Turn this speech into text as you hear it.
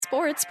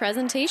Sports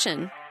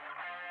presentation.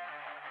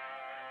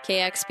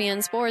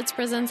 KXPN Sports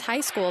presents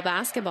high school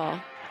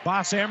basketball.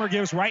 Bosshammer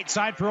gives right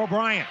side for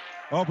O'Brien.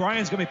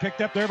 O'Brien's going to be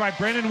picked up there by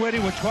Brennan Whitty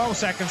with 12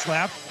 seconds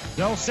left.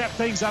 They'll set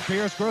things up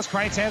here as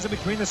Grosskreitz has it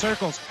between the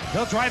circles.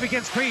 He'll drive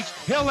against Creech.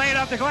 He'll lay it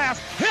off the glass.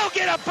 He'll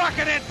get a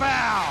bucket and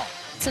foul.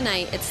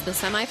 Tonight, it's the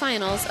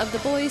semifinals of the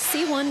boys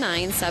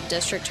C19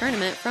 sub-district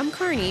tournament from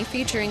Kearney,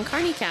 featuring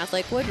Kearney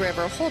Catholic, Wood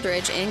River,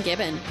 Holdridge, and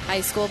Gibbon.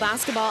 High school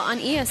basketball on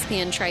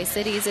ESPN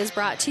Tri-Cities is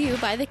brought to you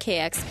by the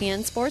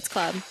KXPN Sports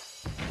Club.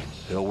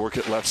 He'll work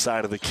it left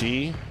side of the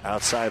key,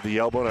 outside the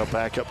elbow, now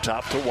back up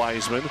top to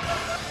Wiseman.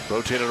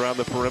 Rotated around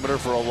the perimeter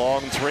for a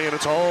long three, and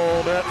it's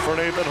all net for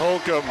Nathan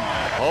Holcomb.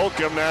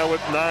 Holcomb now with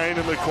 9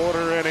 in the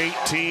quarter and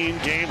 18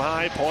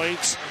 game-high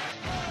points.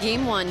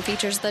 Game 1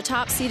 features the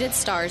top-seeded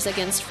Stars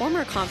against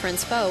former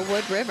conference foe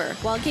Wood River,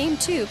 while Game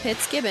 2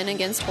 pits Gibbon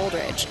against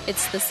Holdridge.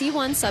 It's the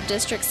C1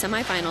 sub-district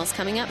semifinals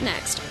coming up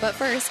next, but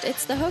first,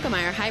 it's the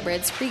Hoegemeyer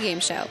Hybrids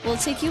pregame show. We'll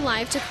take you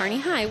live to Kearney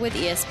High with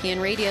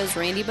ESPN Radio's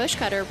Randy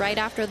Bushcutter right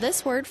after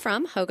this word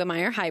from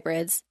Hoegemeyer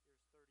Hybrids.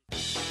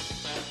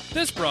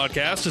 This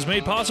broadcast is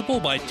made possible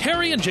by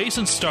Terry and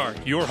Jason Stark,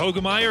 your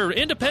Hoegemeyer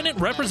independent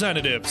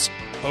representatives.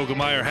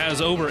 Hoegemeyer has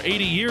over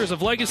 80 years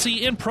of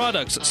legacy in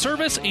products,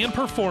 service, and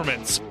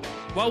performance.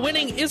 While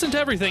winning isn't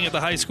everything at the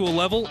high school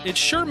level, it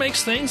sure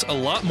makes things a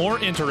lot more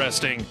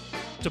interesting.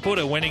 To put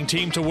a winning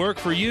team to work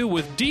for you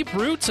with deep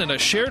roots and a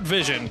shared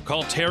vision,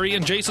 call Terry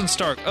and Jason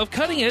Stark of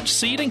Cutting Edge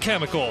Seed and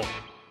Chemical.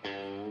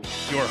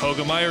 Your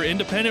Hoegemeyer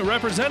independent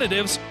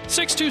representatives,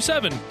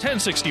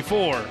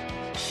 627-1064.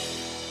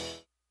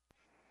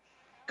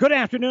 Good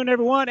afternoon,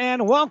 everyone,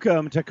 and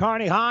welcome to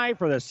Kearney High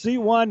for the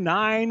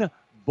C19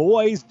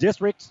 Boys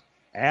District,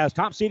 as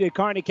top-seeded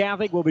Kearney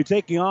Catholic will be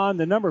taking on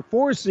the number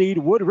 4 seed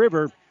Wood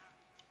River.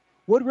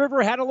 Wood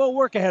River had a little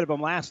work ahead of them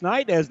last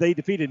night as they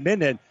defeated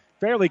Minden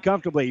fairly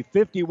comfortably,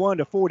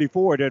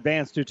 51-44, to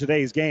advance to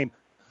today's game.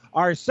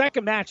 Our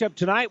second matchup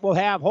tonight will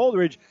have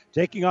Holdridge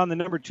taking on the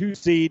number 2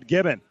 seed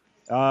Gibbon.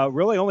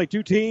 Really only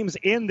 2 teams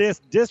in this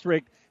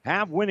district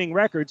have winning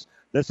records.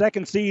 The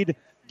second seed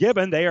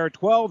Gibbon, they are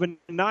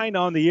 12-9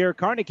 on the year.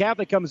 Kearney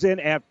Catholic comes in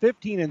at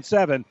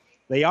 15-7.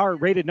 They are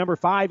rated number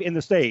 5 in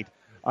the state,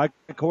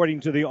 according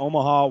to the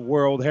Omaha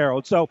World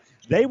Herald. So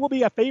they will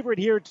be a favorite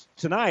here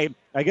tonight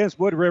against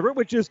Wood River,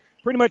 which is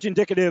pretty much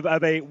indicative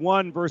of a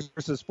 1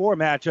 versus 4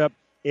 matchup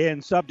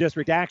in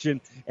sub-district action.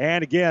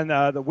 And again,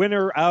 the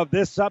winner of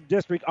this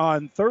sub-district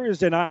on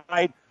Thursday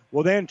night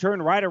will then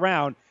turn right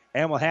around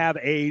and will have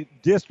a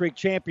district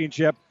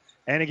championship.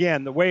 And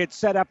again, the way it's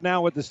set up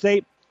now with the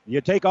state, you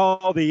take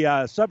all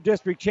the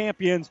sub-district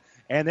champions,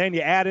 and then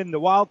you add in the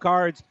wild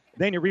cards,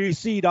 then you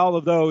reseed all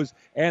of those,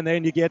 and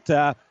then you get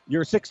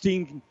your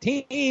 16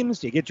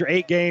 teams, you get your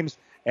 8 games,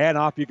 and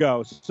off you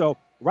go. So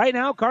right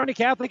now, Kearney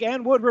Catholic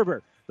and Wood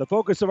River, the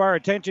focus of our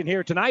attention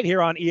here tonight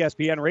here on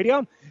ESPN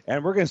Radio,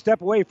 and we're going to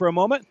step away for a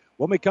moment.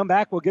 When we come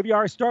back, we'll give you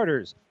our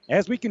starters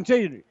as we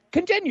continue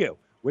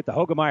with the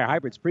Hoegemeyer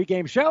Hybrids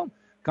pregame show.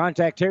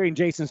 Contact Terry and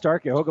Jason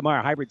Stark, your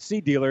Hoegemeyer Hybrid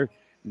seed dealer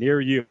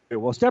near you.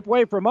 We'll step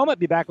away for a moment,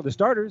 be back with the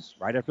starters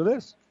right after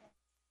this.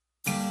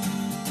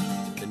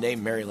 The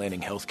name Mary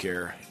Lanning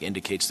Healthcare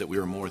indicates that we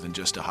are more than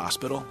just a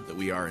hospital, that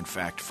we are in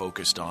fact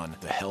focused on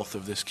the health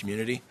of this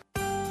community.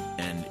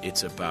 And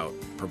it's about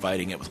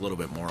providing it with a little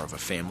bit more of a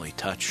family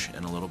touch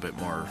and a little bit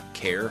more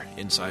care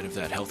inside of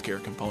that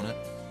healthcare component.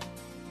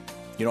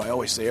 You know, I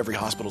always say every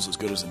hospital is as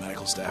good as the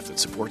medical staff that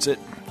supports it,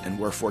 and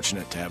we're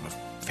fortunate to have a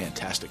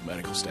fantastic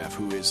medical staff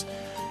who is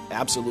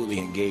absolutely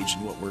engaged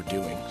in what we're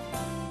doing.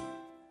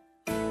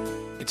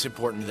 It's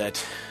important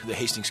that the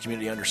Hastings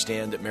community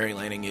understand that Mary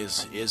Lanning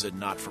is a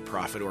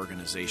not-for-profit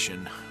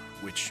organization,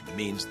 which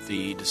means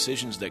the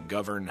decisions that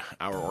govern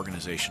our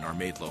organization are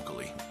made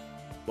locally.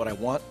 What I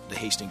want the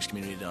Hastings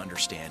community to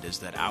understand is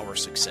that our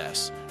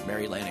success,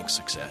 Mary Lanning's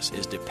success,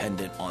 is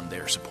dependent on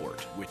their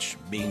support, which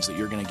means that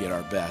you're going to get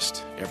our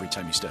best every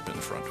time you step in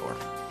the front door.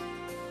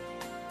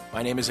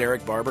 My name is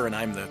Eric Barber, and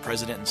I'm the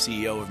president and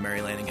CEO of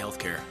Mary Lanning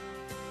Healthcare.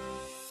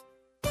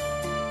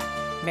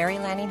 Mary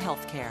Lanning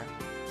Healthcare.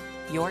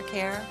 Your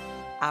care,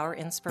 our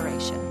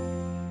inspiration.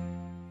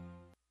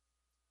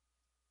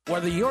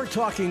 Whether you're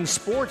talking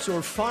sports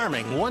or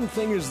farming, one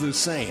thing is the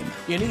same.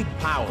 You need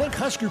power. Think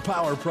Husker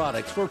Power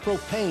products for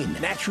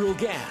propane, natural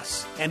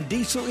gas, and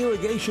diesel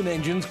irrigation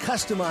engines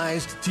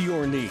customized to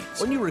your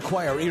needs. When you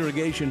require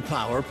irrigation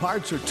power,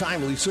 parts, or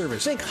timely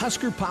service, think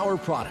Husker Power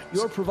products,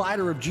 your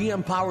provider of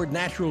GM-powered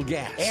natural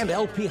gas and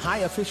LP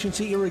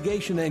high-efficiency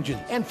irrigation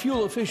engines and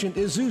fuel-efficient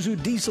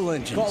Isuzu diesel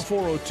engines. Call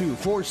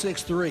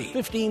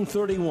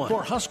 402-463-1531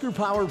 for Husker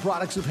Power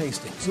Products of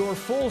Hastings, your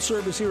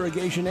full-service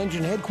irrigation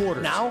engine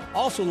headquarters. Now,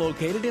 also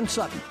located in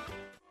Sutton.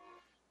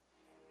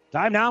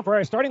 Time now for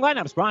our starting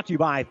lineups, brought to you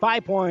by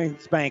 5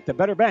 Points Bank, the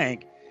better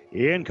bank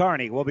in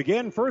Kearney. We'll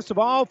begin, first of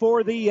all,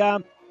 for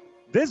the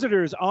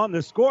visitors on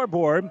the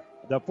scoreboard,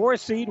 the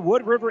 4th seed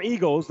Wood River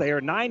Eagles. They are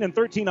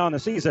 9-13 on the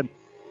season,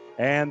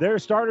 and their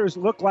starters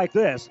look like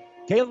this.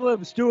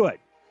 Caleb Stewart,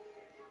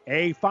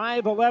 a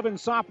 5'11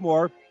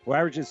 sophomore who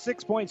averages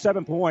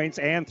 6.7 points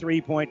and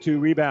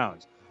 3.2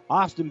 rebounds.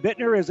 Austin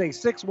Bittner is a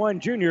 6'1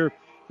 junior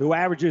who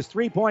averages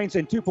 3 points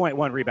and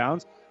 2.1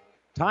 rebounds.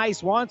 Ty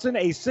Swanson,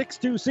 a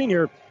 6'2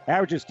 senior,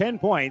 averages 10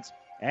 points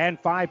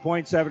and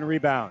 5.7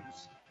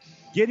 rebounds.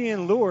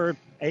 Gideon Luer,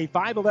 a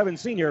 5'11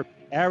 senior,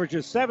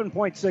 averages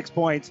 7.6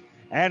 points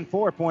and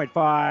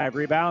 4.5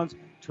 rebounds.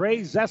 Trey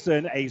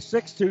Zesson, a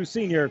 6'2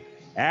 senior,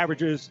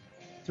 averages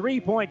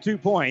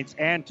 3.2 points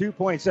and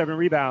 2.7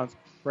 rebounds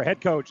for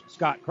head coach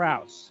Scott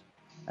Krause.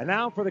 And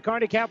now for the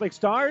Kearney Catholic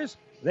Stars,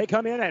 they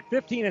come in at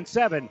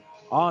 15-7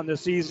 on the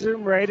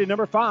season, rated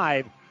number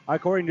 5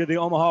 according to the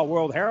Omaha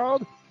World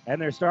Herald. And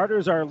their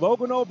starters are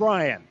Logan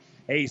O'Brien,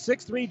 a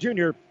 6'3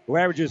 junior who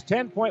averages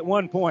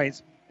 10.1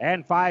 points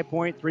and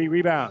 5.3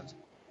 rebounds.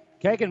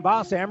 Kagan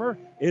Bosshammer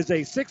is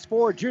a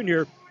 6'4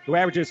 junior who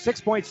averages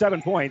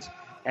 6.7 points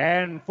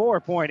and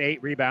 4.8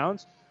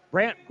 rebounds.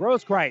 Brant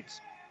Grosskreitz,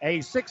 a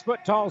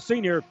 6-foot-tall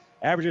senior,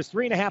 averages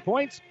 3.5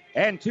 points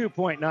and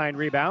 2.9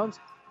 rebounds.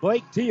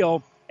 Blake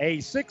Teal, a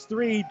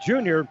 6'3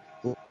 junior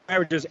who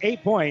averages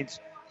 8 points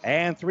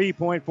and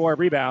 3.4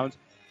 rebounds.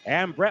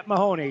 And Brett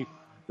Mahoney,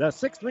 the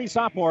 6'3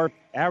 sophomore,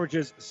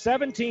 averages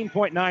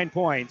 17.9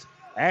 points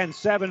and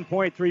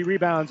 7.3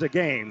 rebounds a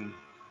game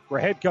for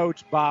head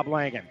coach Bob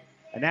Langen.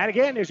 And that,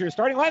 again, is your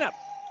starting lineup,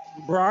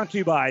 brought to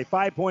you by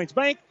 5 Points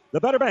Bank,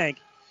 the better bank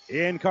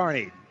in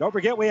Kearney. Don't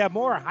forget, we have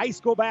more high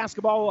school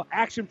basketball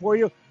action for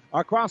you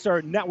across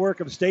our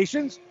network of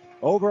stations.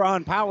 Over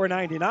on Power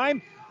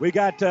 99, we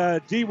got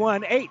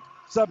D1-8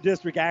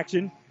 sub-district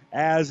action,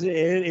 as it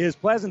is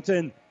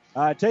Pleasanton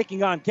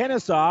taking on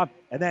Kennesaw,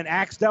 and then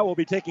Axtell will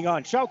be taking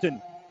on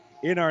Shelton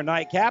in our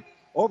nightcap.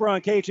 Over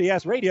on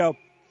KCHS Radio,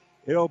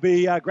 it'll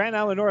be Grand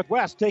Island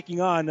Northwest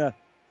taking on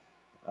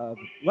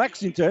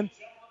Lexington,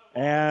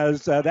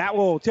 as that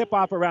will tip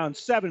off around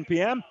 7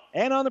 p.m.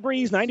 And on the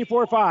Breeze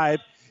 94.5,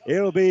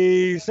 it'll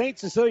be St.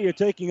 Cecilia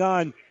taking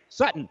on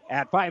Sutton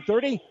at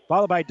 5:30,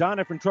 followed by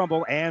Donna from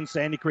Trumbull and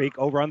Sandy Creek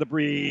over on the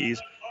Breeze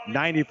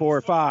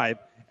 94.5.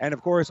 And,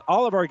 of course,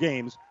 all of our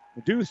games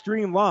do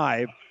stream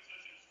live.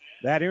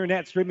 That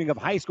internet streaming of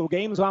high school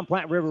games on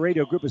Platte River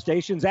Radio Group of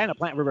Stations and at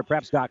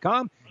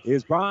PlatteRiverPreps.com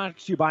is brought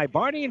to you by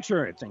Barney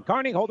Insurance in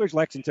Kearney, Holdrege,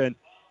 Lexington,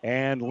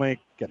 and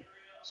Lincoln.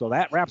 So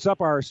that wraps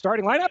up our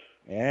starting lineup,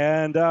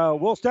 and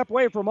we'll step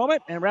away for a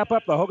moment and wrap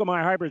up the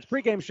Hogemeyer Hybrids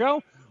pregame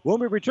show when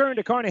we return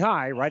to Kearney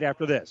High right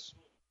after this.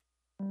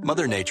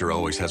 Mother Nature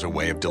always has a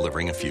way of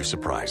delivering a few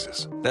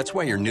surprises. That's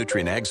why your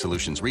Nutrien Ag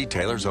Solutions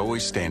retailer's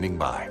always standing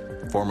by.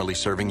 Formerly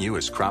serving you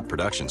as Crop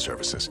Production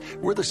Services,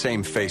 we're the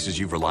same faces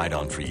you've relied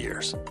on for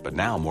years, but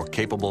now more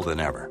capable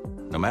than ever,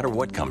 no matter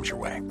what comes your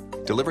way.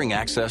 Delivering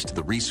access to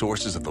the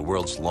resources of the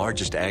world's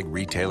largest ag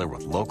retailer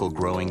with local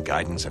growing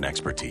guidance and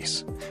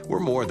expertise. We're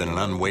more than an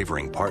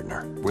unwavering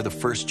partner. We're the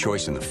first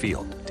choice in the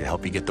field to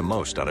help you get the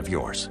most out of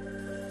yours.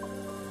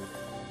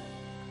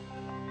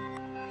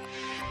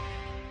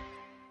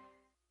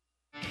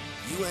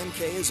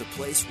 UNK is a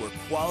place where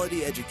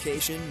quality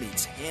education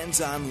meets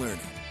hands-on learning,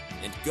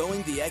 and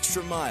going the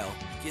extra mile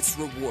gets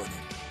rewarded.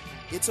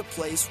 It's a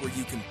place where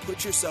you can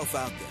put yourself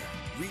out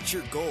there, reach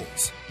your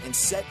goals, and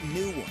set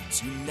new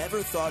ones you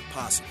never thought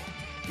possible.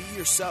 Be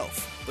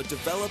yourself, but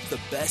develop the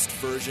best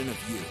version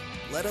of you.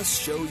 Let us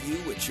show you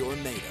what you're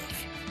made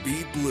of.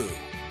 Be blue,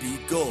 be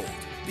gold,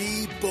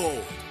 be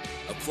bold.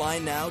 Apply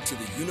now to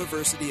the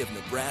University of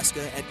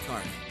Nebraska at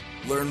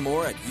Kearney. Learn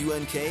more at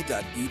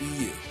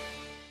unk.edu.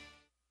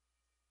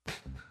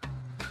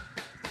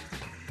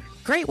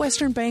 Great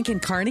Western Bank in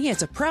Kearney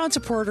is a proud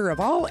supporter of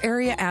all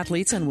area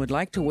athletes and would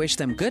like to wish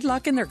them good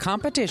luck in their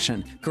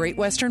competition. Great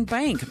Western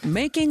Bank,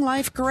 making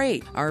life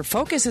great. Our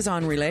focus is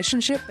on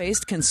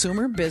relationship-based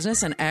consumer,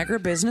 business, and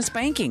agribusiness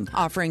banking,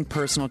 offering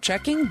personal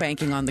checking,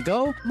 banking on the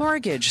go,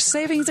 mortgage,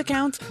 savings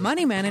accounts,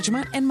 money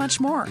management, and much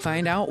more.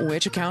 Find out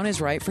which account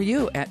is right for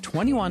you at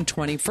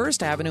 2120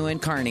 First Avenue in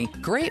Kearney.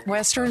 Great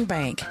Western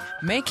Bank,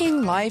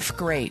 making life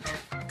great.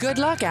 Good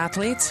luck,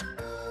 athletes.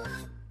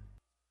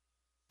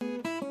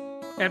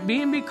 At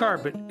B&B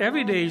Carpet,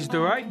 every day is the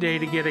right day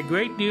to get a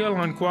great deal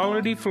on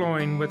quality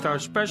flooring with our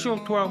special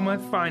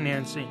 12-month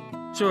financing.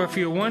 So if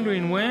you're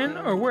wondering when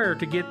or where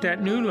to get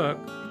that new look,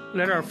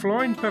 let our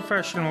flooring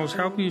professionals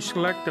help you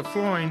select the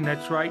flooring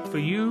that's right for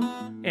you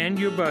and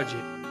your budget.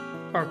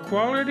 Our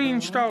quality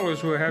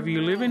installers will have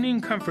you living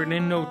in comfort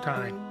in no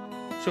time.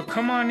 So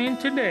come on in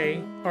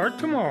today or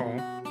tomorrow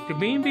to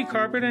B&B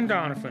Carpet in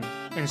Donovan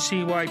and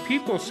see why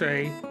people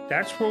say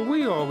that's where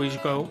we always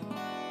go.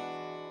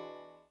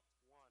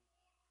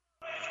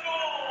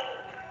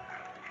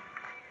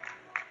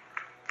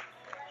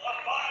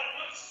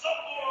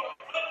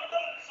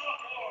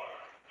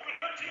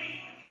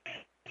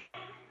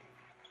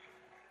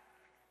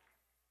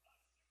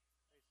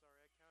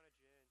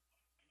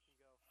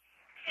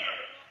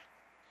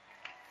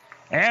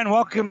 And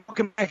welcome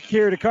back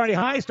here to Kearney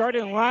High.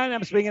 Starting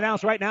lineups being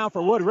announced right now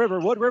for Wood River.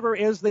 Wood River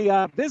is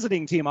the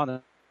visiting team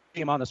on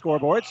the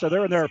scoreboard, so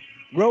they're in their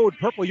road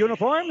purple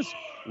uniforms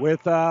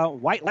with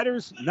white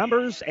letters,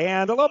 numbers,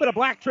 and a little bit of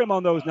black trim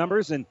on those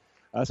numbers, and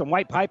some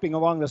white piping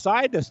along the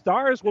side. The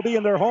Stars will be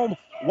in their home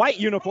white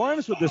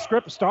uniforms with the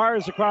script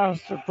Stars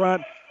across the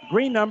front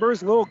green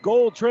numbers, a little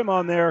gold trim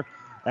on there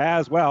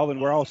as well.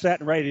 And we're all set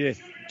and ready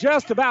to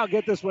just about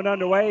get this one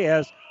underway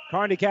as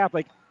Kearney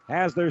Catholic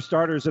has their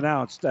starters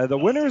announced. The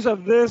winners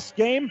of this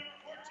game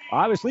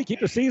obviously keep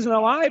the season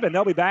alive, and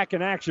they'll be back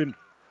in action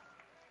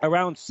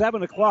around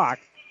 7 o'clock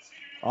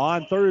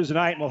on Thursday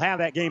night. And we'll have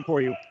that game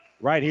for you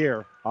right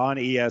here on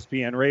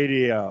ESPN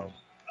Radio.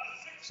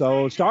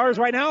 So Stars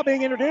right now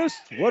being introduced.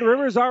 Wood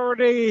River's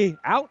already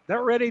out.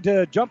 They're ready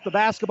to jump the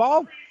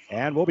basketball.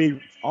 And we'll be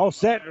all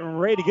set and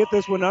ready to get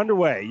this one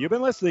underway. You've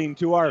been listening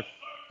to our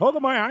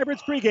Hogemeyer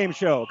Hybrids pregame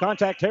show.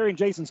 Contact Terry and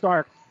Jason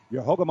Stark,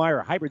 your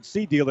Hogemeyer Hybrid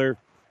seed dealer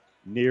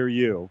near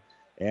you.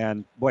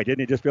 And, boy,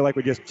 didn't it just feel like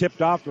we just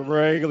tipped off the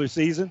regular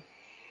season?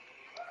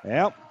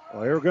 Well,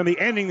 we're going to be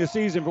ending the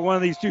season for one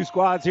of these two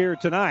squads here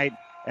tonight,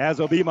 as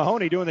it'll be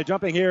Mahoney doing the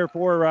jumping here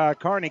for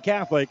Kearney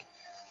Catholic.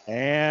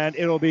 And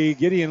it'll be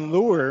Gideon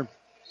Lure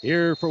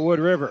here for Wood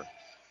River.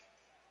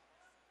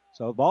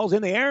 So the ball's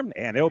in the air,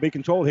 and it'll be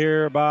controlled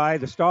here by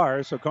the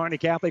Stars. So Kearney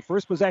Catholic,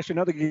 first possession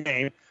of the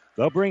game.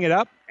 They'll bring it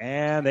up,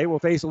 and they will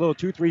face a little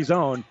 2-3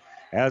 zone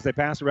as they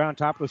pass around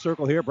top of the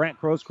circle here. Brant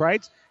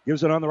Grosskreitz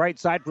gives it on the right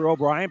side for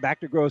O'Brien. Back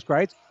to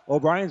Grosskreitz.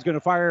 O'Brien's going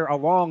to fire a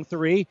long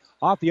three.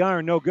 Off the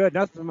iron, no good.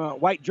 Nothing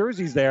white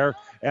jerseys there,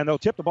 and they'll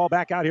tip the ball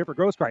back out here for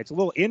Grosskreitz. A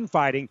little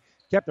infighting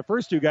kept the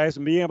first two guys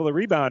from being able to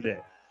rebound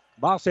it.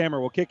 Bosshammer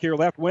will kick here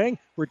left wing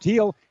for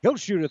Teal. He'll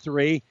shoot a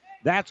three.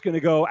 That's going to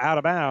go out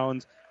of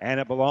bounds, and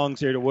it belongs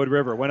here to Wood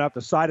River. Went up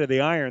the side of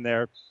the iron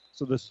there.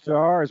 So the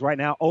Stars right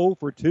now 0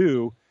 for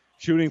 2,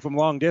 shooting from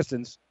long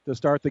distance to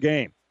start the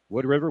game.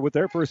 Wood River with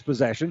their first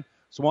possession.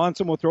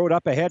 Swanson will throw it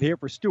up ahead here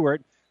for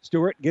Stewart.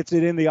 Stewart gets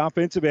it in the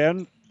offensive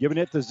end, giving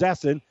it to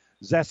Zesson.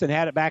 Zesson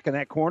had it back in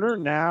that corner.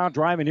 Now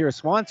driving here is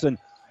Swanson,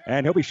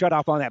 and he'll be shut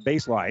off on that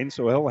baseline.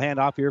 So he'll hand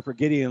off here for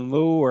Gideon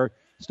Lure.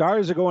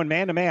 Stars are going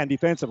man-to-man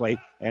defensively,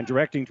 and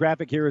directing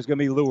traffic here is going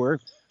to be Lure.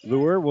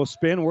 Lure will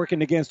spin,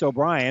 working against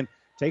O'Brien.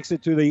 Takes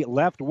it to the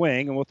left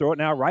wing, and we'll throw it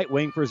now right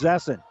wing for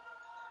Zesson.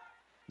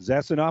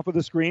 Zesson off of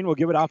the screen. We'll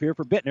give it off here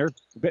for Bittner.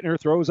 Bittner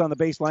throws on the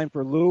baseline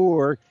for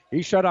Lure.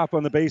 He's shut off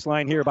on the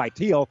baseline here by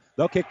Teal.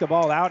 They'll kick the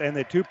ball out, and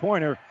the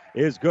two-pointer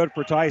is good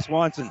for Ty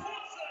Swanson.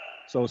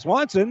 So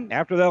Swanson,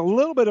 after that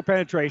little bit of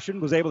penetration,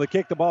 was able to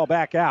kick the ball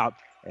back out,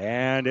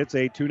 and it's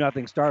a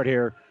 2-0 start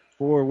here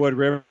for Wood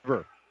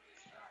River.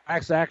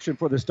 Action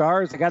for the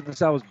Stars. They got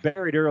themselves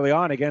buried early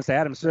on against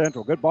Adams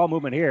Central. Good ball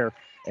movement here,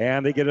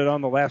 and they get it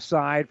on the left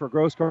side for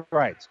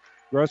Grosskreitz.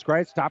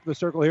 Grosskreitz, top of the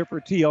circle here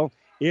for Teal.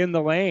 In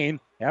the lane,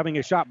 having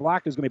a shot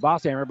blocked is going to be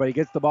Bosshammer, but he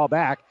gets the ball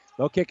back.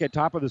 They'll kick it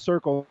top of the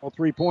circle.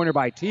 Three-pointer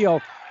by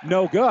Teal.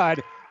 No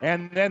good.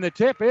 And then the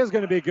tip is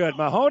going to be good.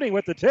 Mahoney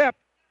with the tip.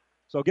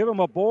 So give him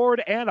a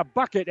board and a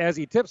bucket as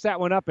he tips that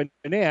one up and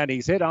in.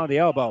 He's hit on the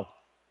elbow.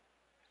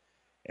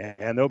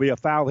 And there'll be a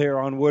foul here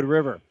on Wood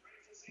River.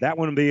 That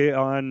one will be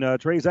on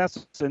Trey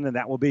Zesson, and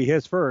that will be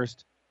his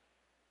first.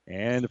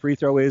 And the free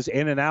throw is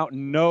in and out.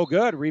 No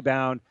good.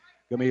 Rebound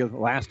going to be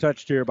last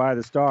touched here by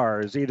the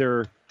Stars.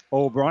 Either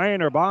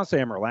O'Brien or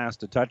Bosshammer last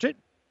to touch it.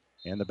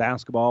 And the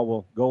basketball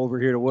will go over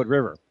here to Wood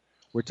River.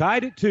 We're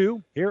tied at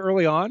 2 here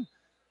early on.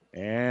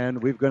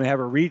 And we're going to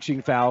have a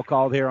reaching foul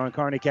called here on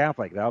Kearney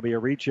Catholic. That'll be a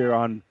reach here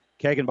on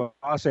Kegan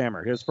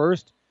Bosshammer. His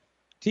first,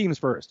 team's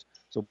first.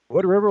 So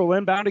Wood River will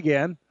inbound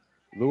again.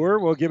 Lure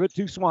will give it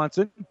to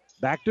Swanson.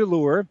 Back to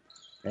Lure.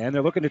 And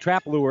they're looking to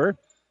trap Lure.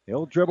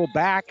 He'll dribble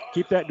back,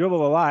 keep that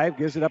dribble alive.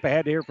 Gives it up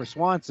ahead here for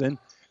Swanson.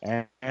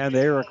 And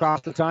they're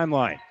across the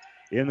timeline.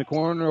 In the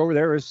corner over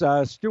there is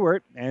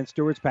Stewart. And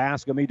Stewart's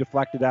pass going to be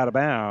deflected out of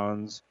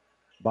bounds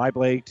by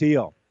Blake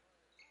Teal.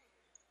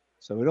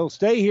 So it'll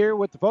stay here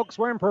with the folks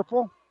wearing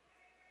purple.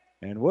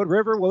 And Wood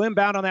River will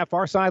inbound on that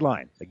far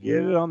sideline. They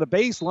get it on the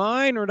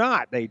baseline or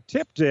not. They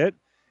tipped it.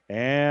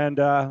 And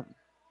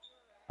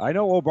I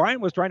know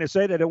O'Brien was trying to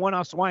say that it went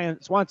off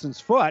Swanson's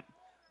foot,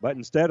 but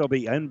instead it'll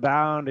be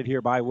inbounded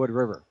here by Wood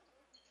River.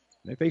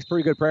 They face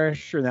pretty good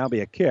pressure, and that'll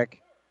be a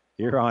kick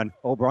here on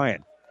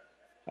O'Brien.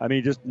 I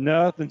mean, just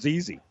nothing's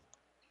easy.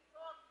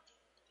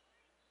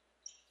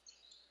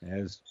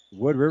 As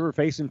Wood River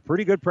facing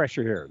pretty good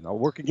pressure here. They'll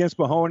work against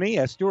Mahoney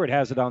as Stewart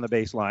has it on the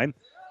baseline.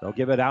 They'll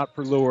give it out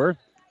for Lure.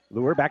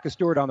 Lure back to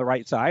Stewart on the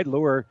right side.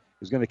 Lure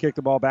is going to kick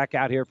the ball back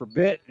out here for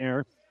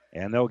Bittner,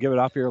 and they'll give it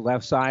off here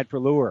left side for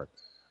Lure.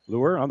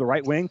 Lure on the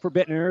right wing for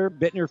Bittner.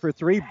 Bittner for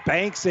three,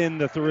 banks in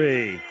the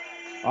three.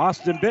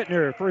 Austin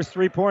Bittner, first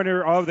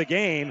three-pointer of the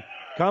game,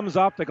 comes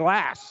off the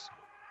glass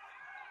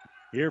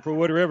here for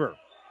Wood River.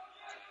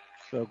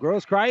 So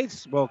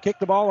Grosskreitz will kick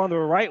the ball on the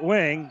right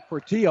wing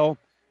for Teal.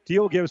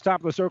 Teal gives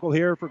top of the circle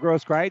here for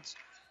Grosskreitz.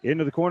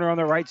 Into the corner on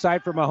the right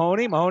side for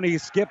Mahoney.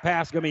 Mahoney's skip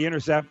pass going to be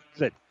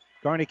intercepted.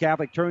 Kearney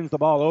Catholic turns the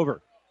ball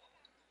over.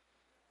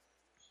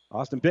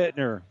 Austin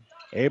Bittner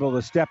able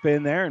to step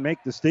in there and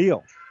make the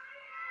steal.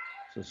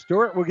 So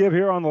Stewart will give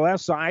here on the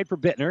left side for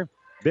Bittner.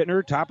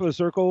 Bittner, top of the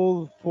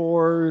circle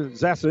for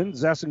Zesson.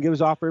 Zesson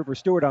gives off here for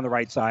Stewart on the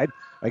right side.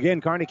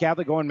 Again, Kearney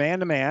Catholic going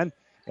man-to-man.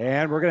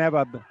 And we're going to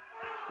have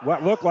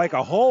what looked like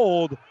a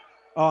hold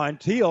on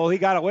Teal. He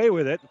got away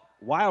with it.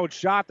 Wild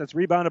shot that's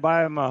rebounded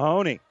by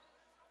Mahoney.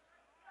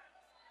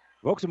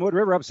 Folks in Wood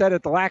River upset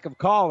at the lack of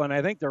call, and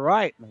I think they're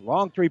right.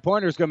 Long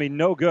three-pointer is going to be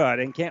no good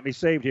and can't be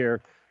saved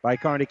here by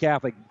Kearney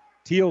Catholic.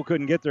 Teal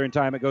couldn't get there in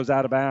time. It goes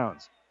out of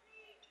bounds.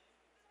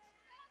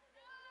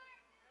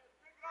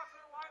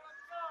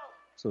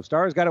 So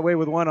Stars got away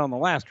with one on the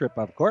last trip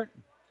up court.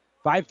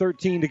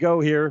 5:13 to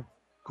go here.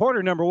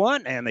 Quarter number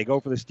one, and they go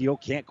for the steal.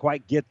 Can't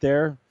quite get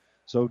there.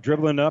 So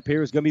dribbling up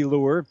here is going to be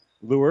Lure.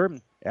 Lure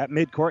at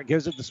midcourt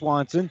gives it to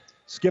Swanson.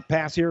 Skip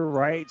pass here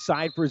right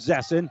side for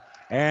Zesson.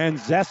 And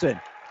Zesson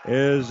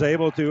is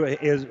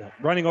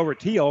running over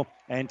Teal,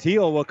 and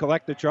Teal will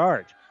collect the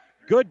charge.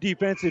 Good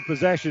defensive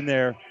positioning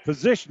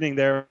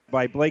there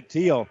by Blake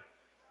Teal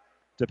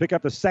to pick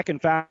up the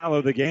second foul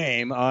of the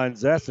game on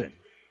Zesson.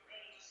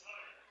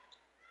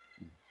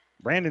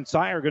 Brandon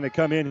Sire going to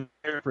come in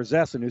here for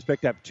Zesson, who's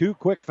picked up 2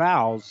 quick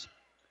fouls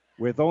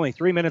with only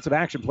 3 minutes of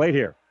action played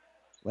here.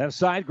 Left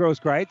side,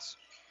 Grosskreitz.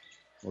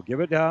 We'll give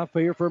it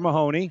here for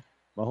Mahoney.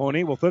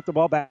 Mahoney will flip the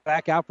ball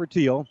back out for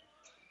Teal.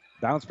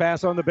 Bounce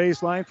pass on the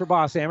baseline for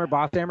Bosshammer.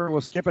 Bosshammer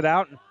will skip it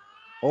out.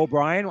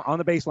 O'Brien on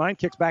the baseline.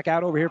 Kicks back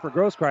out over here for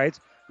Grosskreitz.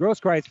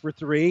 Grosskreitz for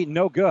 3.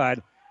 No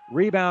good.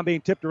 Rebound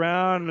being tipped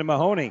around to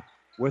Mahoney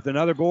with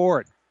another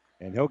board.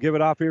 And he'll give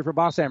it off here for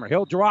Bosshammer.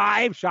 He'll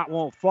drive. Shot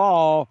won't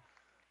fall.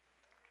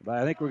 But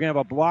I think we're going to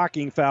have a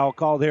blocking foul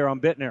called here on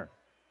Bittner.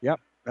 Yep,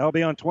 that'll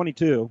be on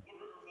 22.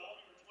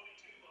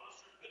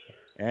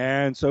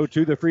 And so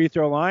to the free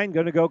throw line,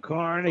 going to go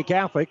Kearney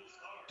Catholic.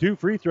 2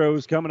 free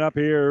throws coming up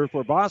here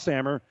for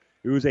Bosshammer,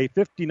 who's a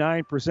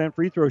 59%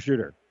 free throw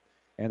shooter.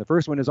 And the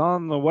first one is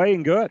on the way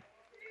and good.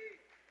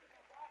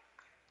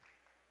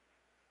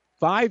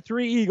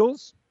 5-3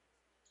 Eagles.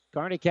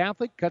 Kearney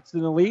Catholic cuts in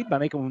the lead by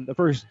making the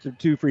first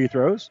 2 free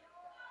throws.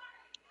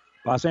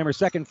 Bosshammer's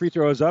second free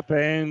throw is up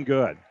and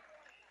good.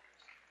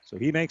 So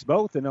he makes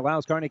both and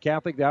allows Kearney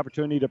Catholic the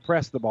opportunity to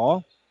press the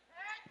ball.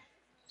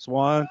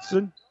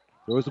 Swanson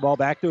throws the ball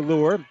back to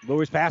Lure.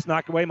 Lure's pass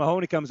knocked away.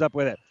 Mahoney comes up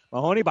with it.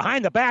 Mahoney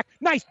behind the back.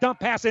 Nice dump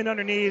pass in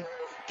underneath.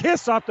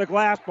 Kiss off the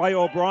glass by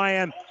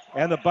O'Brien,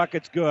 and the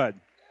bucket's good.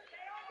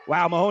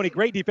 Wow, Mahoney,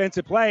 great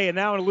defensive play, and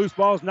now a loose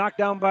ball is knocked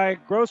down by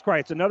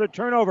Grosskreitz. Another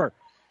turnover.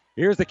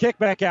 Here's the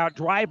kickback out.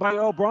 Drive by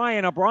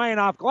O'Brien. O'Brien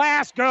off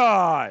glass.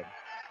 Good.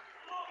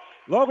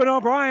 Logan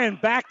O'Brien,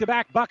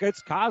 back-to-back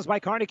buckets caused by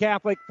Kearney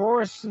Catholic,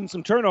 forcing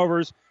some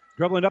turnovers.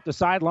 Dribbling up the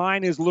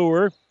sideline is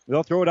Lure.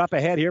 They'll throw it up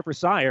ahead here for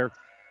Sire,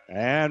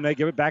 and they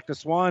give it back to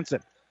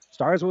Swanson.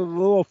 Stars with a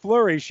little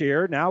flourish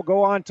here. Now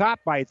go on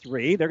top by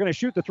 3. They're going to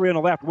shoot the 3 on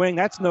the left wing.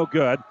 That's no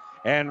good,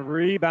 and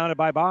rebounded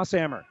by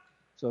Bosshammer.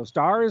 So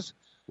Stars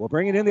will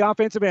bring it in the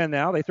offensive end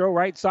now. They throw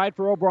right side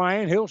for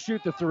O'Brien. He'll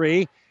shoot the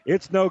 3.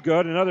 It's no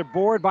good. Another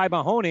board by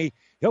Mahoney.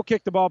 He'll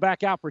kick the ball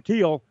back out for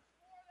Teal.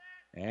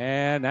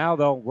 And now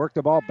they'll work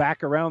the ball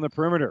back around the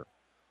perimeter.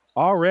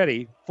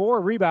 Already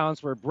 4 rebounds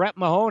for Brett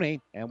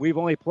Mahoney, and we've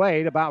only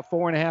played about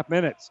 4.5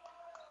 minutes.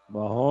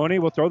 Mahoney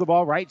will throw the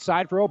ball right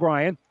side for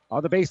O'Brien.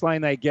 On the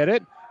baseline, they get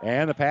it,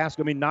 and the pass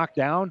going to be knocked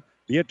down.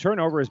 Be a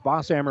turnover as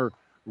Bosshammer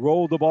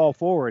rolled the ball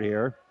forward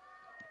here.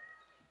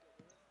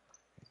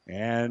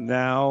 And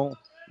now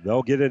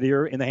they'll get it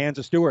here in the hands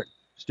of Stewart.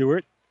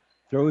 Stewart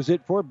throws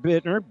it for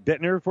Bittner.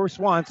 Bittner for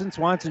Swanson.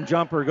 Swanson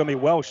jumper going to be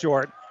well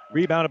short.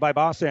 Rebounded by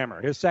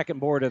Bosshammer, his second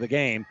board of the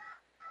game.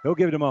 He'll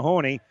give it to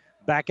Mahoney.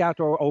 Back out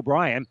to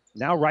O'Brien.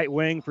 Now right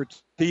wing for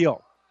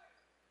Teal.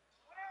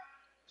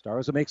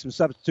 Stars will make some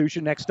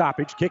substitution. Next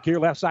stoppage. Kick here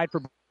left side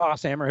for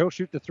Bosshammer. He'll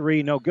shoot the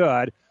 3. No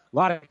good. A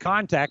lot of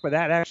contact, but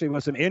that actually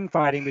was some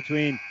infighting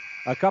between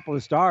a couple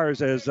of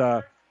Stars as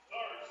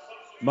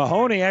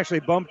Mahoney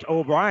actually bumped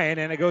O'Brien,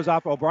 and it goes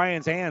off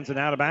O'Brien's hands and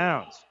out of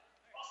bounds.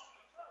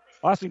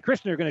 Austin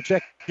Christner going to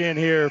check in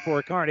here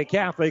for Kearney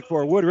Catholic.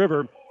 For Wood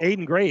River,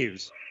 Aiden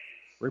Graves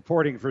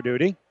reporting for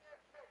duty.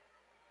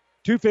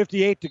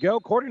 2:58 to go.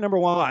 Quarter number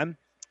 1,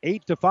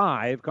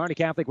 8-5. Kearney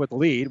Catholic with the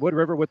lead. Wood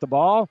River with the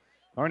ball.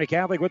 Kearney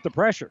Catholic with the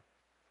pressure.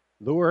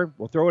 Lure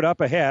will throw it up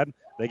ahead.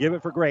 They give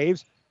it for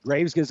Graves.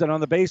 Graves gets it on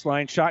the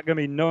baseline. Shot going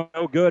to be no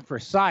good for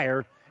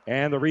Sire.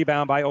 And the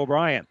rebound by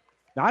O'Brien.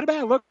 Not a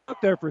bad look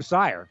there for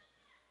Sire.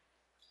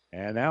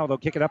 And now they'll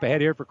kick it up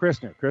ahead here for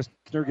Christner.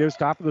 Christner gives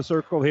top of the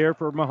circle here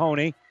for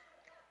Mahoney.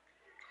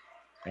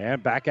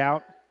 And back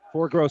out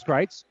for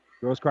Grosskreitz.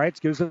 Grosskreitz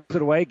gives it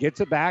away,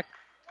 gets it back.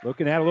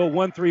 Looking at a little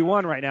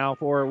 1-3-1 right now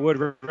for Wood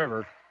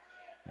River.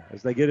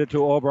 As they get it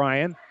to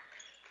O'Brien.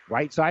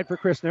 Right side for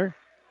Christner.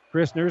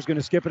 Christner's going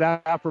to skip it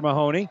out for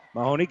Mahoney.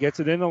 Mahoney gets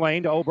it in the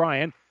lane to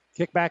O'Brien.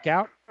 Kick back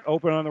out.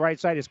 Open on the right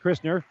side is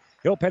Christner.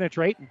 He'll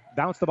penetrate,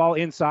 bounce the ball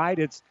inside.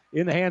 It's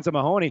in the hands of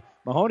Mahoney.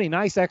 Mahoney,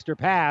 nice extra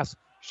pass.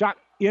 Shot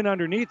in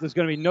underneath is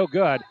going to be no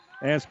good.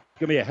 And it's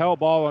going to be a hell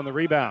ball on the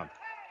rebound.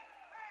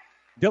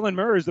 Dylan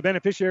Murr is the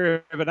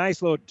beneficiary of a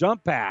nice little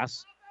jump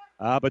pass.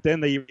 But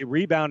then the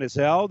rebound is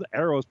held.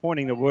 Arrows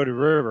pointing to Wood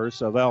River,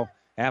 so they'll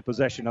have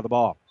possession of the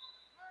ball.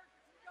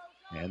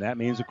 And that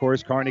means, of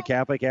course, Kearney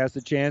Catholic has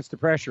the chance to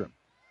pressure them.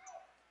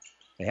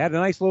 They had a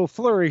nice little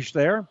flourish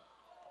there.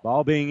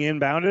 Ball being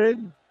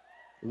inbounded.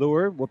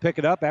 Lure will pick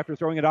it up after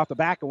throwing it off the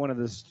back of one of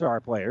the Star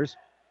players.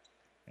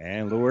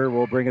 And Lure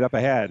will bring it up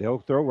ahead. He'll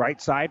throw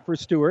right side for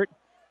Stewart.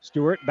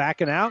 Stewart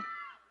backing out.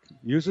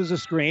 Uses a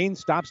screen.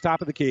 Stops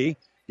top of the key.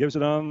 Gives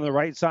it on the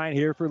right side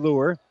here for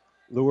Lure.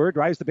 Lure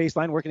drives the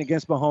baseline, working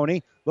against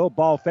Mahoney. Little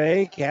ball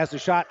fake. Has the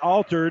shot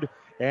altered.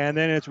 And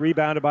then it's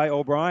rebounded by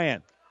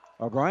O'Brien.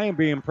 O'Brien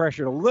being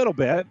pressured a little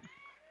bit.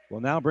 Will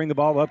now bring the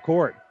ball up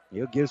court.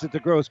 He gives it to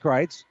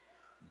Grosskreutz.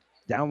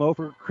 Down low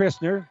for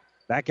Christner.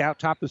 Back out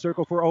top the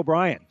circle for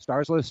O'Brien.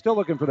 Stars still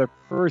looking for their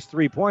first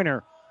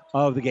three-pointer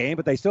of the game,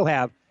 but they still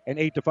have an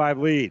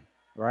 8-5 lead.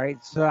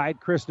 Right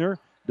side, Christner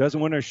doesn't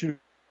want to shoot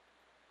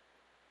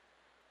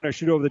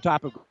over the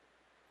top of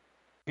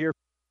here.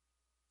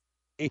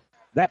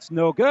 That's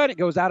no good. It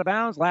goes out of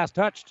bounds. Last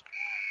touched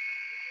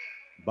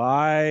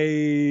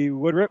by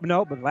Wood River.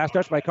 No, but last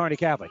touched by Kearney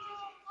Catholic.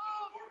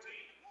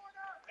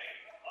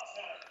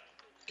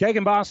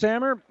 Kagan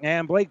Bosshammer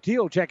and Blake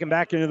Teal checking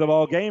back into the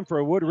ball game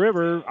for Wood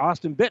River.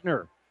 Austin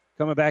Bittner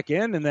coming back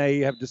in, and they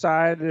have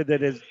decided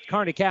that it's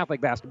Kearney Catholic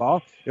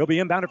basketball. He'll be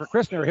inbounded for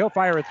Christner. He'll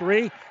fire a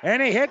three,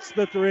 and he hits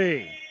the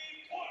three.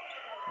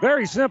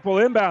 Very simple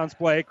inbounds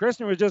play.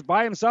 Christner was just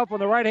by himself on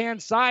the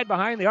right-hand side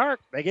behind the arc.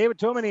 They gave it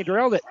to him, and he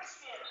drilled it.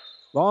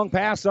 Long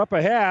pass up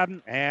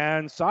ahead,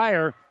 and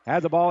Sire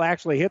had the ball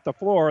actually hit the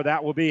floor.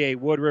 That will be a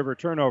Wood River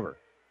turnover.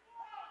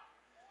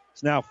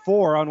 It's now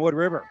 4 on Wood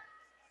River.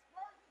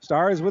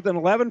 Stars with an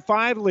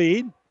 11-5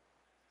 lead.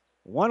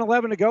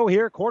 1:11 to go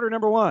here, quarter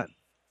number 1.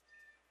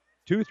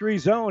 2-3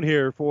 zone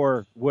here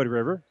for Wood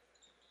River.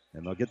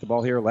 And they'll get the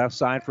ball here left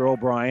side for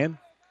O'Brien.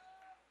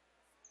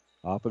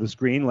 Off of the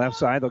screen, left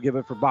side, they'll give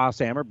it for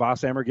Bosshammer.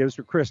 Bosshammer gives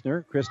for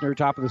Christner. Christner,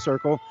 top of the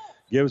circle,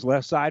 gives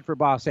left side for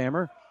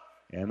Bosshammer.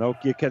 And they'll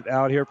get it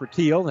out here for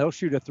Teal. He'll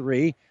shoot a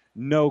three.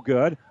 No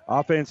good.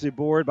 Offensive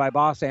board by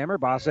Bosshammer.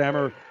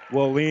 Bosshammer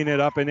will lean it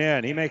up and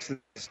in. He makes the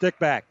stick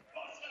back.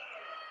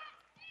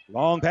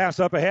 Long pass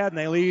up ahead, and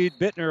they lead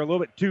Bittner a little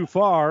bit too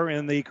far,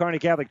 and the Kearney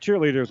Catholic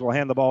cheerleaders will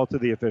hand the ball to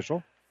the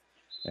official.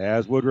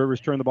 As Wood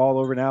River's turn the ball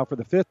over now for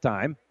the 5th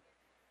time.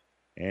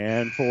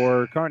 And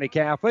for Kearney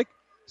Catholic,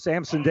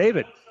 Samson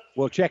David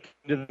will check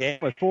into the game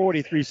with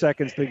 43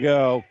 seconds to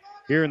go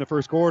here in the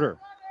first quarter.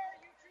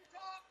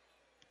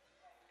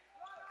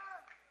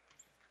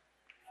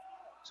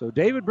 So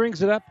David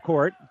brings it up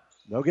court.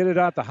 They'll get it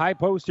out the high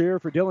post here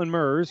for Dylan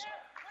Mers.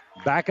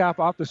 Back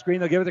off the screen.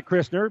 They'll give it to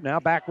Christner. Now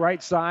back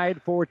right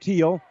side for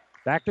Teal.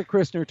 Back to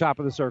Christner, top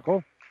of the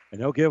circle. And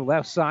he'll give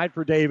left side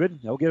for David.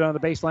 He'll get on the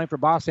baseline for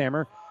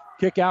Bosshammer.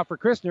 Kick out for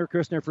Christner.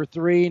 Christner for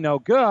three. No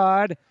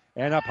good.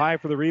 And up high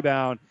for the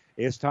rebound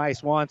is Ty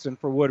Swanson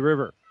for Wood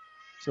River.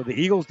 So the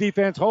Eagles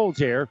defense holds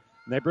here.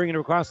 And they bring it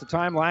across the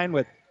timeline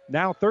with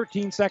now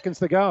 13 seconds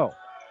to go.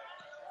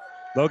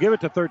 They'll give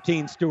it to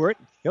 13 Stewart.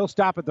 He'll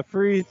stop at the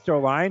free throw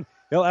line.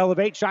 He'll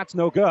elevate. Shots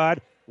no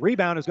good.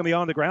 Rebound is going to be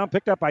on the ground.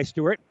 Picked up by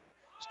Stewart.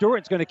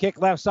 Stewart's going to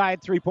kick left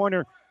side.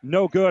 Three-pointer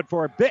no good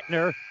for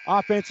Bittner.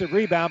 Offensive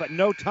rebound, but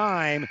no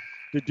time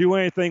to do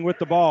anything with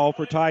the ball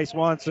for Ty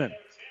Swanson.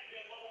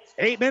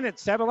 8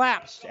 minutes have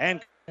elapsed,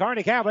 and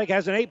Kearney Catholic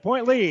has an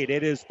 8-point lead.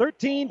 It is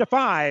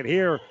 13-5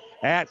 here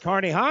at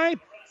Kearney High.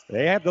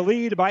 They have the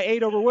lead by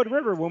 8 over Wood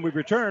River when we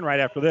return right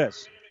after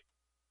this.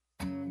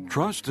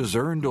 Trust is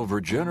earned over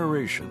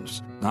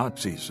generations, not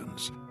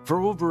seasons.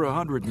 For over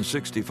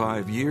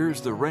 165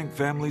 years, the Rank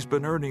family's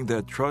been earning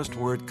that trust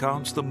where it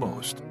counts the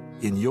most,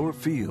 in your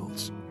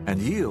fields.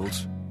 And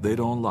yields, they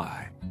don't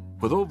lie.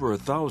 With over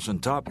 1,000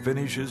 top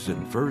finishes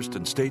in first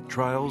and state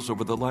trials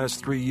over the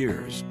last 3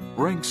 years,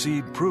 Rank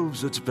Seed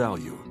proves its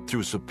value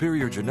through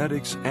superior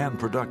genetics and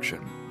production.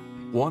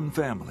 One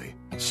family,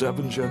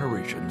 7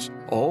 generations,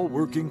 all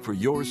working for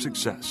your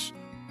success.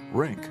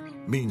 Rank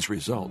means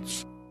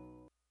results.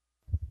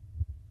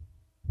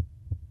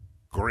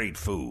 Great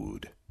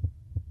food,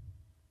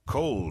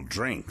 cold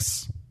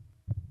drinks,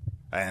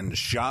 and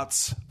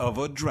shots of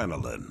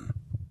adrenaline.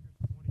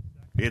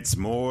 It's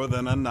more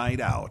than a night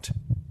out.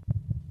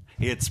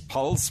 It's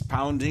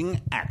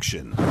pulse-pounding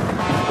action.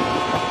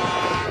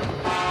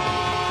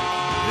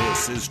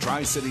 This is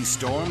Tri-City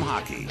Storm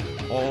Hockey,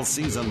 all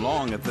season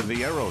long at the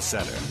Viero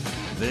Center.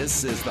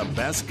 This is the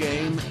best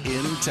game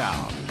in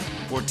town.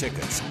 For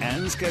tickets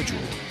and schedule,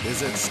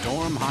 visit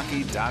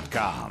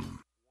stormhockey.com.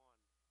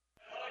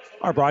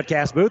 Our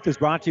broadcast booth is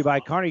brought to you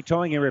by Kearney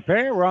Towing and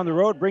Repair. We're on the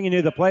road bringing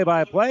you the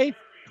play-by-play.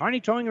 Kearney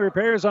Towing and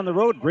Repair is on the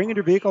road bringing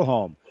your vehicle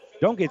home.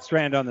 Don't get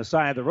stranded on the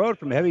side of the road.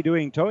 From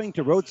heavy-duty towing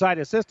to roadside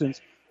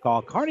assistance,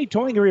 call Kearney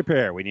Towing and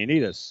Repair. When you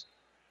need us,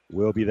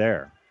 we'll be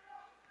there.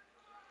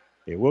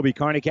 It will be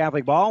Kearney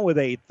Catholic ball with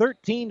a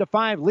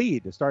 13-5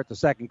 lead to start the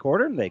second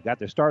quarter. They've got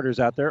their starters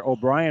out there,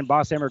 O'Brien,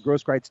 Bosshammer,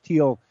 Grosskreutz,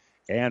 Teal,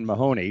 and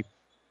Mahoney.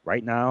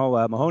 Right now,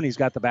 Mahoney's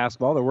got the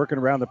basketball. They're working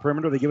around the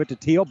perimeter. They give it to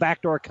Teal.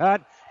 Backdoor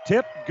cut.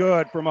 Tip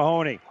good for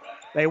Mahoney.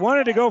 They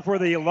wanted to go for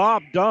the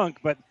lob dunk,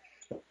 but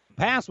the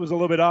pass was a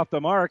little bit off the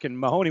mark, and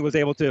Mahoney was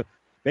able to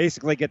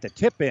basically get the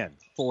tip in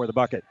for the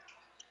bucket.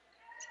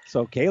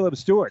 So Caleb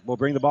Stewart will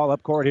bring the ball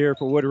up court here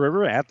for Wood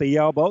River at the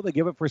elbow. They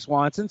give it for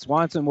Swanson.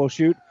 Swanson will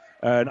shoot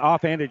an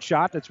offhanded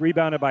shot that's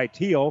rebounded by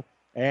Teal,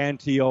 and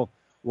Teal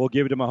will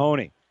give it to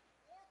Mahoney.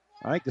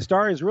 I think the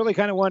Stars really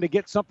kind of wanted to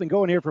get something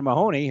going here for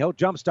Mahoney. He'll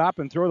jump stop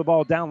and throw the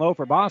ball down low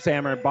for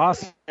Bosshammer.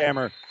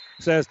 Bosshammer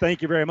says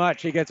thank you very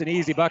much. He gets an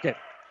easy bucket.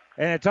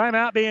 And a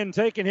timeout being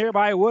taken here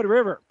by Wood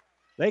River.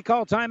 They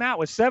call timeout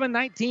with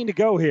 7:19 to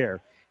go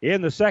here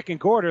in the second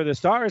quarter. The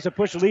Stars have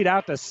pushed the lead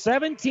out to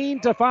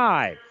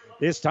 17-5.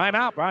 This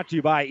timeout brought to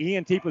you by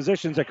ENT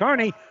Positions at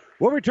Kearney.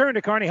 We'll return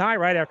to Kearney High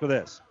right after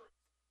this.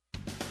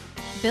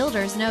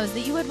 Builders knows that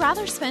you would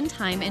rather spend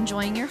time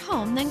enjoying your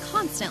home than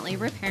constantly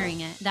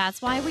repairing it.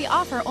 That's why we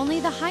offer only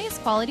the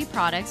highest quality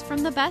products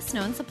from the best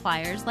known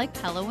suppliers like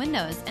Pella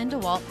Windows and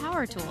DeWalt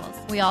Power Tools.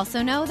 We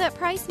also know that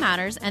price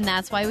matters, and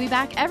that's why we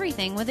back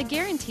everything with a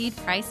guaranteed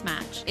price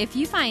match. If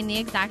you find the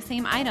exact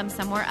same item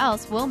somewhere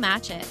else, we'll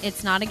match it.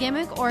 It's not a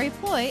gimmick or a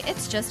ploy,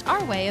 it's just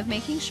our way of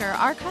making sure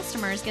our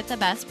customers get the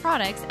best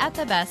products at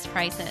the best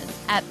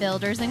prices. At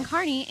Builders in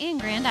Kearney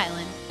and Grand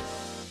Island.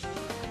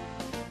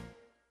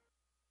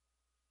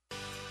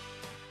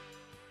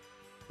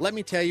 Let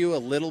me tell you a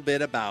little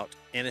bit about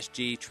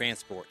NSG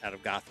Transport out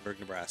of Gothenburg,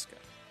 Nebraska.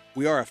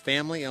 We are a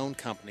family-owned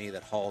company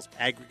that hauls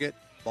aggregate,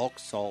 bulk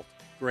salt,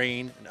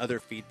 grain, and other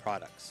feed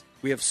products.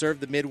 We have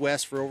served the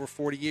Midwest for over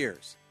 40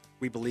 years.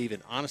 We believe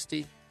in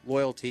honesty,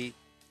 loyalty,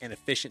 and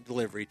efficient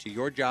delivery to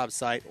your job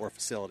site or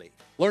facility.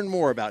 Learn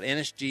more about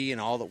NSG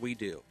and all that we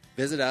do.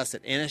 Visit us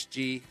at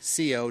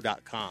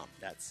nsgco.com.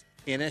 That's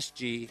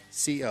nsgco.com.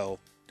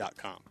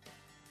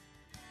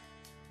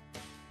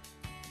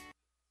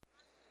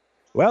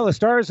 Well, the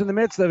Stars in the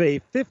midst of a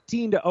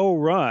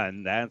 15-0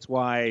 run. That's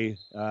why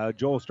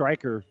Joel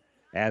Stryker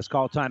has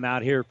called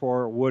timeout here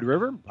for Wood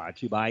River. Brought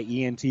to you by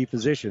ENT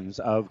Physicians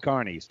of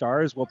Kearney.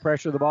 Stars will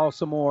pressure the ball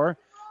some more,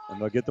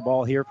 and they'll get the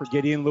ball here for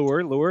Gideon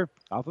Luer. Luer,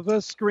 off of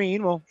a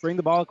screen, will bring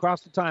the ball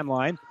across the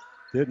timeline.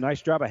 Did a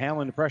nice job of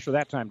handling the pressure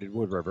that time, did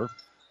Wood River.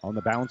 On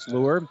the bounce,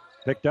 Luer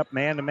picked up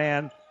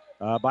man-to-man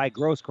by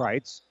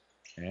Grosskreitz.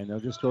 And they'll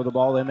just throw the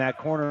ball in that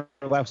corner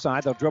left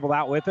side. They'll dribble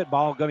out with it.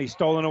 Ball going to be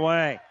stolen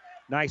away.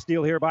 Nice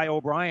steal here by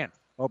O'Brien.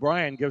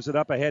 O'Brien gives it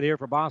up ahead here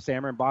for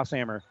Bosshammer, and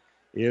Bosshammer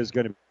is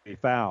going to be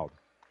fouled.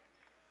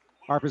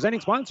 Our presenting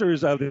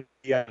sponsors of the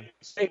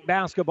state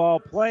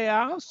basketball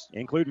playoffs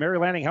include Mary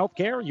Lanning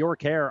Healthcare, Your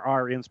Care,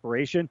 Our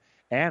Inspiration,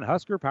 and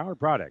Husker Power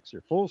Products,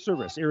 your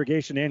full-service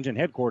irrigation engine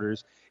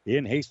headquarters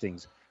in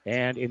Hastings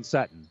and in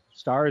Sutton.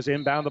 Stars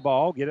inbound the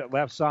ball, get it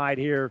left side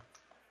here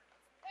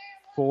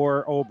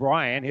for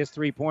O'Brien. His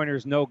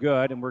three-pointer's no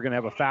good, and we're going to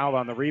have a foul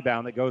on the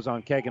rebound that goes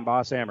on Kegan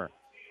Bosshammer.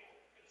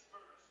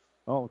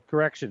 Oh,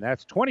 correction.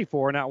 That's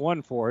 24, not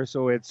 1-4.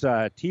 So it's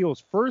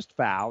Teal's first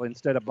foul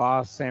instead of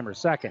Bosshammer's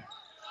second.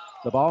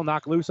 The ball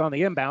knocked loose on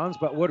the inbounds,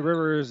 but Wood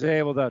River is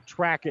able to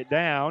track it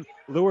down.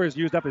 Luer's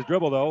used up his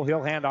dribble, though.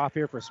 He'll hand off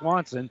here for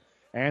Swanson,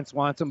 and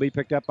Swanson will be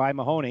picked up by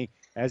Mahoney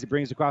as he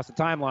brings it across the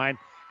timeline,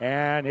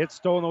 and it's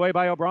stolen away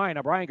by O'Brien.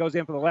 O'Brien goes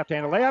in for the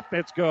left-handed layup.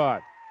 It's good.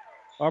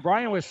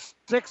 O'Brien with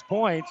 6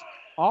 points,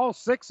 all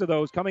 6 of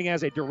those coming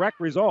as a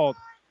direct result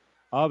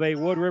of a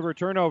Wood River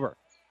turnover.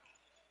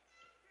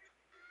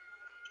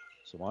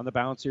 So on the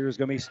bounce here is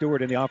going to be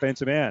Stewart in the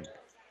offensive end.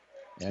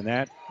 And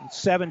that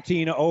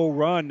 17-0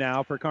 run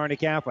now for Kearney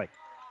Catholic.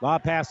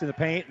 Lob pass in the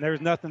paint, and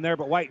there's nothing there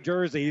but white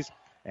jerseys.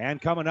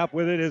 And coming up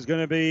with it is going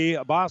to be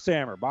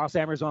Bosshammer.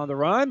 Bosshammer's on the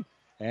run,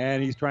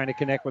 and he's trying to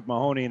connect with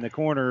Mahoney in the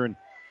corner and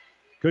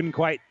couldn't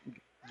quite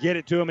get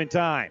it to him in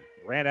time.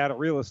 Ran out of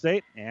real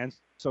estate, and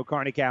so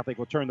Kearney Catholic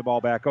will turn the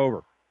ball back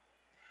over.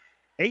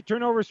 8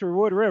 turnovers for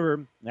Wood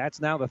River. That's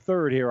now the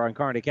third here on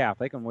Kearney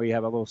Catholic, and we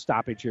have a little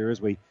stoppage here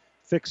as we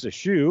fix a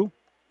shoe.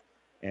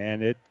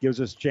 And it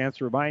gives us a chance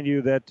to remind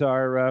you that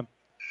our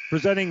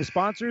presenting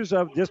sponsors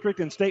of district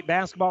and state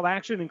basketball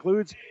action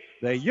includes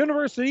the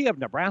University of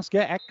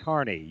Nebraska at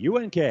Kearney,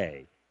 UNK.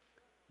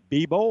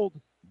 Be bold,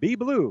 be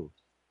blue,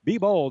 be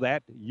bold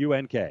at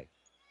UNK.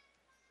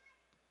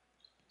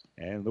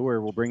 And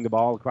Luer will bring the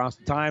ball across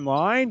the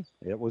timeline.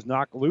 It was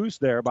knocked loose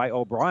there by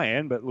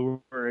O'Brien, but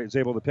Luer is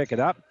able to pick it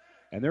up.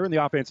 And they're in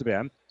the offensive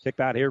end.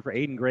 Kicked out here for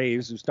Aiden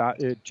Graves, who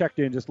checked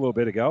in just a little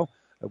bit ago,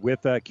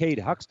 with Cade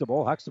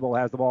Huxtable. Huxtable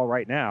has the ball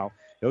right now.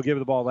 He'll give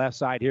the ball left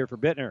side here for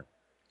Bittner.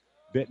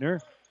 Bittner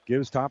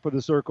gives top of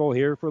the circle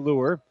here for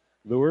Luer.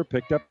 Luer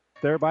picked up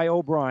there by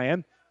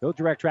O'Brien. He'll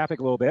direct traffic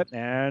a little bit,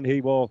 and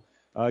he will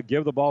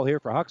give the ball here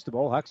for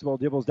Huxtable. Huxtable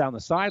dribbles down the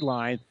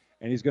sideline,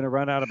 and he's going to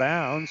run out of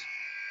bounds.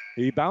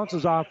 He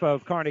bounces off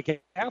of Kearney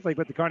Catholic,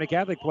 but the Kearney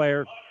Catholic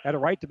player had a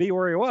right to be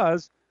where he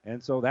was,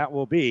 and so that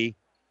will be,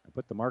 I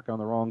put the mark on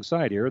the wrong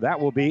side here, that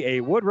will be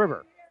a Wood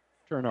River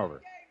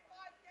turnover.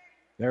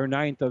 Their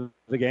 9th of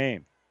the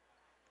game.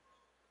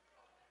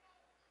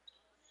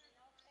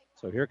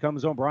 So here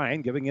comes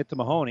O'Brien giving it to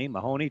Mahoney.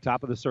 Mahoney,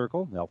 top of the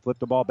circle. They'll flip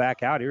the ball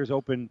back out. Here's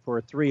open for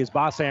a three is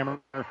Bosshammer,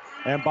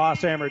 and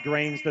Bosshammer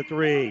drains the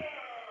three.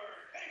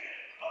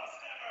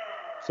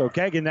 So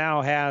Kegan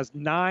now has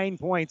 9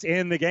 points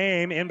in the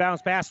game.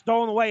 Inbounds pass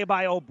stolen away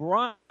by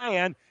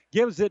O'Brien.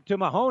 Gives it to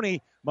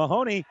Mahoney.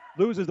 Mahoney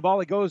loses the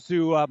ball. It goes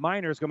to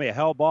Minor. It's going to be a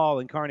held ball,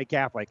 and Kearney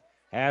Catholic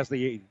has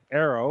the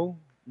arrow.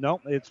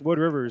 No, it's Wood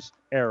River's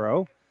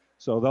arrow,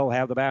 so they'll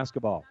have the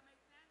basketball.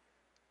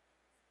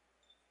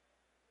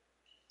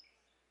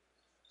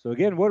 So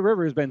again, Wood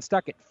River has been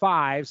stuck at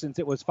 5 since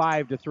it was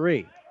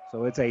 5-3.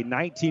 So it's a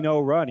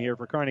 19-0 run here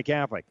for Kearney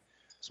Catholic.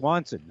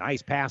 Swanson,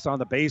 nice pass on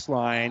the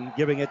baseline,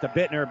 giving it to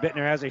Bittner.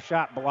 Bittner has a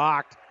shot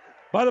blocked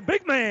by the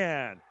big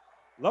man,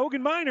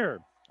 Logan Miner.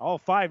 All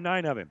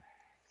 5'9" of him.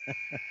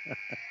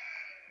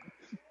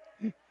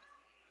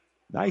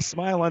 Nice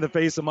smile on the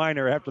face of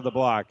Miner after the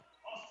block.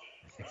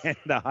 And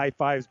the high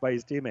fives by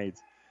his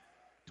teammates.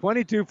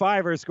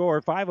 22-5 our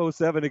score,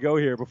 5:07 to go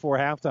here before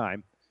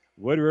halftime.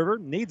 Wood River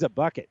needs a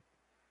bucket.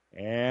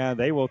 And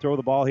they will throw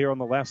the ball here on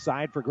the left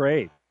side for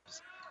Graves.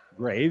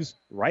 Graves,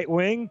 right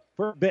wing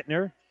for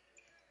Bittner.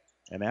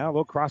 And now a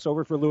little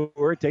crossover for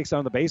Lure. Takes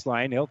on the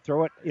baseline. He'll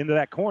throw it into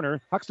that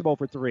corner. Huxtable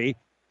for 3.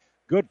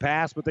 Good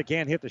pass, but they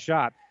can't hit the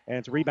shot. And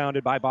it's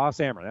rebounded by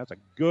Bosshammer. That's a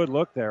good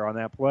look there on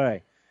that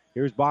play.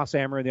 Here's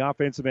Bosshammer in the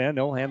offensive end.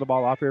 He'll hand the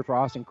ball off here for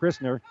Austin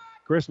Christner.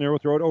 Christner will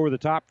throw it over the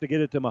top to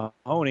get it to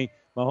Mahoney.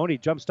 Mahoney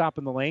jump stop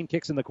in the lane,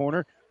 kicks in the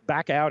corner.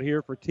 Back out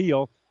here for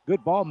Teal.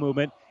 Good ball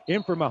movement.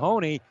 In for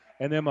Mahoney.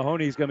 And then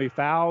Mahoney's going to be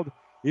fouled.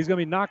 He's going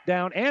to be knocked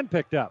down and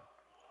picked up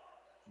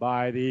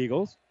by the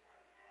Eagles.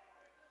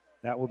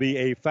 That will be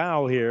a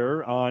foul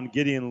here on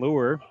Gideon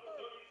Lure.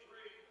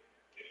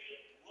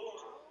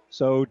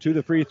 So to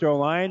the free throw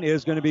line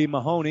is going to be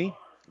Mahoney,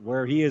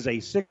 where he is a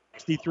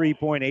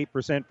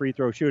 63.8% free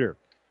throw shooter.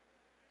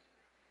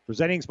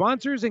 Presenting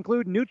sponsors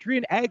include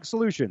Nutrient Ag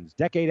Solutions.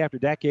 Decade after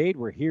decade,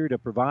 we're here to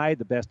provide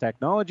the best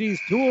technologies,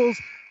 tools,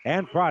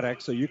 and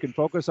products so you can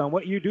focus on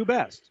what you do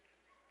best.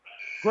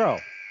 Grow.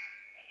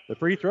 The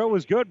free throw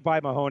was good by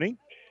Mahoney,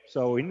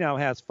 so he now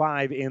has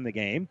 5 in the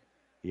game.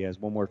 He has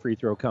one more free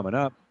throw coming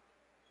up.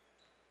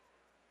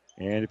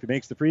 And if he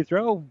makes the free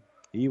throw,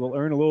 he will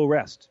earn a little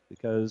rest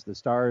because the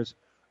Stars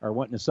are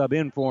wanting to sub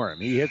in for him.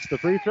 He hits the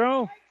free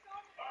throw,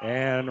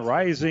 and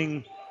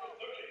rising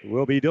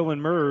will be Dylan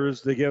Mers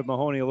to give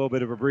Mahoney a little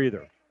bit of a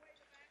breather.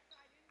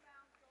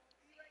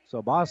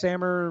 So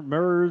Bosshammer,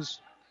 Mers,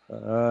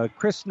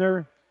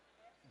 Christner,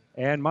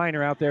 and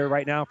Miner out there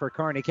right now for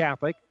Kearney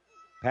Catholic.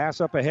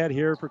 Pass up ahead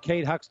here for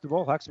Kate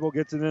Huxtable. Huxtable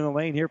gets it in the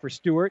lane here for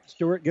Stewart.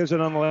 Stewart gives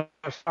it on the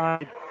left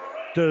side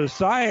to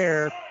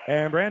Sire,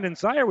 and Brandon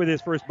Sire with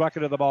his first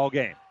bucket of the ball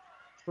game.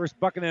 First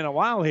bucket in a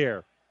while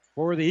here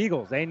for the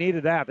Eagles. They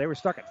needed that. They were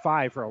stuck at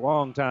 5 for a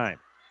long time.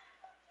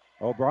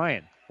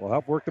 O'Brien will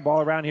help work the ball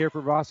around here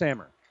for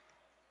Bosshammer.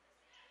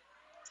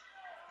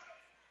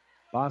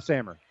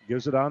 Bosshammer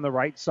gives it on the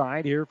right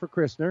side here for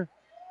Christner.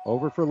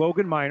 Over for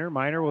Logan Miner.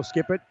 Miner will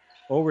skip it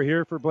over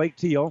here for Blake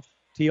Teal.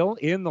 Teal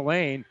in the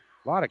lane.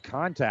 A lot of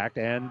contact,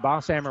 and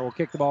Bosshammer will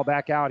kick the ball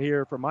back out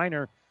here for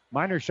Miner.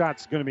 Miner's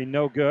shot's going to be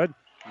no good.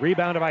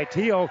 Rebounded by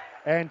Teal,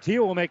 and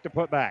Teal will make the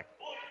putback.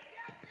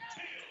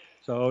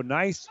 So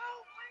nice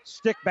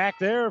stick back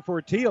there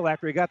for Teal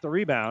after he got the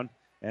rebound.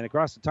 And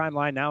across the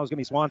timeline now is going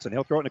to be Swanson.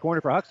 He'll throw it in the corner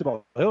for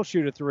Huxtable. He'll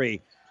shoot a 3.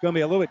 It's going to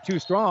be a little bit too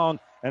strong,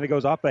 and it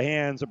goes off the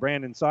hands of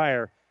Brandon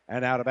Sire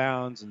and out of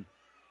bounds. And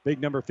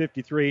big number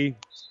 53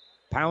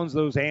 pounds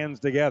those hands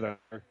together.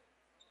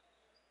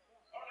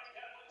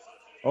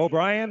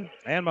 O'Brien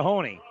and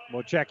Mahoney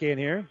will check in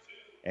here.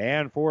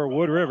 And for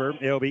Wood River,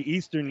 it'll be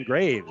Easton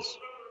Graves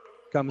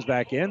comes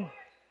back in.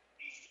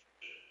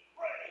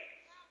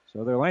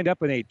 So they're lined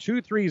up in a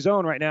 2-3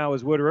 zone right now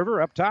as Wood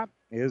River. Up top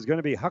is going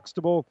to be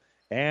Huxtable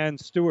and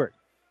Stewart.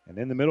 And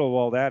in the middle of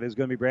all that is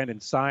going to be Brandon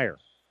Sire.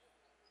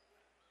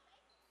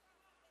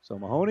 So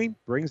Mahoney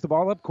brings the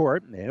ball up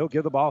court, and he'll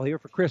give the ball here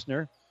for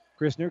Christner.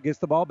 Christner gets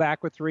the ball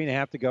back with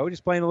 3.5 to go.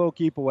 Just playing a little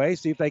keep away,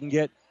 see if they can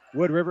get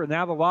Wood River.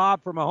 Now the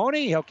lob for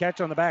Mahoney. He'll catch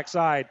on the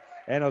backside,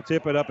 and he'll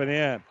tip it up and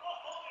in.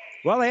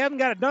 Well, they haven't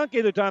got a dunk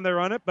either time they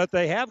run it, but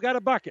they have got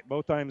a bucket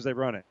both times they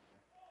run it.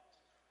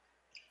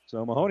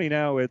 So Mahoney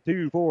now with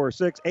 2, 4,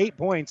 6, 8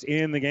 points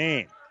in the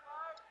game.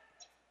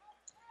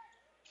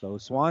 So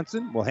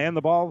Swanson will hand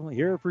the ball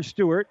here for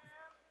Stewart.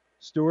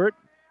 Stewart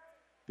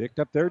picked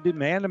up there, did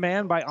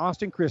man-to-man by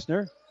Austin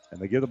Christner. And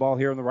they give the ball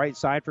here on the right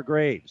side for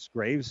Graves.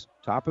 Graves,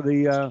 top of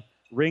the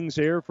rings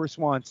here for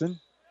Swanson.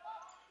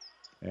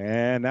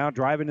 And now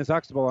driving is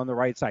Huxtable on the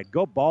right side.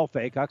 Go ball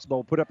fake. Huxtable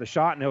will put up the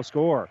shot, and he'll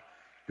score.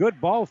 Good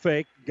ball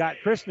fake. Got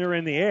Christner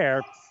in the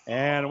air.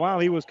 And while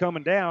he was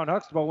coming down,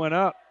 Huxtable went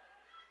up.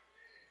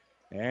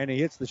 And he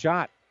hits the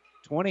shot.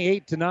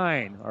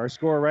 28-9, our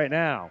score right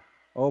now.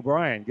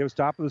 O'Brien gives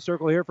top of the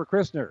circle here for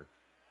Christner.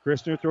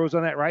 Christner throws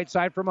on that right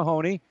side for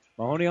Mahoney.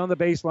 Mahoney on the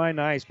baseline.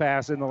 Nice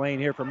pass in the lane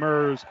here for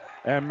Mers.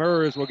 And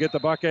Mers will get the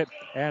bucket.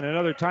 And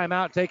another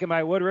timeout taken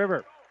by Wood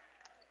River.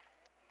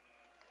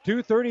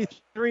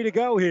 2:33 to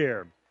go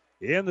here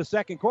in the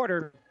second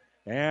quarter.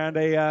 And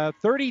a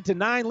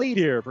 30-9 lead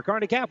here for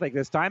Kearney Catholic.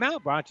 This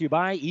timeout brought to you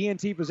by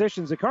ENT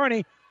Physicians at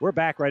Kearney. We're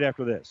back right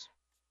after this.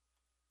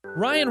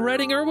 Ryan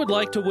Redinger would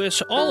like to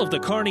wish all of the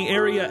Kearney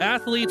area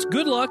athletes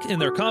good luck in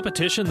their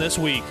competition this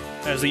week.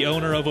 As the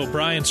owner of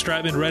O'Brien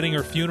Stratman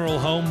Redinger Funeral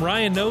Home,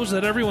 Ryan knows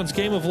that everyone's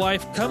game of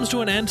life comes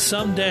to an end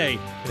someday,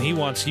 and he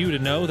wants you to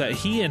know that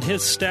he and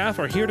his staff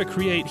are here to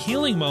create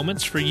healing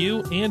moments for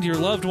you and your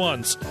loved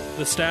ones.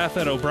 The staff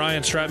at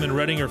O'Brien Stratman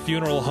Redinger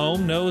Funeral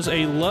Home knows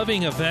a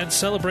loving event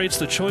celebrates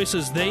the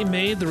choices they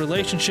made, the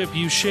relationship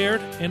you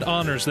shared, and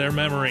honors their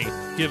memory.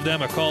 Give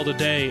them a call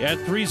today at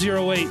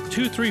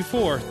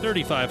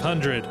 308-234-3500.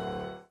 UNK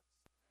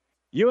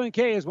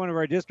is one of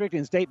our district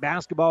and state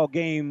basketball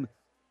game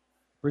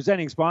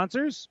presenting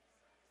sponsors.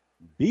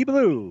 Be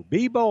blue,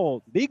 be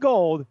bold, be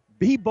gold,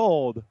 be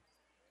bold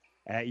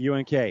at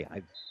UNK.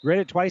 I've read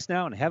it twice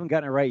now and haven't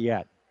gotten it right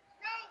yet.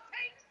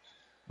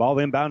 Ball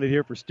inbounded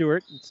here for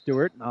Stewart.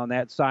 Stewart on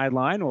that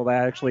sideline will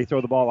actually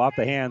throw the ball off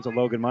the hands of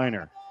Logan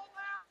Miner.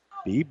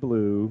 Be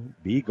blue,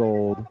 be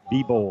gold,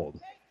 be bold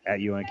at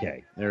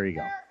UNK. There you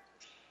go.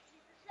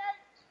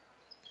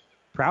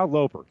 Proud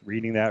Loper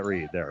reading that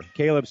read there.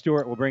 Caleb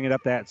Stewart will bring it up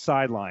that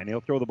sideline.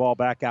 He'll throw the ball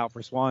back out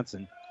for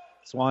Swanson.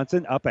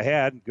 Swanson up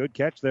ahead. Good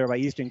catch there by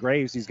Easton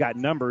Graves. He's got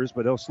numbers,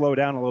 but he'll slow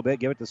down a little bit,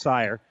 give it to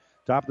Sire.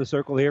 Top of the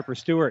circle here for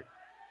Stewart.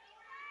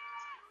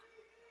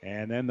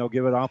 And then they'll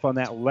give it off on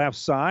that left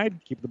side.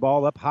 Keep the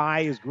ball up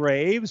high is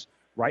Graves.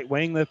 Right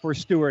wing for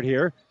Stewart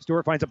here.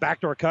 Stewart finds a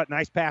backdoor cut.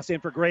 Nice pass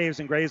in for Graves,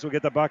 and Graves will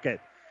get the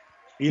bucket.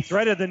 He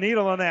threaded the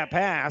needle on that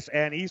pass,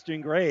 and Easton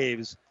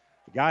Graves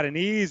got an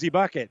easy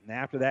bucket. And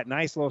after that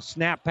nice little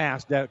snap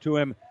pass to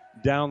him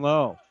down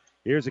low.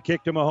 Here's a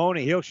kick to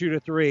Mahoney. He'll shoot a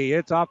three.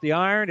 It's off the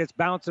iron. It's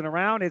bouncing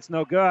around. It's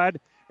no good.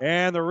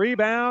 And the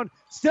rebound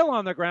still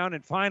on the ground.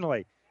 And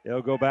finally,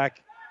 it'll go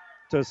back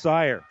to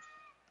Sire.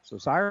 So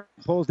Sire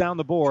pulls down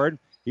the board.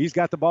 He's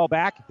got the ball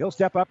back. He'll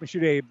step up and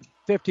shoot a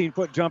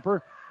 15-foot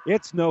jumper.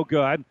 It's no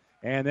good.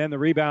 And then the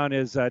rebound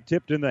is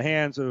tipped in the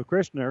hands of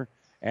Christner,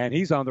 and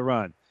he's on the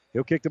run.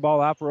 He'll kick the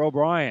ball out for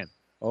O'Brien.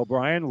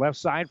 O'Brien left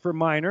side for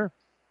Miner.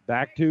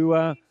 Back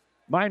to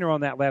Miner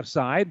on that left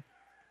side.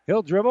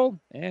 He'll dribble,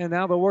 and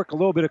now they'll work a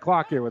little bit of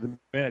clock here with a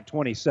minute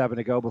 27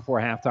 to go before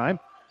halftime.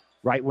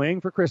 Right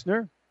wing for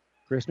Christner.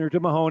 Christner to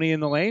Mahoney in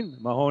the lane.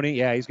 Mahoney,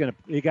 yeah,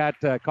 he got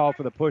called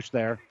for the push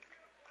there.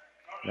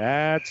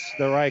 That's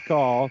the right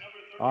call.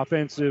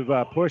 Offensive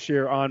push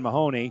here on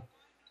Mahoney,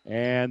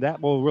 and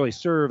that will really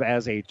serve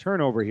as a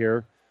turnover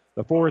here.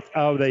 The fourth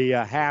of the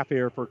half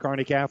here for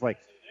Kearney Catholic.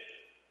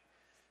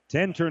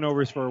 10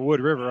 turnovers for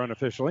Wood River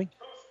unofficially.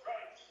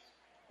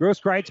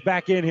 Grosskreitz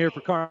back in here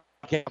for Kearney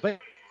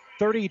Catholic.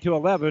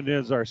 30-11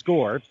 is our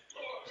score.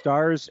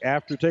 Stars,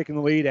 after taking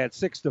the lead at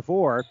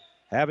 6-4,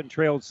 haven't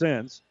trailed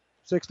since.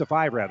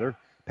 6-5 rather.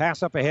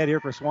 Pass up ahead here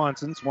for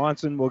Swanson.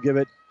 Swanson will give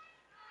it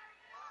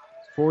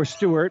for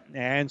Stewart,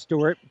 and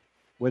Stewart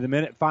with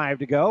 1:05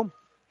 to go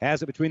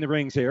has it between the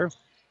rings here.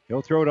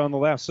 He'll throw it on the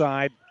left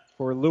side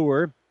for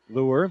Luer.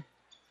 Luer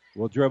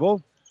will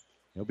dribble.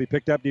 He'll be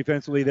picked up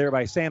defensively there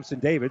by Samson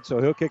David,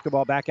 so he'll kick the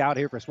ball back out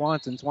here for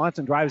Swanson.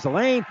 Swanson drives the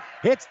lane,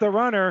 hits the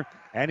runner,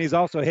 and he's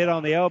also hit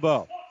on the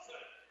elbow.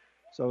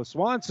 So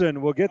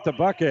Swanson will get the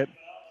bucket.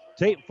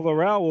 Tate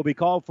Florell will be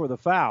called for the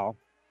foul.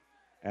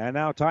 And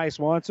now Ty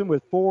Swanson,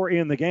 with 4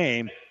 in the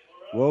game,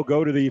 will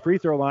go to the free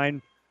throw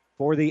line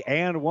for the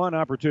and one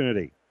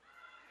opportunity.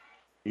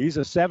 He's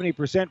a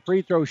 70%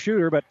 free throw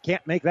shooter, but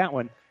can't make that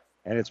one.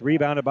 And it's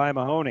rebounded by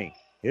Mahoney,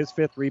 his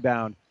 5th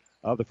rebound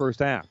of the first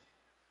half.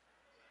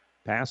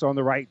 Pass on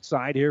the right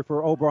side here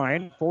for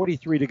O'Brien.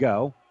 43 to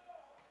go.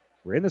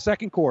 We're in the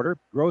second quarter.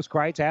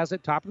 Grosskreitz has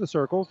it, top of the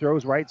circle.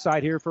 Throws right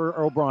side here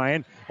for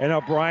O'Brien. And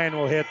O'Brien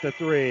will hit the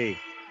 3.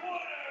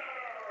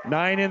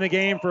 9 in the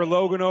game for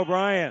Logan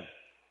O'Brien.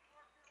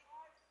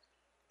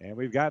 And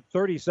we've got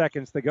 30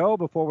 seconds to go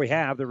before we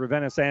have the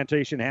Ravenna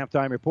Sanitation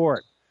halftime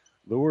report.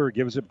 Luer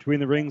gives it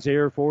between the rings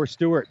here for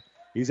Stewart.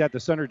 He's at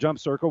the center jump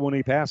circle when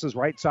he passes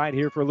right side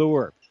here for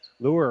Luer.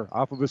 Luer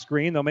off of a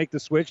screen. They'll make the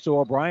switch, so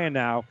O'Brien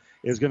now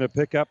is going to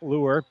pick up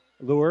Luer.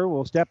 Luer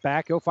will step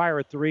back. He'll fire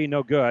a 3.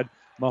 No good.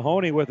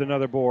 Mahoney with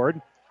another board.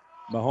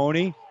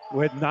 Mahoney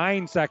with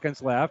 9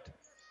 seconds left.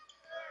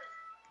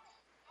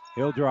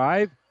 He'll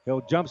drive.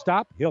 He'll jump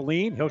stop. He'll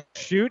lean. He'll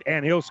shoot,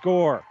 and he'll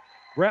score.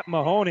 Brett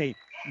Mahoney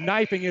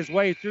knifing his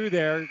way through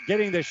there,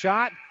 getting the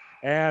shot,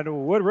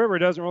 and Wood River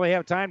doesn't really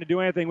have time to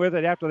do anything with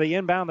it after they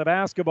inbound the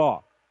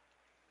basketball.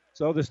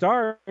 So the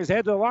Stars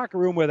head to the locker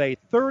room with a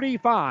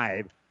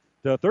 35-13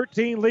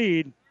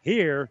 lead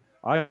here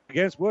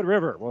against Wood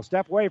River. We'll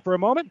step away for a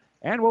moment,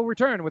 and we'll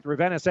return with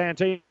Ravenna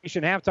Sanitation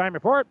halftime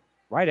report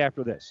right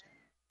after this.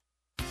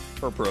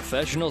 For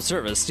professional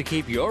service to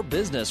keep your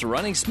business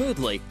running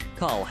smoothly,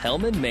 call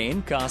Hellman,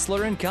 Maine,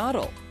 Kostler, and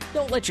Cottle.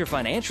 Don't let your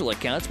financial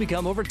accounts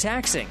become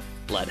overtaxing.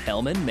 Let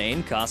Hellman,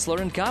 Maine,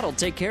 Kostler, and Cottle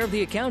take care of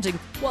the accounting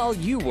while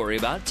you worry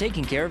about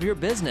taking care of your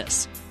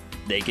business.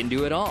 They can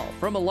do it all,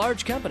 from a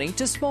large company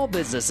to small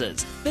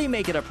businesses. They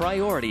make it a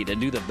priority to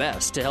do the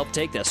best to help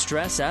take the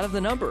stress out of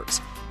the numbers.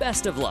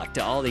 Best of luck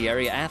to all the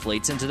area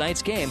athletes in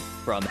tonight's game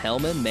from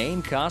Hellman,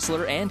 Maine,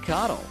 Kostler, and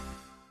Cottle.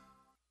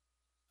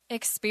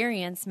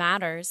 Experience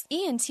matters.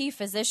 ENT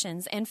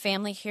Physicians and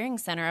Family Hearing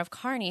Center of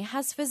Kearney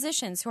has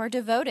physicians who are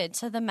devoted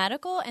to the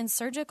medical and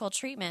surgical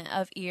treatment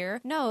of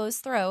ear, nose,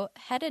 throat,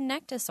 head and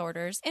neck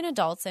disorders in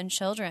adults and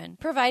children,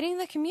 providing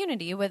the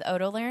community with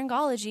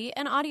otolaryngology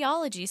and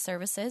audiology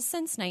services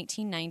since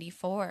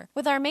 1994.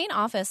 With our main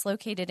office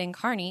located in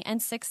Kearney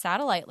and 6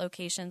 satellite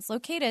locations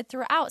located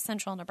throughout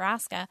central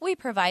Nebraska, we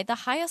provide the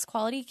highest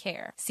quality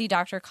care. See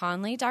Dr.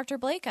 Conley, Dr.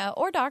 Blaka,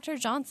 or Dr.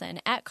 Johnson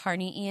at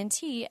Kearney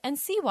ENT and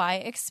see why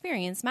experience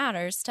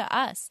matters to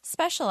us,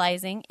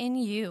 specializing in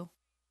you.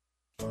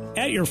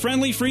 At your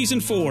friendly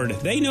Friesen Ford,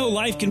 they know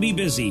life can be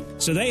busy,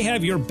 so they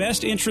have your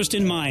best interest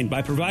in mind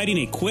by providing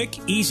a quick,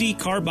 easy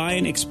car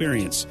buying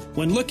experience.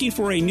 When looking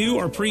for a new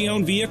or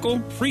pre-owned vehicle,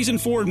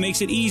 Friesen Ford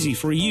makes it easy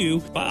for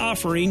you by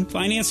offering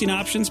financing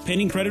options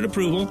pending credit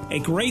approval, a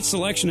great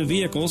selection of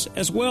vehicles,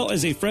 as well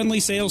as a friendly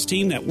sales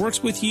team that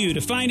works with you to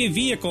find a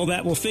vehicle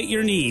that will fit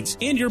your needs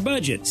and your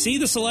budget. See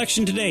the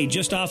selection today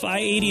just off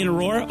I-80 in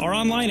Aurora or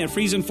online at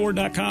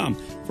FriesenFord.com.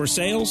 For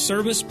sales,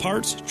 service,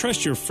 parts,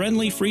 trust your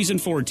friendly Friesen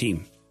Ford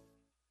team.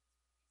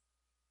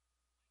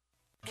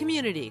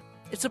 Community.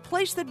 It's a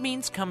place that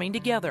means coming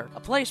together, a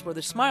place where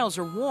the smiles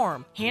are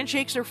warm,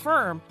 handshakes are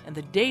firm, and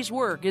the day's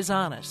work is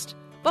honest.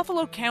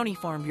 Buffalo County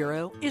Farm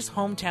Bureau is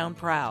hometown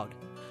proud.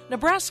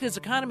 Nebraska's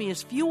economy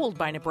is fueled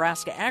by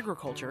Nebraska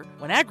agriculture.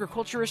 When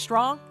agriculture is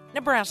strong,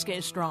 Nebraska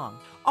is strong.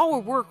 Our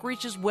work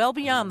reaches well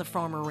beyond the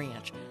farm or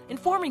ranch,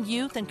 informing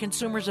youth and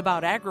consumers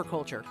about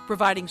agriculture,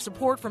 providing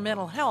support for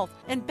mental health,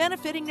 and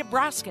benefiting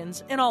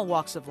Nebraskans in all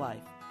walks of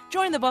life.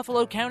 Join the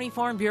Buffalo County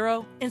Farm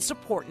Bureau and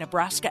support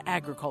Nebraska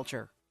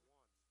agriculture.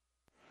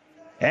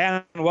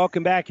 And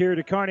welcome back here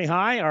to Kearney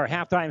High. Our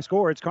halftime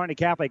score, it's Kearney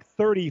Catholic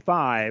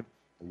 35,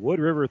 Wood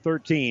River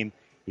 13,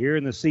 here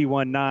in the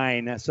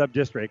C19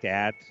 subdistrict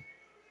at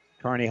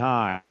Kearney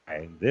High.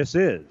 This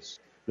is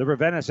the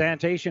Ravenna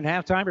Sanitation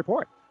halftime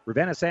report.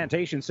 Ravenna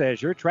Sanitation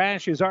says your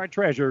trash is our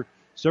treasure,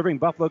 serving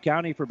Buffalo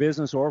County for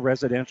business or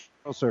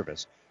residential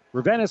service.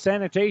 Ravenna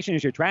Sanitation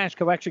is your trash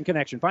collection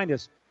connection. Find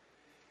us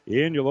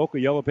in your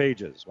local Yellow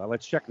Pages. Well,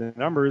 let's check the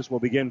numbers.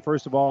 We'll begin,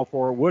 first of all,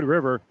 for Wood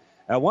River.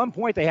 At one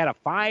point, they had a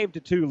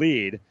 5-2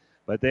 lead,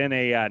 but then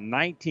a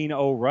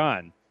 19-0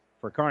 run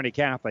for Kearney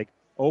Catholic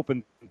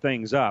opened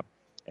things up.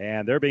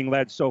 And they're being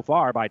led so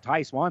far by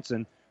Ty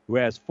Swanson, who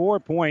has 4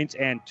 points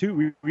and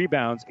 2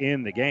 rebounds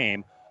in the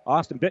game.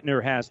 Austin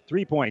Bittner has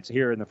 3 points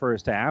here in the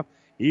first half.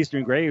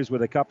 Eastern Graves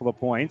with a couple of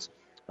points.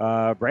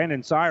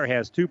 Brandon Sire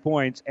has 2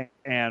 points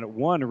and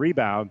 1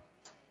 rebound.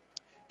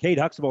 Cade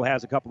Huxtable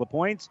has a couple of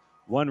points.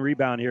 1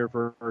 rebound here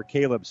for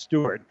Caleb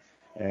Stewart.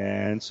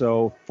 And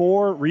so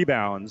 4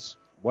 rebounds,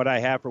 what I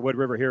have for Wood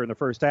River here in the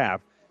first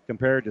half,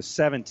 compared to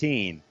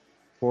 17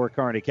 for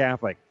Kearney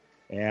Catholic.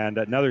 And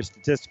another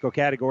statistical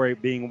category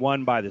being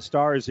won by the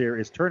Stars here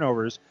is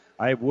turnovers.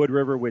 I have Wood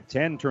River with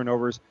 10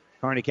 turnovers.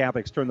 Kearney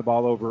Catholic's turned the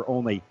ball over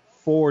only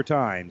 4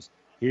 times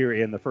here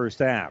in the first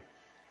half.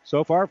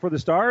 So far for the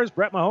Stars,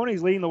 Brett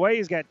Mahoney's leading the way.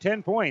 He's got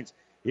 10 points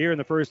here in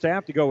the first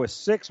half to go with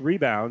 6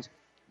 rebounds.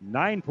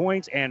 9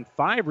 points and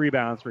 5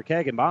 rebounds for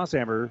Kagan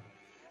Bosshammer.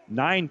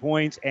 9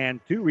 points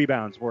and 2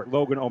 rebounds for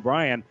Logan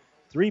O'Brien.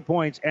 3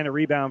 points and a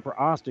rebound for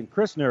Austin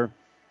Christner.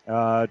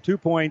 2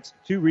 points,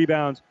 2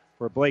 rebounds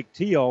for Blake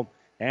Teal.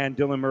 And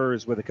Dylan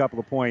Murs with a couple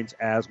of points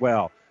as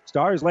well.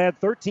 Stars led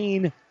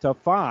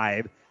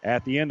 13-5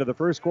 at the end of the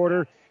first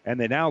quarter, and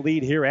they now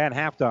lead here at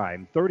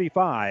halftime,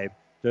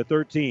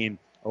 35-13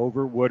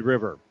 over Wood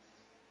River.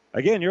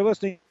 Again, you're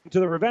listening to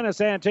the Ravenna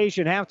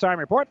Sanitation halftime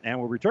report, and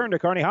we'll return to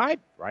Kearney High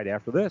right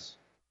after this.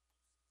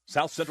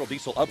 South Central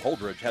Diesel of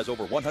Holdridge has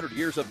over 100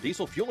 years of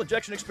diesel fuel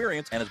injection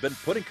experience and has been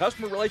putting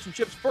customer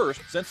relationships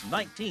first since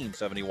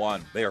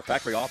 1971. They are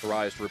factory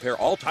authorized to repair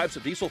all types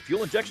of diesel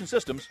fuel injection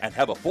systems and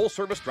have a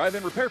full-service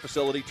drive-in repair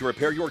facility to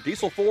repair your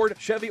diesel Ford,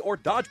 Chevy, or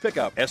Dodge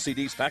pickup.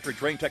 SCD's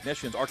factory-trained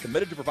technicians are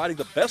committed to providing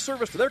the best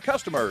service to their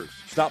customers.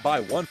 Stop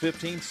by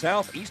 115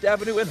 South East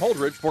Avenue in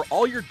Holdridge for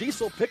all your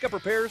diesel pickup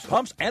repairs,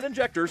 pumps and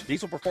injectors,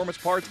 diesel performance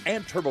parts,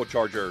 and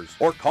turbochargers.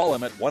 Or call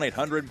them at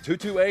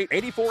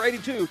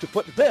 1-800-228-8482 to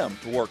put them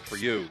to work for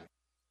you.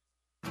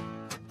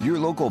 Your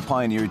local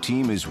Pioneer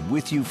team is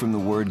with you from the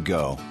word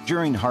go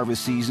during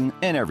harvest season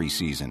and every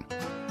season.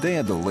 They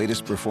have the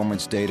latest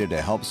performance data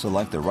to help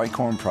select the right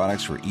corn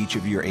products for each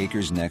of your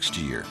acres next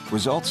year.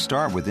 Results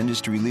start with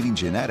industry-leading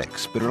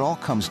genetics, but it all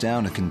comes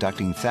down to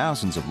conducting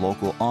thousands of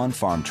local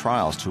on-farm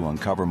trials to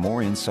uncover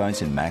more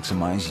insights and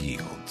maximize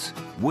yields.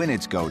 When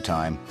it's go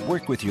time,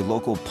 work with your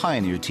local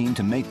Pioneer team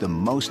to make the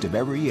most of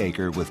every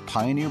acre with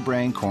Pioneer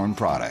brand corn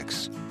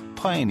products.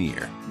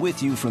 Pioneer,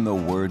 with you from the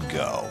word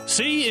go.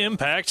 See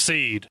Impact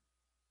Seed.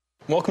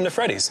 Welcome to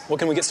Freddy's. What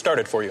can we get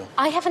started for you?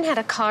 I haven't had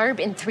a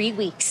carb in 3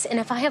 weeks, and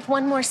if I have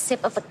one more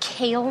sip of a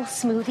kale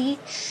smoothie,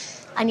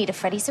 I need a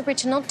Freddy's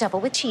Original double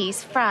with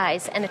cheese,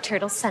 fries, and a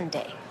turtle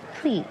sundae.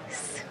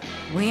 Please.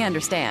 We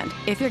understand.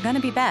 If you're going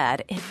to be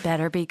bad, it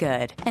better be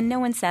good. And no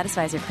one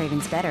satisfies your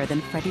cravings better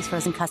than Freddy's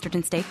Frozen Custard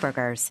and Steak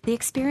Burgers. The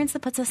experience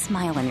that puts a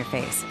smile on your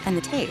face, and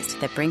the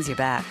taste that brings you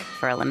back.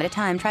 For a limited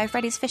time, try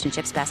Freddy's Fish and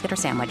Chips Basket or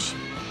Sandwich.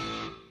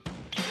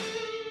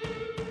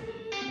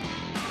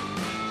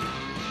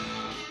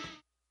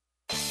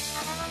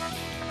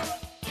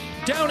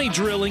 Downey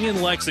Drilling in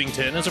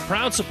Lexington is a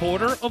proud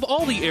supporter of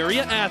all the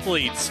area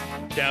athletes.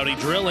 Downey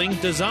Drilling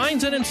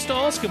designs and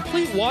installs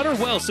complete water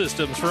well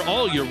systems for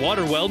all your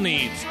water well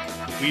needs.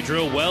 We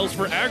drill wells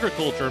for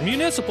agriculture,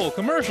 municipal,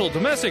 commercial,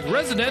 domestic,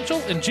 residential,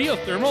 and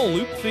geothermal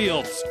loop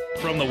fields.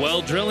 From the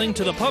well drilling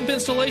to the pump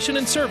installation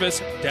and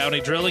service,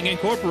 Downey Drilling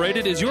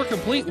Incorporated is your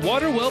complete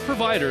water well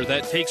provider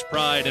that takes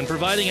pride in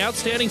providing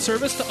outstanding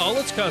service to all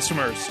its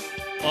customers.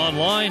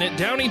 Online at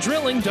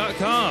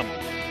downeydrilling.com.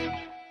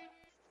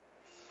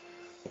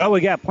 Well,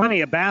 we got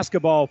plenty of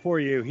basketball for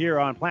you here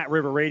on Platte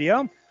River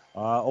Radio.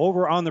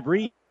 Over on the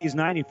Breeze,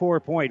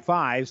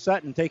 94.5.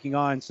 Sutton taking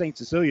on St.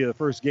 Cecilia, the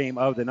first game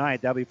of the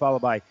night. That'll be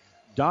followed by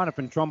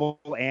Donovan Trumbull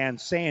and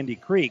Sandy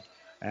Creek.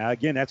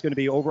 Again, that's going to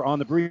be over on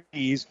the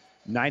Breeze,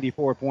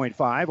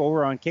 94.5.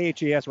 Over on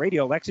KCHS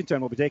Radio,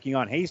 Lexington will be taking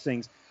on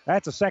Hastings.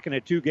 That's a second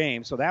of 2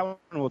 games, so that one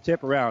will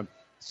tip around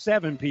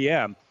 7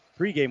 p.m.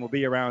 Pregame will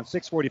be around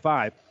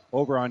 6:45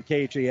 over on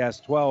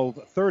KCHS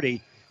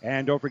 1230.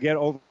 And don't forget,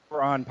 over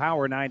on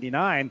Power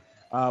 99,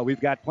 we've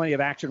got plenty of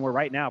action where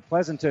right now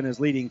Pleasanton is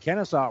leading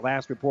Kennesaw,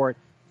 last report,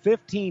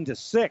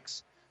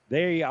 15-6.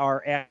 They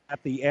are at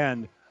the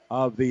end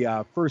of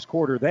the first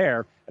quarter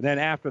there. And then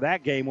after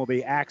that game will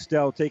be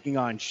Axtell taking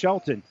on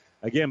Shelton.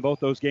 Again, both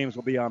those games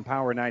will be on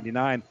Power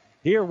 99.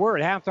 Here we're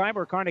at halftime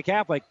where Kearney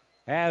Catholic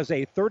has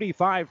a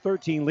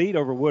 35-13 lead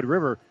over Wood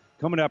River.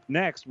 Coming up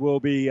next will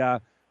be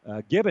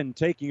Gibbon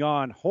taking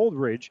on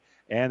Holdridge.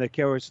 And, of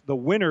course, the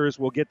winners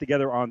will get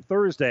together on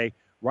Thursday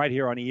right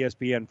here on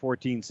ESPN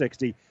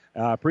 1460.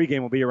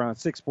 Pregame will be around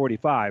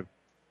 6:45,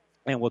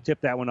 and we'll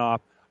tip that one off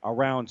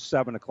around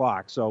 7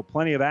 o'clock. So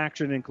plenty of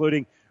action,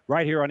 including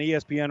right here on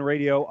ESPN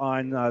Radio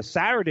on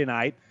Saturday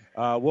night.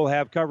 We'll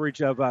have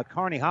coverage of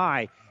Kearney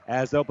High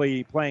as they'll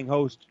be playing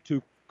host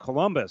to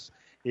Columbus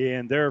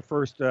in their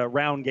first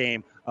round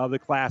game of the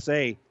Class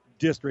A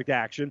district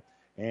action.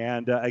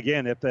 And,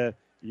 again, if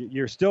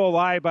you're still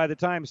alive by the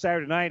time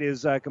Saturday night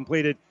is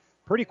completed,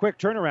 pretty quick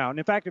turnaround.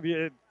 In fact, if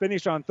you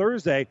finish on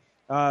Thursday,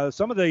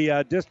 some of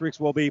the districts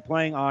will be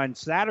playing on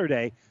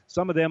Saturday,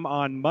 some of them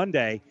on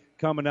Monday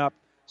coming up.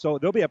 So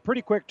there'll be a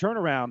pretty quick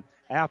turnaround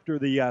after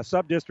the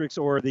sub-districts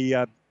or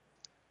the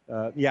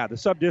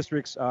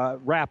sub-districts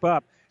wrap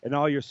up, and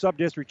all your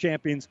sub-district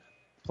champions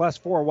plus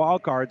 4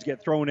 wild cards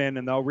get thrown in,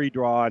 and they'll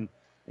redraw. And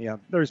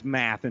there's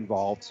math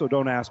involved, so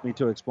don't ask me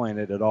to explain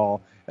it at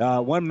all.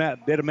 One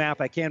bit of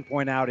math I can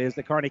point out is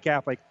that Kearney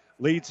Catholic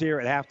leads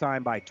here at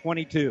halftime by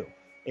 22.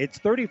 It's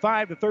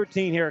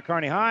 35-13 here at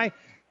Kearney High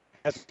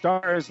as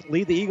Stars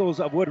lead the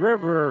Eagles of Wood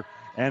River,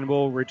 and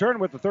we'll return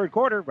with the third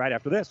quarter right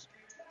after this.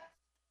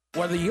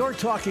 Whether you're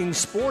talking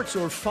sports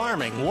or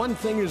farming, one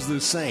thing is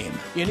the same.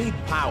 You need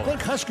power. Think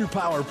Husker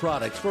Power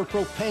products for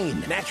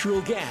propane,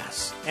 natural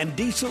gas, and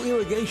diesel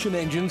irrigation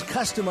engines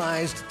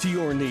customized to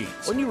your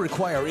needs. When you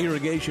require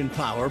irrigation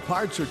power,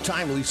 parts, or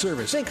timely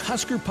service, think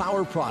Husker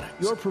Power products,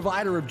 your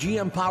provider of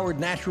GM-powered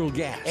natural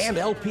gas and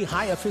LP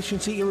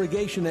high-efficiency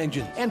irrigation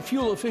engine and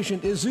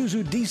fuel-efficient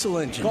Isuzu diesel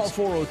engines. Call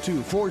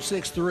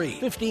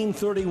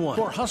 402-463-1531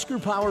 for Husker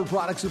Power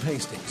products of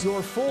Hastings,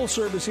 your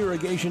full-service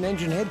irrigation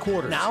engine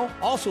headquarters. Now,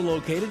 also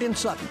located in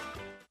Sutton.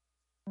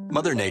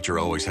 Mother Nature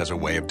always has a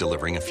way of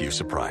delivering a few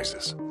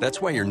surprises.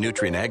 That's why your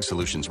Nutrien Ag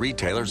Solutions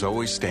retailer is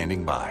always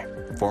standing by.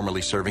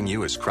 Formerly serving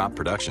you as crop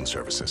production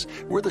services,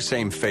 we're the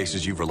same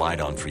faces you've relied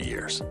on for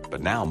years,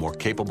 but now more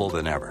capable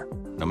than ever,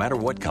 no matter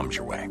what comes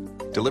your way.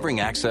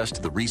 Delivering access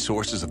to the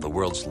resources of the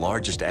world's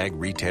largest ag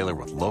retailer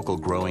with local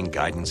growing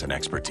guidance and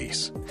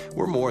expertise.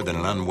 We're more than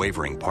an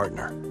unwavering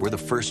partner. We're the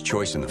first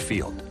choice in the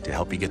field to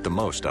help you get the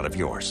most out of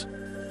yours.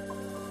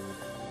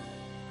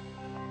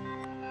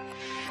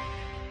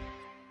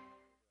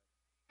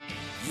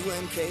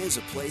 UMK is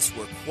a place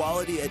where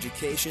quality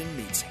education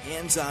meets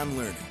hands-on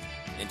learning,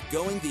 and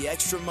going the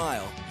extra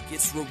mile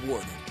gets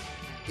rewarded.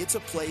 It's a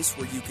place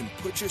where you can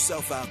put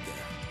yourself out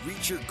there,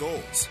 reach your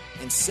goals,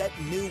 and set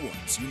new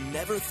ones you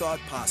never thought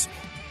possible.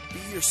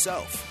 Be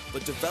yourself,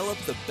 but develop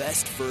the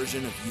best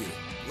version of you.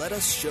 Let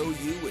us show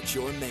you what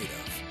you're made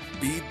of.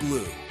 Be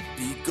blue,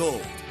 be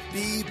gold,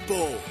 be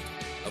bold.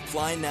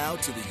 Apply now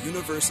to the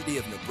University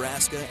of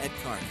Nebraska at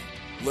Kearney.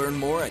 Learn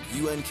more at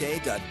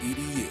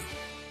unk.edu.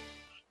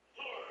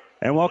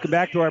 And welcome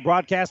back to our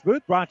broadcast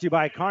booth, brought to you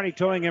by Kearney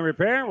Towing and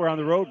Repair. We're on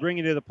the road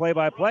bringing you the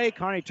play-by-play.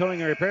 Kearney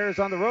Towing and Repair is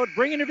on the road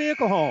bringing your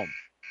vehicle home.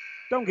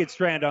 Don't get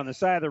stranded on the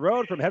side of the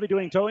road. From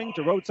heavy-duty towing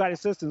to roadside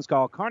assistance,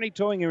 call Kearney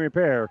Towing and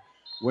Repair.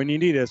 When you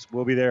need us,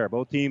 we'll be there.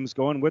 Both teams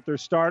going with their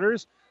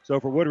starters. So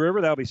for Wood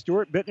River, that'll be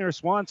Stewart, Bittner,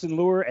 Swanson,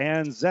 Lure,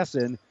 and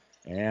Zessin.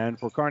 And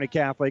for Kearney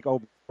Catholic,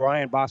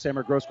 O'Brien,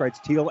 Bosshammer,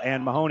 Grosskreitz, Teal,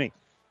 and Mahoney.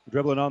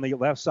 Dribbling on the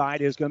left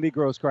side is going to be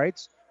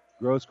Grosskreitz.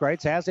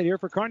 Grosskreitz has it here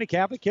for Kearney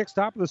Catholic. Kicks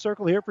top of the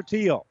circle here for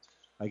Teal.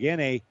 Again,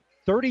 a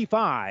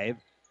 35-13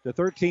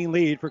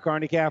 lead for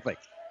Kearney Catholic.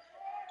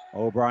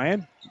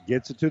 O'Brien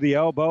gets it to the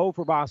elbow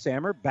for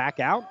Bosshammer.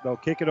 Back out. They'll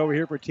kick it over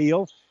here for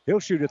Teal.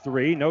 He'll shoot a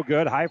three. No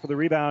good. High for the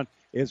rebound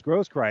is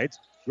Grosskreitz.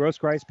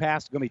 Grosskreitz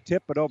pass is going to be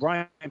tipped, but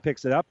O'Brien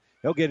picks it up.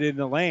 He'll get it in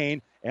the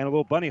lane. And a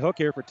little bunny hook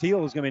here for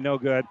Teal is going to be no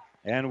good.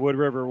 And Wood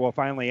River will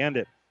finally end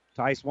it.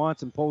 Ty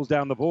Swanson pulls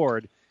down the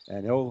board,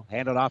 and he'll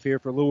hand it off here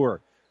for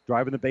Lure.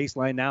 Driving the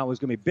baseline now is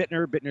going to be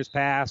Bittner. Bittner's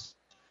pass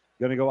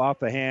going to go off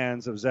the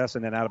hands of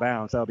Zessin and out of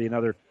bounds. That'll be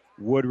another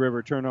Wood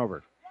River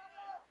turnover.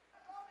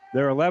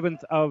 Their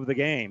 11th of the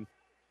game.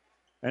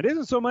 And it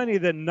isn't so many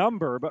the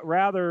number, but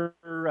rather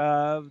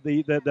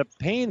the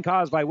pain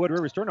caused by Wood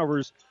River's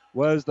turnovers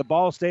was the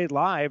ball stayed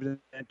live and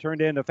turned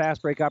into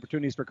fast break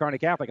opportunities for Kearney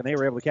Catholic, and they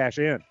were able to cash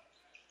in.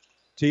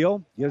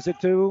 Teal gives it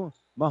to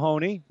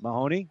Mahoney.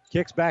 Mahoney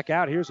kicks back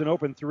out. Here's an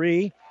open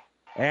three,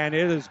 and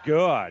it is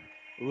good.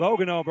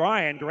 Logan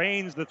O'Brien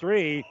drains the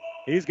three.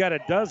 He's got a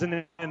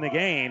dozen in the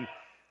game.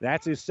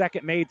 That's his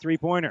second made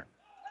three-pointer.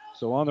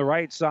 So on the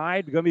right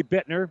side, going to be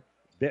Bittner.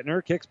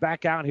 Bittner kicks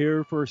back out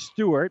here for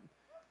Stewart.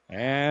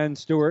 And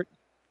Stewart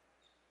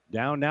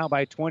down now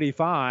by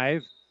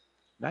 25.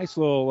 Nice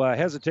little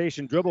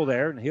hesitation dribble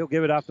there, and he'll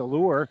give it off to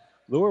Lure.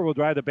 Lure will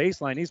drive the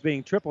baseline. He's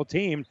being triple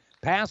teamed.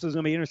 Pass is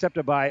going to be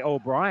intercepted by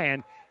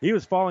O'Brien. He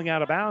was falling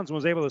out of bounds and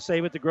was able to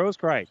save it to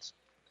Grosskreitz.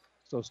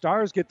 So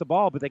Stars get the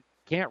ball, but they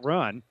can't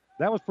run.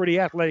 That was pretty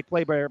athletic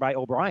play by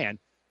O'Brien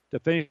to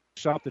finish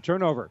off the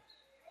turnover.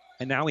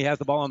 And now he has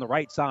the ball on the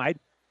right side.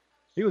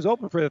 He was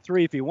open for the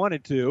three if he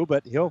wanted to,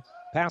 but he'll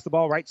pass the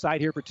ball right side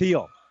here for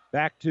Teal.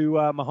 Back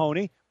to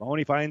Mahoney.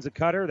 Mahoney finds a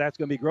cutter. That's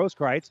going to be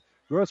Grosskreitz.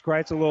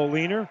 Grosskreitz a little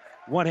leaner.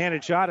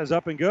 One-handed shot is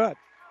up and good.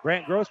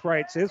 Grant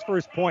Grosskreitz, his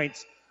first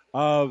points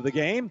of the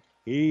game.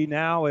 He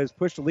now has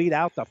pushed the lead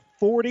out to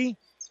 40-13.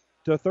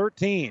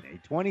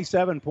 A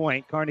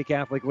 27-point Kearney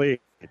Catholic lead.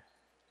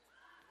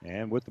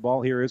 And with the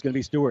ball here is going to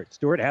be Stewart.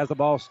 Stewart has the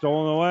ball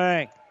stolen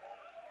away.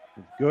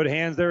 Good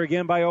hands there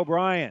again by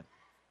O'Brien.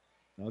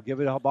 They'll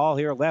give it a ball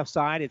here left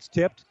side. It's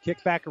tipped.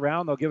 Kick back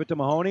around. They'll give it to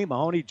Mahoney.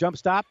 Mahoney jump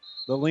stop,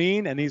 the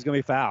lean, and he's going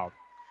to be fouled.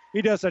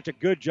 He does such a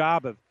good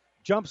job of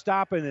jump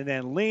stopping and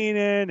then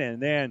leaning,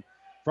 and then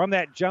from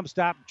that jump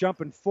stop,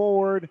 jumping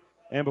forward.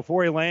 And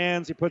before he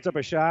lands, he puts up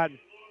a shot.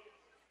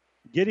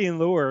 Gideon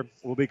Lure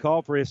will be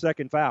called for his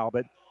second foul.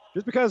 But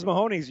just because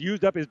Mahoney's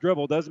used up his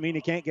dribble doesn't mean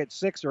he can't get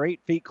 6 or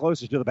 8 feet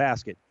closer to the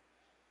basket.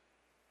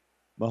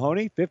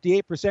 Mahoney,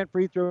 58%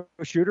 free throw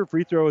shooter.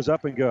 Free throw is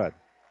up and good.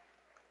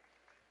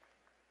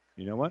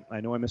 You know what?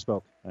 I know I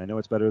misspoke. I know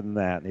it's better than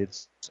that.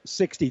 It's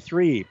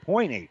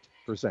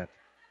 63.8%.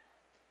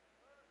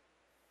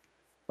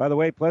 By the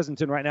way,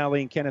 Pleasanton right now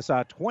leading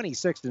Kennesaw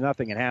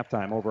 26-0 at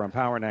halftime over on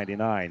Power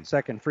 99.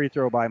 Second free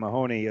throw by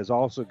Mahoney is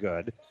also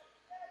good.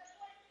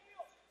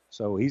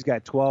 So he's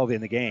got 12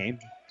 in the game.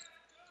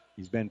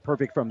 He's been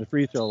perfect from the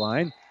free throw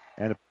line.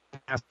 And the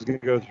pass is going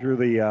to go through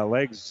the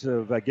legs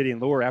of Gideon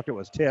Lure after it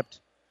was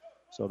tipped.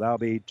 So that'll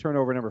be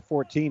turnover number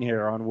 14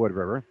 here on Wood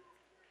River.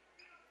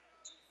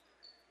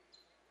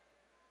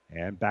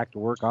 And back to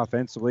work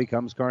offensively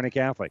comes Kearney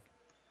Catholic.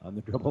 On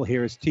the dribble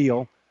here is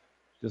Teal.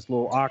 Just a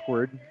little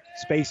awkward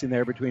space in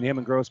there between him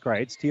and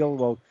Grosskreitz. Teal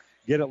will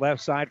get it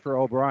left side for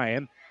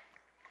O'Brien.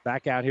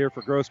 Back out here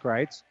for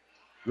Grosskreitz.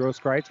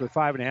 Grosskreitz with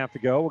 5.5 to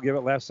go. We'll give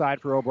it left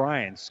side for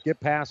O'Brien. Skip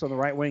pass on the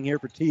right wing here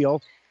for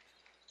Teal.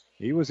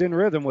 He was in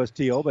rhythm, was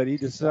Teal, but he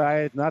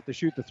decided not to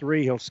shoot the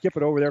three. He'll skip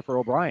it over there for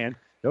O'Brien.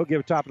 He'll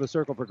give top of the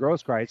circle for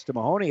Grosskreitz to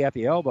Mahoney at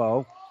the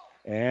elbow.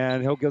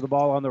 And he'll give the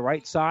ball on the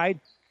right side.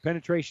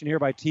 Penetration here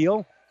by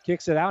Teal.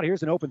 Kicks it out.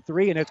 Here's an open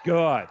three, and it's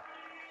good.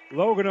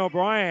 Logan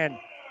O'Brien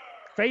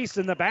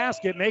facing the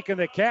basket, making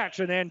the catch,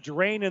 and then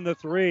draining the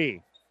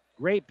three.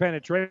 Great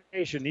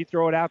penetration. He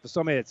throw it out to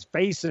somebody that's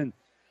facing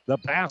the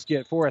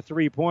basket for a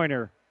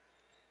three-pointer.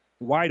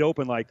 Wide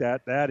open like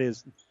that. That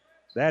is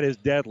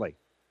deadly.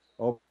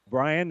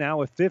 O'Brien now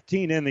with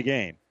 15 in the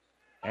game.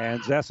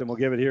 And Zessin will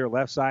give it here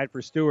left side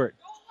for Stewart.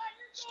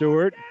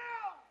 Stewart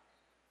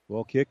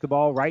will kick the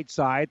ball right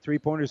side.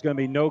 Three-pointer's going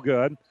to be no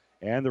good.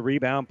 And the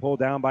rebound pulled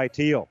down by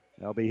Teal.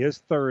 That'll be his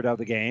third of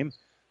the game.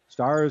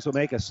 Stars will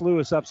make a slew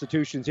of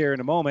substitutions here in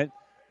a moment.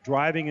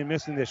 Driving and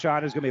missing the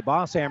shot is going to be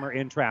Bosshammer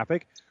in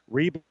traffic.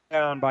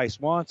 Rebound by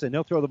Swanson.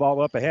 He'll throw the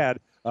ball up ahead.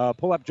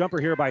 Pull-up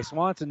jumper here by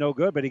Swanson, no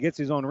good, but he gets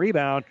his own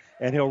rebound,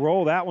 and he'll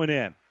roll that one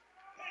in.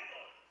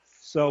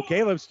 So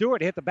Caleb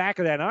Stewart hit the back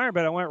of that iron,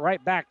 but it went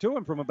right back to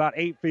him from about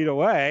 8 feet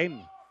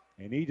away.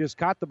 And he just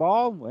caught the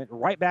ball, went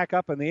right back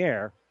up in the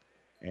air,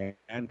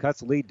 and cuts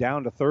the lead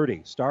down to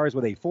 30. Stars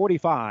with a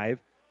 45-15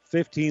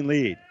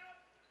 lead.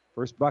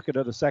 First bucket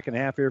of the second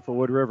half here for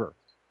Wood River.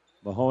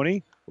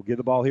 Mahoney will give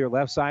the ball here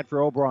left side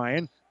for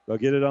O'Brien. They'll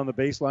get it on the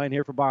baseline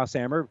here for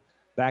Bosshammer.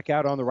 Back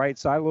out on the right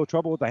side. A little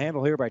trouble with the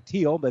handle here by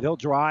Teal, but he'll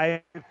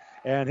drive,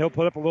 and he'll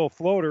put up a little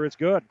floater. It's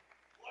good.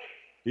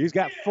 He's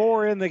got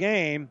 4 in the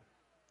game.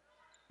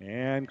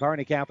 And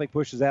Kearney Catholic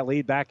pushes that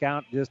lead back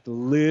out just a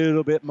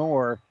little bit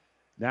more.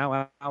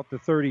 Now out to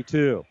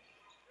 32.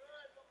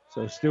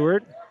 So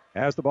Stewart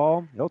has the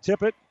ball. He'll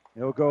tip it.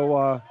 He'll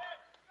go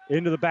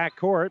into the back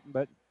court,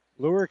 but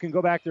Lure can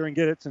go back there and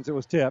get it since it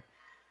was tipped.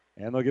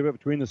 And they'll give it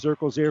between the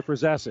circles here for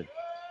Zessin.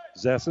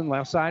 Zessin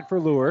left side for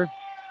Lure.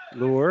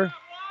 Lure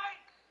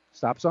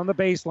stops on the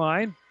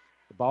baseline.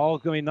 The ball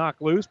is going to be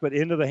knocked loose, but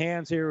into the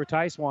hands here of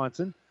Ty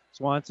Swanson.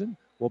 Swanson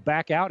will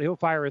back out. He'll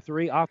fire a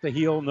three off the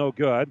heel, no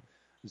good.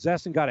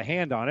 Zesson got a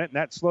hand on it, and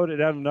that slowed it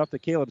down enough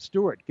that Caleb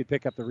Stewart could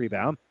pick up the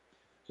rebound.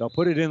 They'll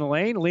put it in the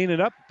lane, lean it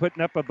up,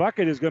 putting up a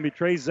bucket is going to be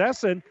Trey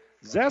Zesson.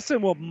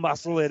 Zesson will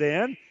muscle it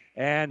in,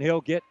 and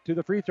he'll get to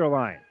the free throw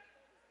line.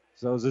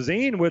 So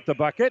Zazine with the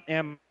bucket,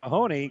 and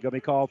Mahoney going to be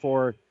called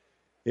for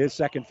his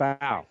second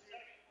foul.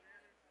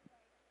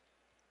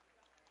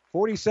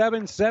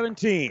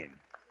 47-17.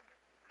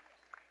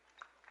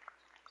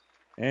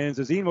 And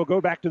Zazine will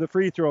go back to the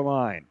free throw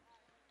line.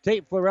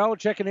 Tate Florell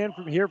checking in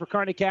from here for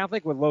Kearney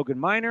Catholic with Logan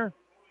Miner.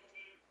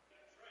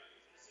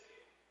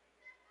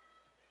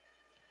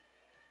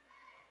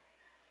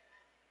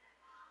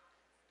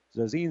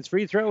 Zazine's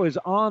free throw is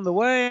on the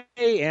way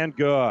and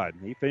good.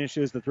 He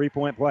finishes the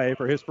three-point play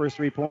for his first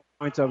 3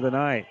 points of the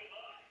night.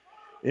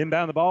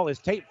 Inbound the ball is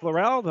Tate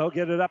Florell. They'll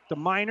get it up to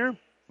Miner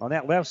on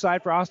that left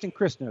side for Austin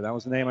Christner. That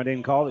was the name I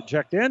didn't call that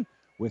checked in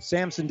with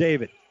Samson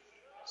David.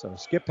 So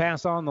skip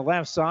pass on the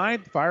left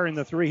side. Firing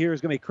the three here is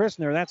going to be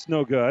Christner. That's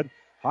no good.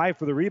 High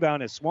for the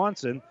rebound is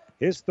Swanson,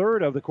 his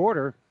third of the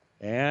quarter.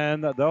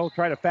 And they'll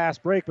try to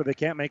fast break, but they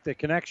can't make the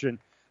connection.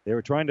 They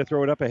were trying to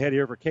throw it up ahead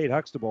here for Kate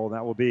Huxtable, and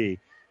that will be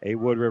a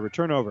Wood River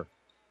turnover.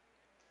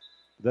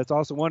 That's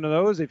also one of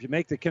those. If you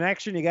make the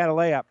connection, you got a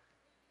layup.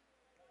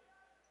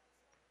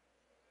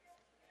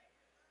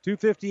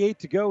 2:58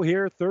 to go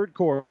here, third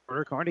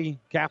quarter. Kearney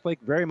Catholic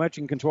very much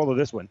in control of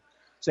this one.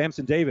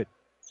 Samson David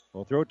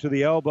will throw it to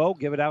the elbow,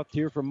 give it out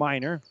here for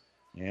Miner.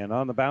 And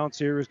on the bounce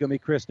here is going to be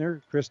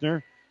Christner.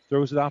 Christner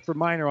throws it off for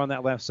Miner on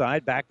that left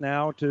side. Back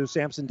now to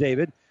Samson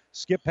David.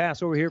 Skip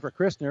pass over here for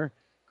Christner.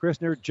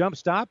 Christner jump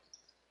stop.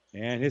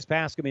 And his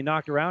pass can be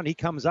knocked around. He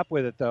comes up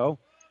with it, though.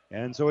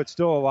 And so it's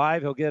still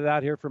alive. He'll get it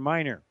out here for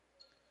Miner.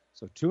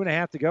 So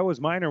 2.5 to go as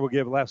Miner will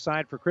give left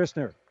side for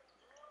Christner.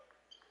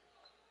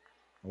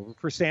 Over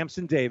for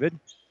Samson David.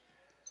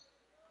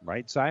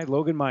 Right side,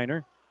 Logan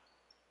Miner.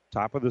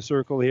 Top of the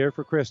circle here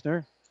for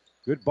Christner.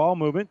 Good ball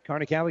movement.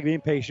 Kearney Catholic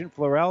being patient.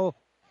 Florell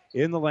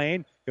in the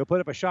lane. He'll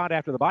put up a shot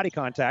after the body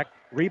contact.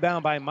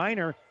 Rebound by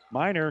Miner.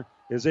 Miner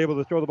is able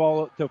to throw the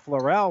ball to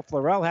Florell.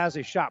 Florell has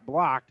his shot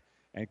blocked.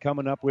 And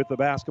coming up with the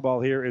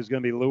basketball here is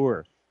going to be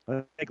Luer.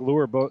 I think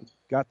Luer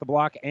got the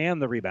block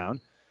and the rebound.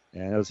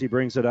 And as he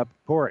brings it up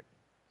court.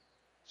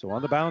 So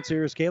on the bounce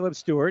here is Caleb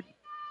Stewart.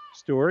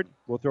 Stewart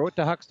will throw it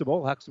to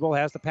Huxtable. Huxtable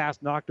has the pass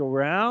knocked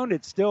around.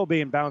 It's still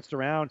being bounced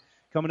around.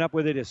 Coming up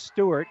with it is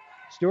Stewart.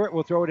 Stewart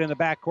will throw it in the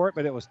backcourt,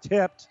 but it was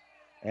tipped.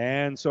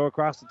 And so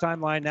across the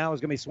timeline now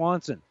is going to be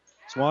Swanson.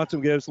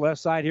 Swanson gives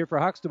left side here for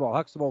Huxtable.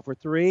 Huxtable for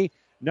three.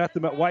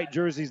 Nothing but white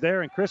jerseys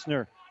there, and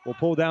Christner will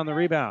pull down the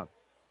rebound.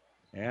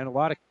 And a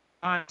lot of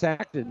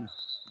contact and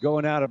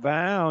going out of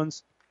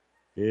bounds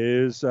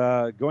is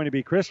going to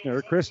be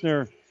Christner.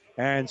 Christner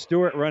and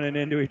Stewart running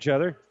into each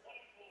other.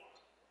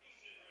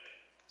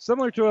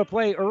 Similar to a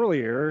play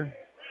earlier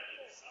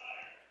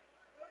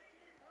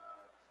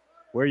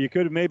where you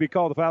could have maybe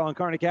called a foul on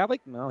Kearney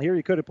Catholic. Well, here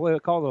you could have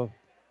called a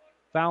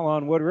foul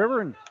on Wood River,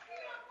 and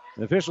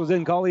the officials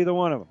didn't call either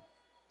one of them.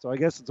 So I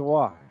guess it's a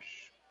wash.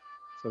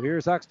 So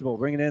here's Huxtable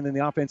bringing it in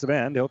the offensive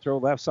end. He'll throw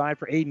left side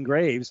for Aiden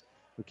Graves,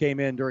 who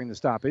came in during the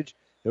stoppage.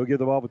 He'll give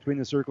the ball between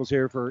the circles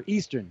here for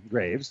Easton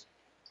Graves.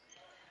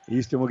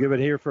 Easton will give it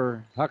here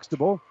for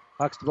Huxtable.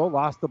 Huxtable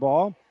lost the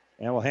ball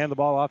and will hand the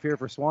ball off here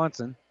for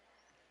Swanson.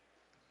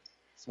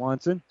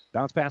 Swanson,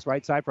 bounce pass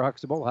right side for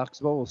Huxtable.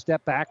 Huxtable will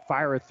step back,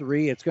 fire a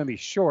three. It's going to be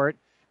short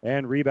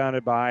and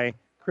rebounded by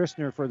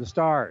Christner for the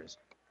Stars.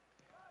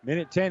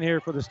 Minute 10 here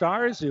for the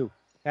Stars, who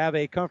have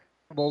a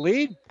comfortable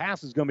lead.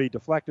 Pass is going to be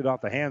deflected off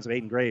the hands of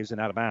Aiden Graves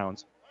and out of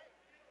bounds.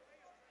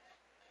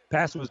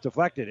 Pass was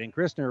deflected, and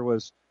Christner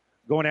was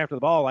going after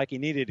the ball like he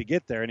needed to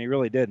get there, and he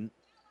really didn't.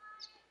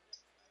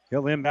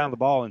 He'll inbound the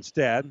ball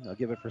instead. I'll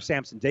give it for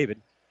Samson David.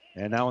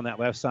 And now on that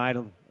left side,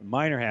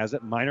 Miner has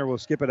it. Miner will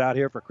skip it out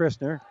here for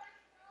Christner.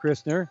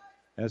 Christner,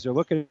 as they're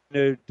looking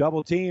to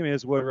double team,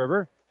 is Wood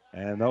River.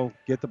 And they'll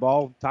get the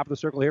ball top of the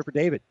circle here for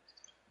David.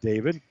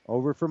 David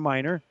over for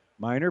Miner.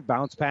 Miner,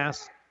 bounce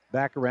pass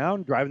back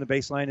around. Driving the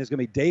baseline is going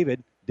to be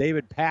David.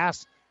 David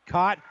pass,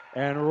 caught,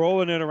 and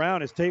rolling it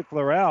around is Tate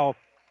Florell.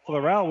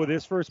 Florell with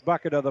his first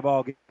bucket of the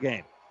ball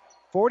game.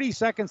 40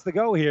 seconds to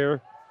go here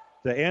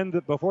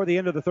before the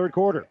end of the third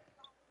quarter.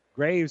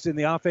 Graves in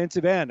the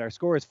offensive end. Our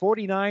score is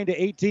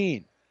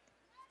 49-18.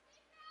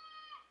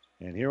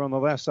 And here on the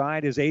left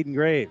side is Aiden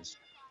Graves.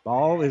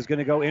 Ball is going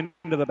to go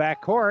into the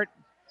backcourt.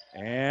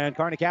 And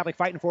Kearney Catholic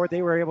fighting for it.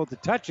 They were able to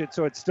touch it,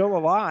 so it's still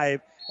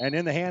alive. And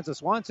in the hands of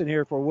Swanson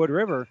here for Wood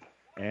River.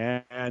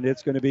 And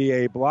it's going to be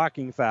a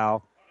blocking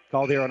foul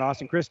called here on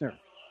Austin Christner.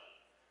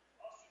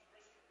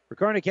 For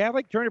Kearney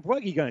Catholic, Turner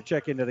Pluggy going to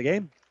check into the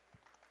game.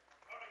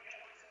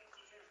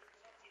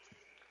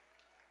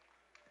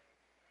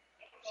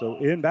 So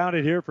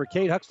inbounded here for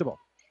Kate Huxtable.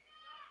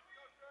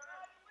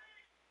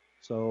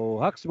 So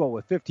Huxtable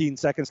with 15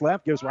 seconds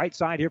left gives right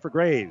side here for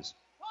Graves.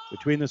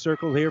 Between the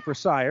circle here for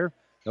Sire.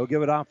 They'll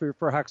give it off here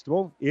for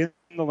Huxtable. In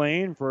the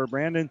lane for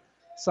Brandon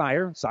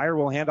Sire. Sire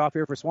will hand off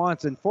here for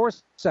Swanson. 4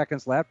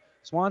 seconds left.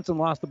 Swanson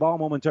lost the ball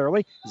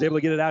momentarily. He's able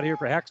to get it out here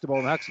for Huxtable,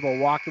 and Huxtable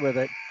walked with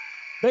it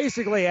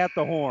basically at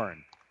the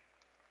horn.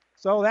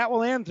 So that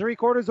will end 3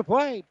 quarters of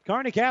play.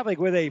 Kearney Catholic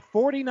with a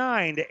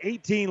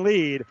 49-18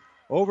 lead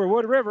over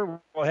Wood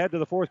River. We'll head to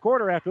the fourth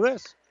quarter after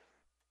this.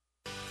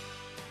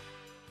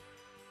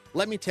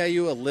 Let me tell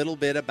you a little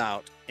bit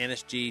about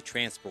NSG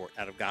Transport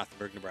out of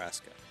Gothenburg,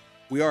 Nebraska.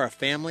 We are a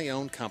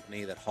family-owned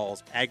company that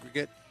hauls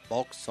aggregate,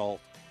 bulk salt,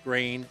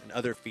 grain, and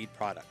other feed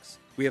products.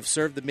 We have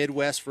served the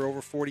Midwest for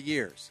over 40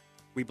 years.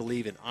 We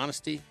believe in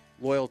honesty,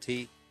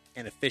 loyalty,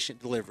 and efficient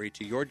delivery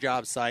to your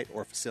job site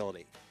or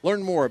facility.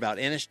 Learn more about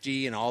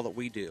NSG and all that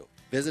we do.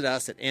 Visit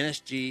us at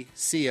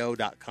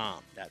nsgco.com.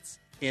 That's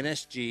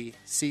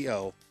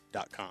nsgco.com.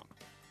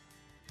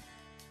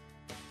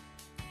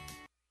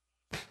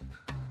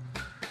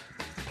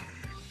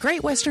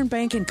 Great Western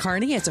Bank in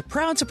Kearney is a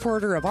proud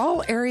supporter of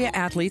all area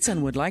athletes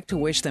and would like to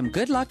wish them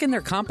good luck in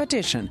their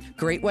competition.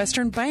 Great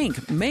Western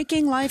Bank,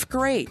 making life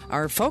great.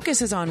 Our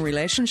focus is on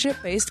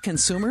relationship-based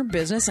consumer,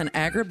 business, and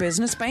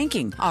agribusiness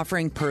banking,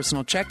 offering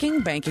personal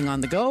checking, banking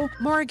on the go,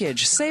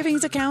 mortgage,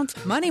 savings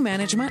accounts, money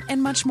management,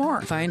 and much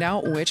more. Find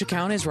out which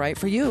account is right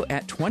for you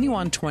at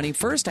 2120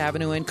 First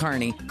Avenue in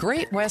Kearney.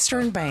 Great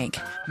Western Bank,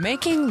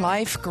 making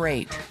life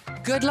great.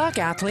 Good luck,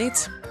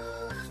 athletes.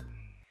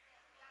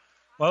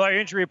 Well, our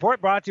injury report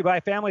brought to you by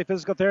Family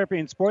Physical Therapy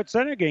and Sports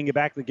Center, getting you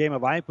back to the game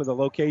of life with a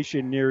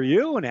location near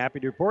you, and happy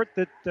to report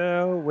that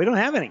we don't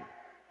have any.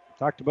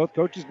 Talked to both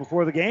coaches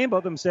before the game.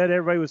 Both of them said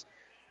everybody was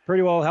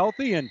pretty well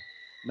healthy, and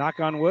knock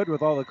on wood,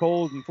 with all the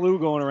cold and flu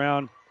going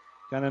around,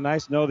 kind of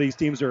nice to know these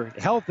teams are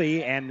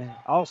healthy and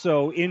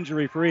also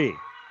injury-free.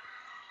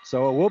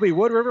 So it will be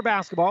Wood River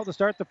basketball to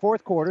start the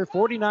fourth quarter.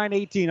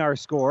 49-18 our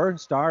score.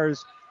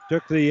 Stars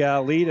took the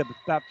lead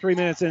about 3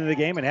 minutes into the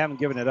game and haven't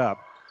given it up.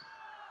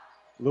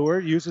 Lure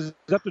uses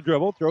up the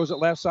dribble, throws it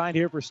left side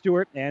here for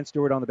Stewart, and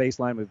Stewart on the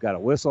baseline. We've got a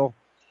whistle.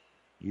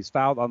 He's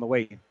fouled on the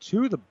way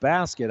to the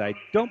basket. I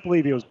don't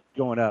believe he was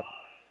going up.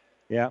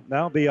 Yeah,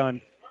 that'll be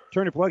on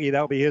Turner Pluggy.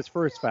 That'll be his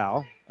first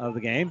foul of the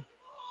game.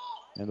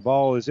 And the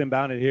ball is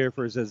inbounded here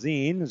for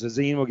Zazine.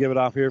 Zazine will give it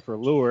off here for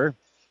Lure.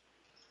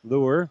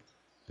 Lure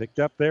picked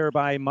up there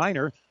by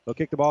Minor. They'll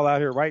kick the ball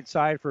out here right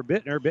side for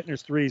Bittner.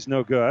 Bittner's three is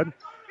no good.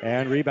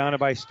 And rebounded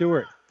by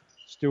Stewart.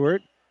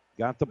 Stewart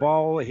got the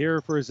ball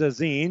here for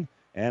Zazine.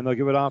 And they'll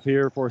give it off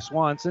here for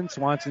Swanson.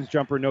 Swanson's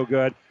jumper no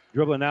good.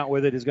 Dribbling out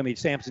with it is going to be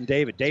Samson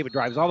David. David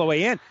drives all the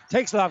way in,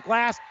 takes it off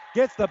glass,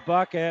 gets the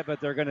bucket,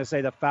 but they're going to say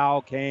the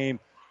foul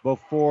came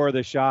before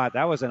the shot.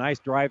 That was a nice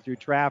drive through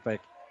traffic.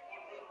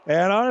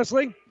 And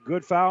honestly,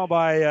 good foul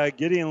by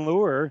Gideon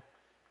Lure,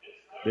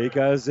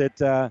 because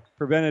it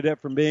prevented it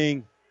from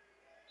being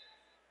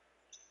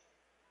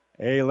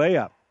a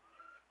layup.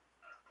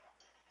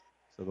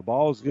 So the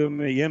ball is going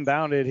to be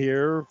inbounded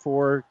here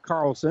for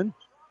Carlson.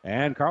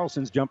 And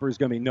Carlson's jumper is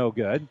going to be no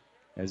good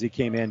as he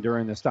came in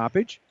during the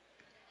stoppage.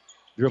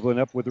 Dribbling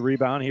up with the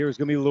rebound here is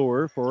going to be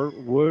Lure for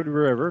Wood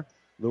River.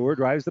 Lure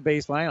drives the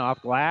baseline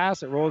off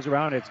glass. It rolls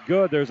around. It's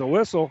good. There's a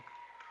whistle.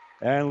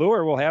 And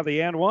Lure will have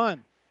the and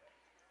one.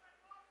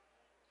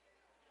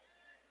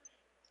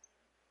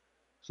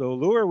 So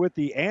Lure with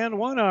the and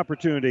one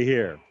opportunity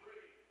here.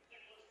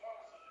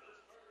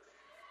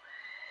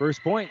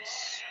 First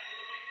points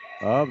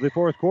of the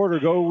fourth quarter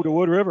go to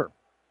Wood River.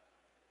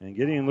 And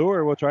Gideon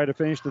Lure will try to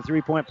finish the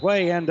three-point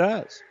play, and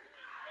does.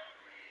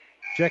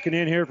 Checking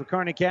in here for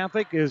Kearney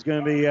Catholic is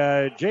going to be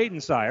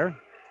Jaden Sire.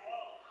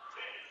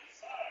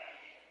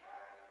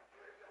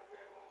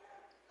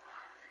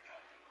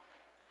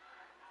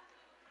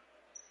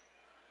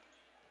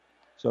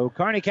 So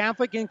Kearney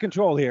Catholic in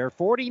control here.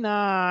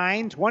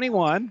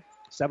 49-21.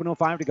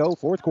 7:05 to go,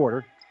 fourth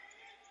quarter.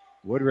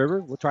 Wood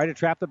River will try to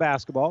trap the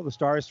basketball. The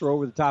Stars throw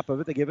over the top of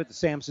it. They give it to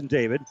Samson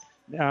David.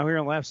 Now here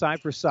on the left side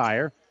for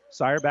Sire.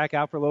 Sire back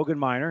out for Logan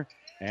Minor.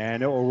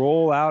 And it will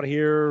roll out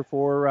here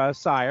for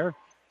Sire.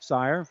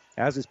 Sire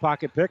has his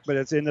pocket pick, but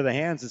it's into the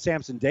hands of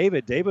Samson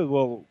David. David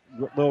will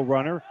little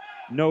runner.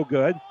 No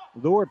good.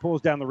 Lure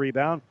pulls down the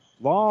rebound.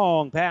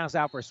 Long pass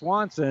out for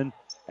Swanson.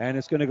 And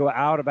it's going to go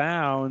out of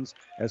bounds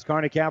as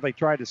Kearney Catholic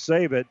tried to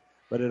save it,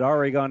 but it had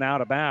already gone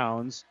out of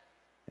bounds.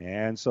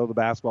 And so the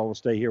basketball will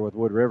stay here with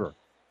Wood River.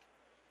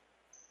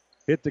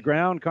 Hit the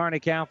ground, Kearney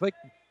Catholic.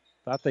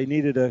 Thought they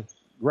needed to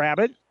grab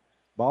it.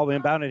 Ball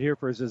inbounded here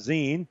for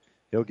Zazine.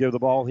 He'll give the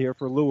ball here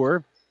for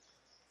Lure.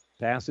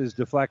 Pass is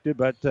deflected,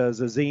 but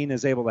Zazine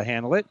is able to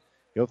handle it.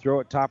 He'll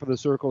throw it top of the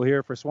circle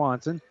here for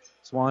Swanson.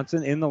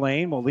 Swanson in the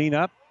lane will lean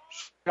up.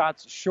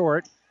 Shots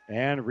short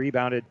and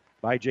rebounded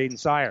by Jaden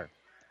Sire.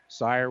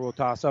 Sire will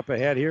toss up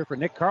ahead here for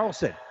Nick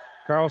Carlson.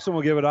 Carlson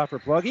will give it off for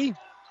Pluggy.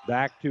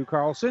 Back to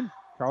Carlson.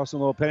 Carlson,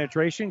 a little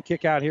penetration.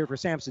 Kick out here for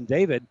Samson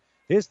David.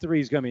 His three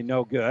is going to be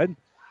no good.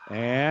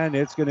 And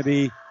it's going to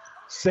be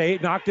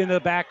knocked into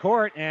the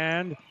backcourt,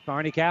 and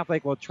Kearney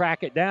Catholic will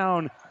track it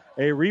down.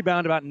 A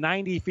rebound about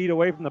 90 feet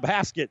away from the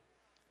basket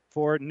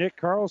for Nick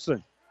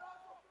Carlson.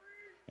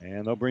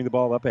 And they'll bring the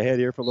ball up ahead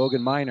here for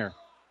Logan Minor.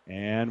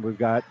 And we've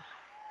got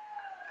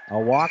a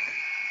walk.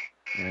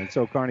 And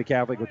so Kearney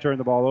Catholic will turn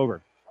the ball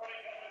over.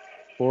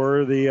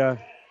 For the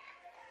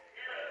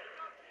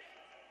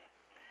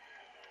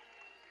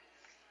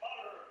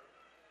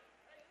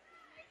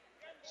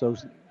So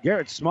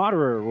Garrett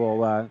Smotterer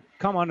will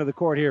come onto the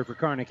court here for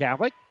Kearney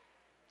Catholic.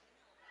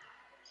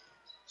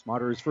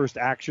 Smotterer's first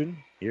action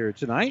here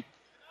tonight.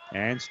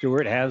 And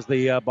Stewart has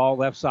the ball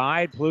left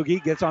side.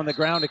 Plugi gets on the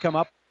ground to come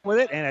up with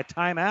it, and a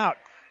timeout.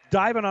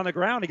 Diving on the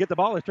ground to get the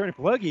ball is turning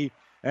Plugi,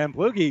 and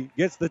Plugi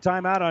gets the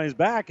timeout on his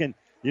back. And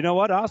you know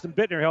what? Austin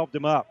Bittner helped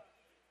him up.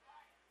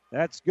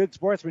 That's good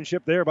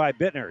sportsmanship there by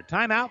Bittner.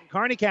 Timeout,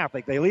 Kearney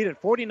Catholic. They lead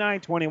at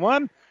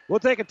 49-21. We'll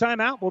take a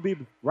timeout. We'll be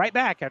right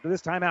back after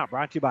this timeout,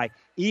 brought to you by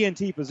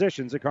E&T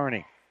Physicians at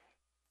Kearney.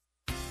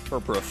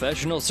 For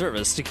professional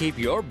service to keep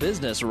your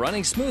business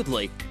running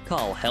smoothly,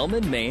 call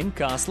Hellman, Maine,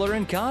 Kostler,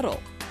 and Cottle.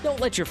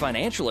 Don't let your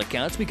financial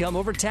accounts become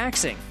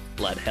overtaxing.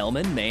 Let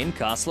Hellman, Maine,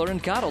 Kostler,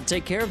 and Cottle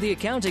take care of the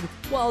accounting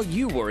while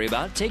you worry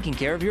about taking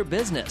care of your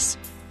business.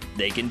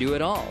 They can do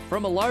it all,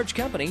 from a large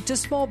company to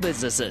small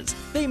businesses.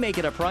 They make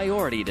it a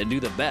priority to do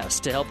the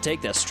best to help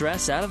take the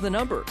stress out of the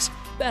numbers.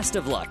 Best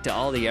of luck to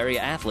all the area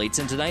athletes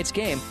in tonight's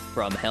game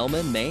from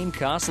Hellman, Maine,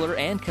 Kostler,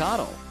 and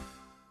Cottle.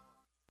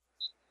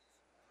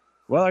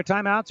 Well, our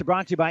timeouts are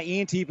brought to you by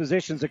E&T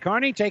Physicians at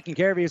Kearney, taking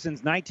care of you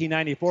since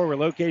 1994. We're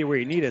located where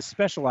you need us,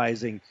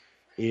 specializing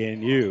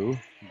in you.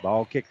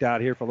 Ball kicked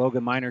out here for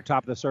Logan Miner,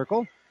 top of the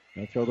circle.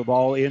 They'll throw the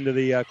ball into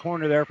the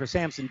corner there for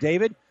Samson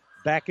David.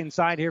 Back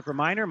inside here for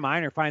Miner.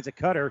 Miner finds a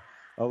cutter.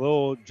 A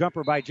little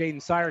jumper by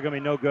Jaden Sire going to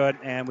be no good,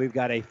 and we've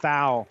got a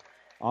foul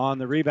on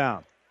the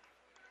rebound.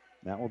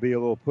 That will be a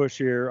little push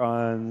here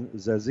on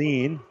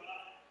Zazine.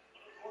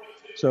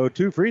 So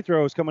 2 free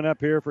throws coming up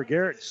here for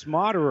Garrett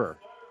Smotterer.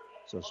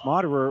 So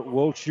Smotterer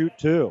will shoot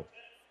 2.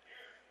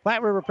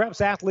 Platte River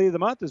Preps Athlete of the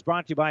Month is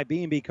brought to you by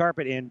B&B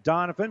Carpet in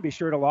Donovan. Be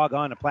sure to log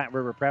on to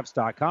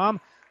PlatteRiverPreps.com.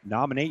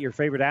 Nominate your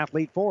favorite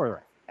athlete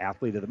for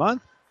Athlete of the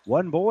Month.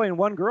 1 boy and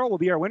 1 girl will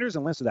be our winners,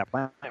 and listed at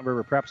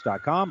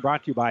PlatteRiverPreps.com.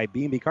 Brought to you by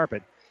B&B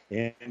Carpet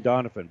in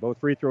Donovan. Both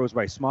free throws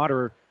by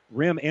Smotterer.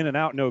 Rim in and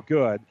out, no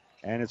good.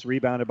 And it's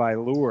rebounded by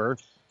Lure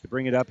to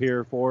bring it up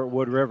here for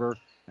Wood River.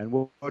 And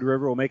Wood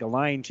River will make a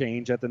line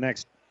change at the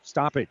next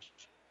stoppage.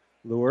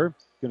 Lure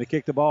going to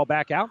kick the ball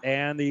back out,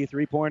 and the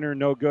three-pointer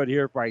no good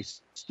here by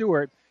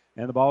Stewart,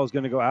 and the ball is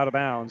going to go out of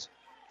bounds.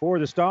 For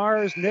the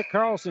Stars, Nick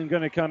Carlson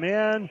going to come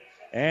in,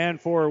 and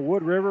for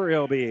Wood River,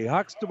 it'll be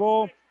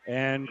Huxtable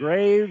and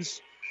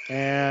Graves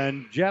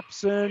and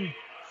Jepson,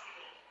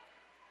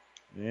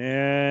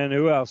 and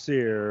who else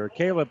here?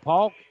 Caleb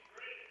Polk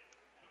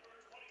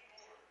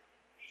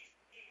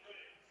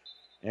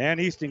and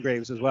Easton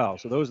Graves as well.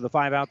 So those are the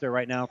 5 out there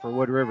right now for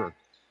Wood River.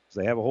 So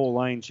they have a whole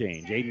line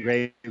change. Aiden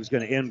Graves is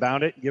going to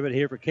inbound it, give it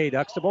here for Cade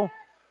Huxtable.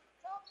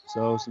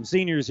 So some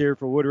seniors here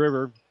for Wood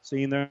River,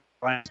 seeing their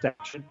last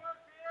action.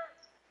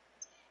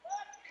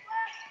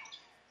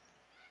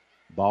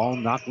 Ball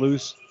knocked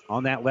loose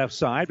on that left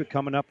side, but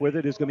coming up with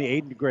it is going to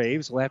be Aiden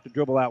Graves. He'll have to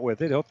dribble out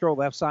with it. He'll throw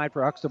left side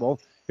for Huxtable.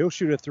 He'll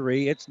shoot a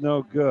 3. It's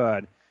no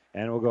good,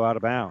 and it will go out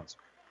of bounds.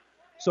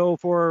 So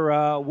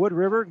for Wood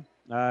River,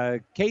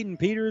 Caden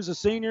Peters, a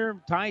senior,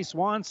 Ty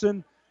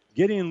Swanson,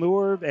 Gideon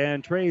Lure,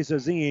 and Trey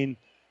Zazine,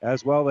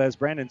 as well as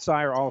Brandon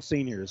Sire, all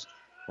seniors.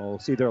 We'll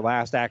see their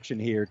last action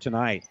here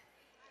tonight.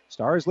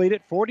 Stars lead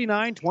at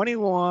 49-21,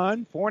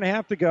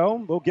 4.5 to go.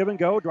 Little give and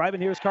go.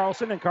 Driving here's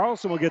Carlson, and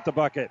Carlson will get the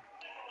bucket.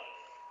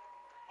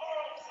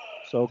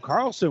 So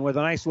Carlson with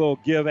a nice little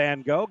give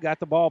and go. Got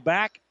the ball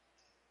back,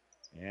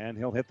 and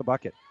he'll hit the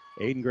bucket.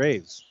 Aiden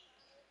Graves.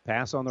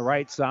 Pass on the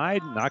right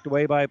side, knocked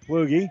away by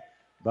Plugi,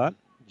 but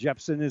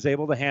Jepson is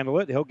able to handle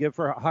it. He'll give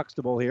for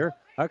Huxtable here.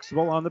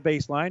 Huxtable on the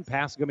baseline.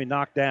 Pass is going to be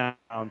knocked down.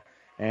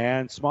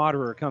 And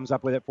Smotterer comes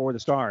up with it for the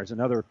Stars.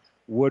 Another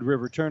Wood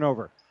River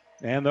turnover.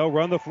 And they'll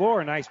run the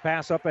floor. A nice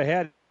pass up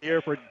ahead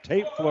here for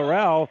Tate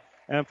Florell.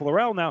 And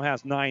Florell now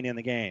has 9 in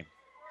the game.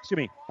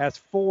 Has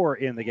 4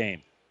 in the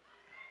game.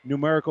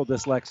 Numerical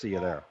dyslexia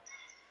there.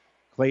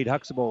 Clade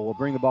Huxtable will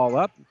bring the ball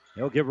up.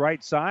 He'll give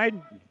right side.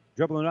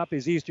 Dribbling up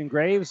is Easton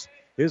Graves.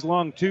 His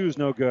long 2's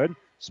no good.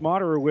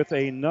 Smotterer with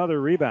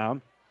another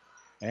rebound.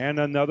 And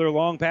another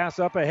long pass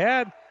up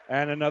ahead.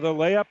 And another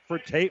layup for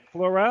Tate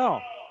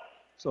Florell.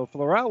 So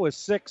Florell was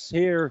 6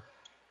 here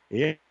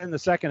in the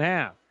second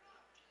half.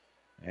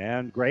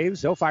 And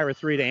Graves, he'll fire a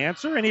 3 to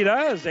answer, and he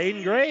does.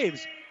 Aiden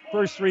Graves,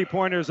 first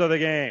 3-pointers of the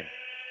game.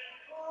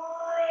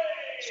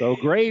 So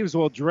Graves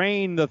will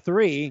drain the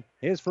 3,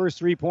 his first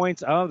 3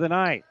 points of the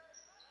night.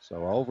 So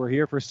over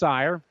here for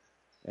Sire.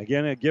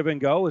 Again, a give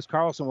and go as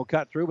Carlson will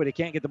cut through, but he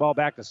can't get the ball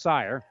back to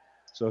Sire.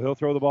 So he'll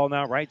throw the ball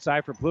now right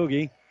side for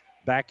Plugi.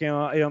 Back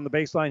on the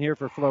baseline here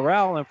for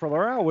Florell, and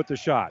Florell with the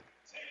shot.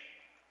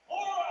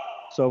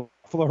 So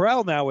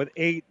Florell now with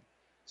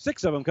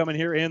 6 of them coming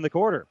here in the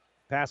quarter.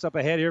 Pass up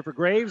ahead here for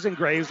Graves, and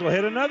Graves will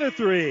hit another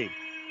 3.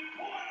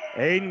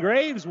 Aiden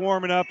Graves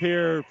warming up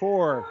here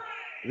for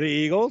the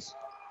Eagles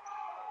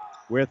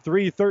with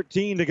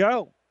 3:13 to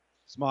go.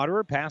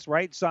 Smotterer, pass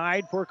right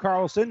side for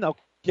Carlson. They'll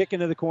kick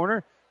into the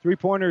corner.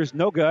 3-pointers,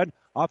 no good.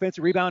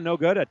 Offensive rebound, no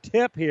good. A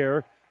tip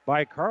here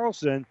by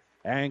Carlson.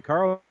 And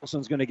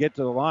Carlson's going to get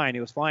to the line.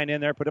 He was flying in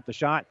there, put up the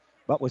shot,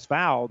 but was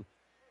fouled.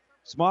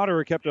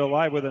 Smotterer kept it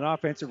alive with an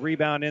offensive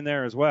rebound in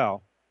there as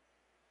well.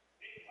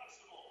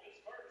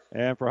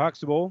 And for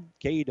Huxtable,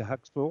 Cade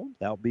Huxtable,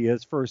 that'll be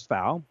his first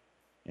foul.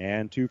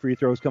 And 2 free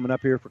throws coming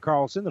up here for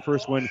Carlson. The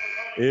first one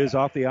is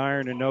off the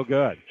iron and no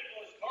good.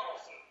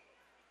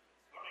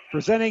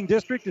 Presenting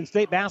district and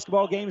state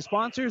basketball game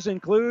sponsors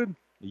include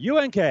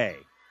UNK.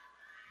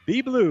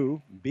 Be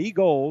blue, be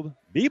gold,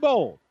 be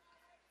bold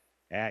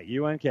at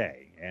UNK.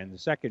 And the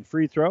second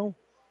free throw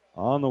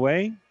on the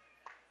way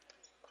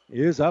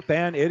is up,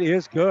 and it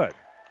is good.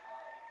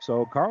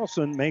 So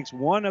Carlson makes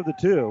one of the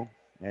two,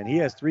 and he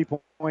has 3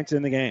 points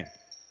in the game.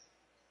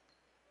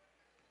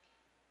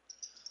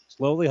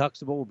 Slowly,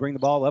 Huxtable will bring the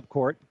ball up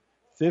court.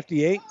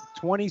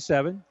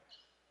 58-27.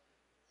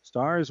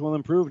 Stars will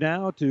improve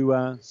now to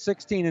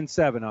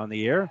 16-7 on the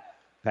year.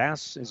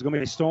 Pass is going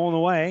to be stolen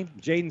away.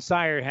 Jaden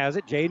Sire has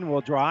it. Jaden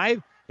will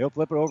drive. He'll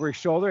flip it over his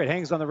shoulder. It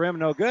hangs on the rim.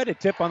 No good. A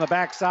tip on the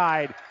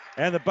backside.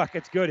 And the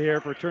bucket's good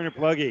here for Turner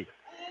Pluggy.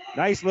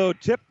 Nice little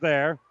tip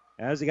there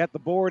as he got the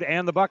board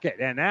and the bucket.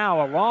 And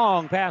now a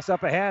long pass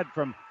up ahead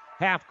from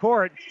half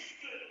court.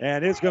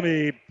 And it's going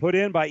to be put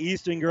in by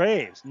Easton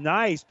Graves.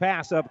 Nice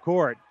pass up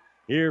court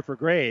here for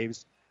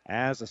Graves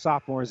as the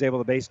sophomore is able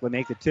to basically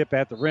make the tip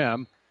at the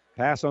rim.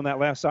 Pass on that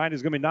left side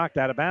is going to be knocked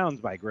out of bounds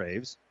by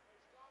Graves.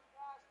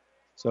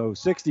 So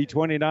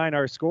 60-29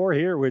 our score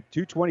here with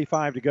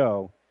 2:25 to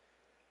go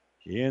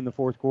in the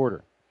fourth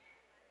quarter.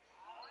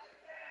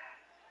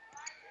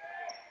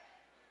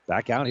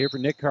 Back out here for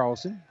Nick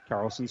Carlson.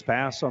 Carlson's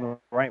pass on the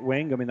right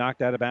wing going to be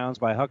knocked out of bounds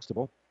by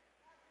Huxtable.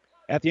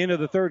 At the end of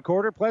the third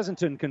quarter,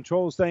 Pleasanton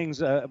controls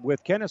things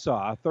with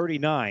Kennesaw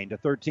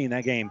 39-13.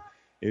 That game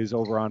is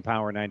over on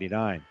Power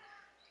 99.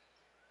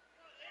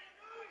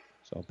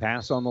 So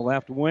pass on the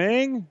left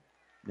wing.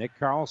 Nick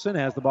Carlson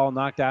has the ball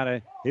knocked out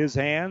of his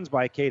hands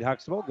by Cade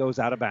Huxtable. Goes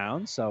out of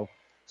bounds. So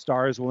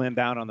Stars will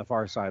inbound on the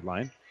far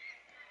sideline.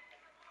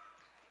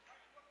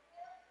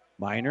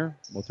 Minor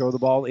will throw the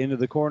ball into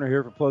the corner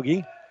here for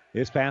Pluggy.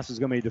 His pass is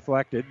going to be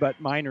deflected,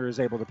 but Minor is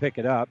able to pick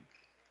it up.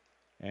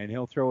 And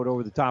he'll throw it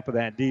over the top of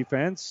that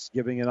defense,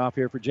 giving it off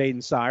here for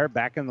Jaden Sire.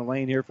 Back in the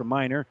lane here for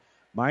Minor.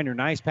 Minor,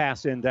 nice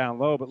pass in down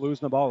low, but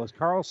losing the ball is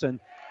Carlson.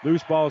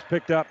 Loose ball is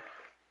picked up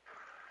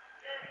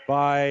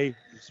by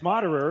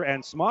Smotterer,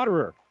 and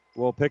Smotterer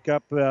will pick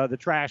up the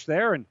trash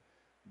there, and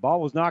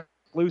ball was knocked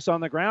loose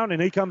on the ground,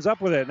 and he comes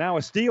up with it. Now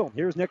a steal.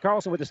 Here's Nick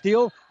Carlson with the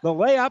steal, the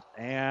layup,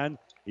 and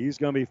he's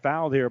going to be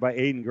fouled here by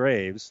Aiden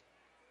Graves.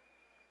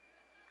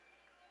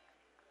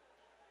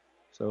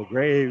 So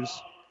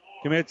Graves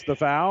commits the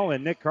foul,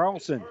 and Nick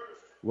Carlson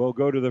will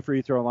go to the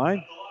free throw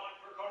line.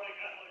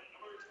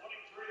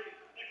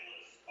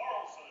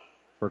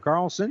 For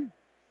Carlson,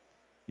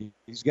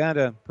 he's got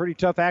a pretty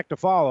tough act to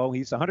follow.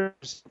 He's a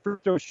 100% free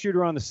throw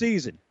shooter on the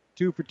season.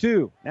 2 for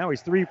 2. Now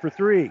he's 3 for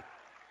 3.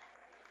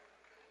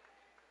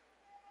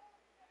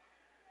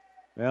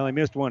 Well, he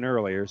missed one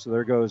earlier, so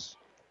there goes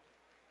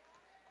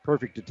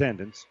perfect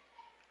attendance.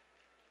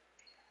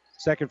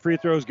 Second free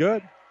throw is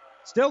good.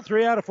 Still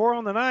 3 out of 4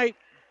 on the night.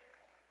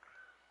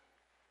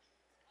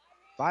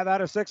 5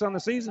 out of 6 on the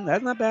season.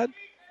 That's not bad.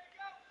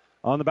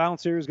 On the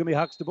bounce here is going to be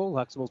Huxtable.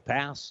 Huxtable's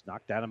pass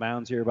knocked out of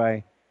bounds here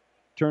by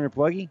Turner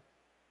Pluggy.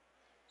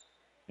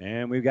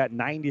 And we've got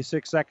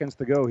 96 seconds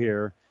to go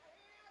here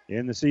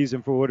in the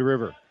season for Wood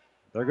River.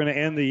 They're going to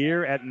end the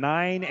year at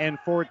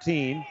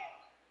 9-14.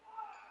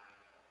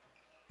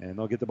 And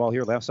they'll get the ball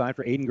here left side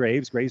for Aiden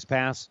Graves. Graves'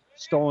 pass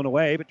stolen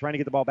away, but trying to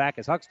get the ball back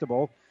is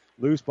Huxtable.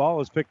 Loose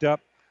ball is picked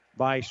up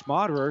by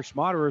Schmaderer.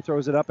 Schmaderer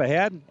throws it up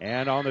ahead.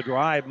 And on the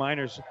drive,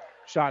 Miner's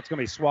shot's going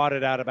to be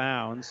swatted out of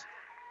bounds.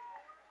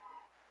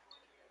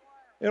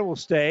 It will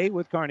stay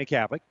with Kearney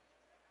Catholic.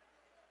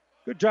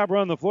 Good job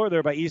running the floor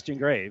there by Easton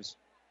Graves.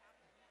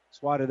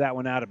 Swatted that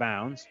one out of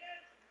bounds.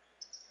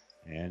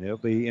 And it'll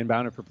be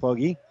inbounded for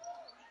Pluggy.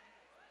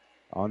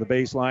 On the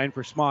baseline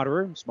for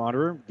Smotterer.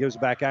 Smotterer gives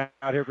it back out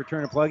here for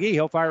Turner Pluggy.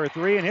 He'll fire a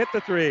 3 and hit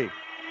the 3.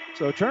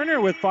 So Turner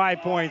with 5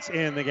 points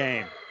in the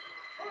game.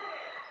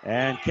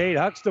 And Cade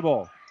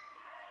Huxtable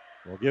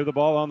will give the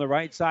ball on the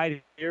right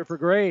side here for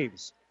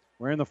Graves.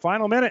 We're in the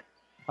final minute.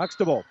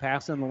 Huxtable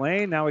pass in the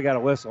lane. Now we got a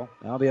whistle.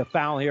 That'll be a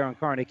foul here on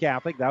Kearney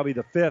Catholic. That'll be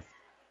the 5th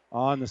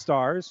on the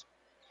Stars.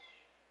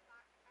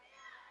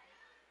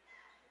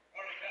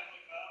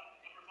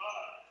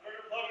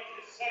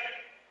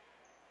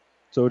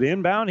 So the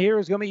inbound here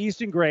is going to be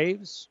Easton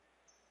Graves.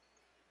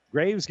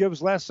 Graves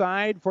gives left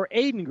side for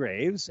Aiden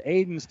Graves.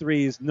 Aiden's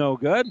 3 is no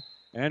good.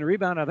 And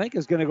rebound, I think,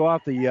 is going to go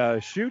off the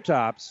shoe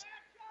tops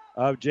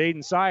of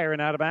Jaden Sire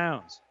and out of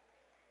bounds.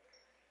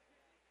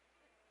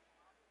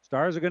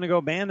 Stars are going to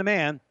go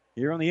man-to-man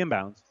here on the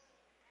inbounds.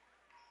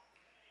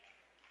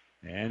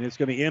 And it's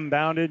going to be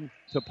inbounded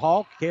to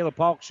Polk. Caleb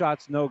Polk's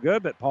shot's no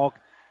good, but Polk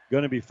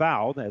going to be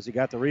fouled as he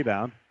got the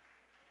rebound.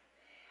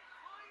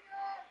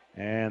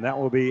 And that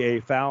will be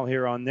a foul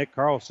here on Nick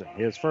Carlson,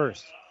 his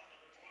first.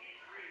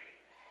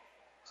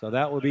 So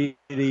that will be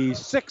the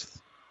 6th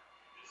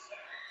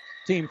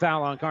team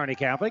foul on Kearney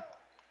Catholic.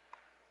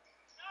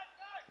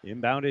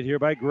 Inbounded here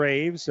by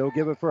Graves. He'll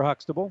give it for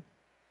Huxtable.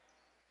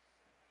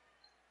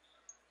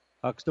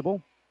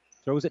 Huxtable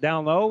throws it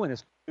down low, and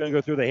it's going to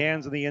go through the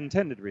hands of the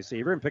intended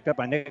receiver and picked up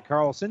by Nick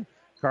Carlson.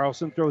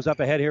 Carlson throws up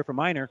ahead here for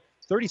Minor.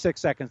 36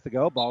 seconds to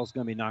go. Ball's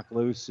going to be knocked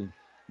loose, and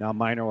now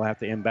Minor will have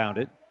to inbound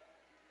it.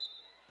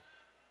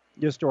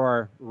 Just to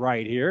our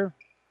right here,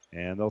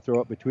 and they'll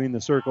throw it between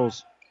the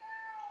circles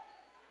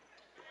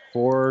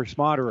for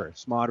Smotterer.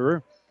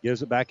 Smotterer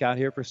gives it back out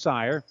here for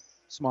Sire.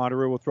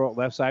 Smotterer will throw it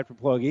left side for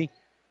Pluggy.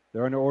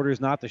 They're under orders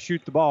not to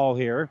shoot the ball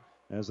here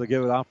as they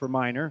give it off for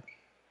Minor.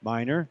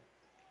 Minor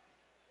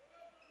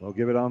will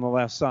give it on the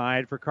left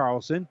side for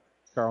Carlson.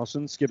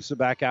 Carlson skips it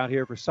back out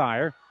here for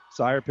Sire.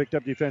 Sire picked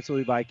up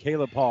defensively by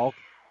Caleb Polk.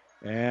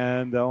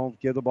 And they'll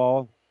give the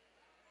ball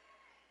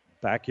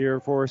back here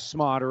for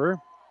Smotterer.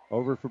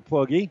 Over for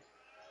Pluggy.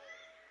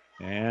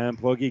 And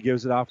Pluggy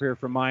gives it off here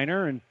for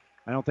Minor. And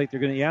I don't think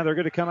they're going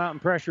to come out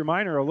and pressure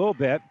Minor a little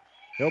bit.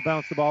 He'll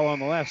bounce the ball on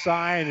the left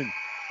side. And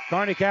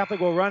Kearney Catholic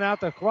will run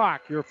out the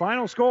clock. Your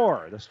final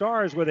score, the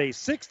Stars with a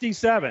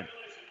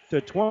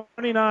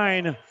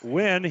 67-29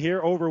 win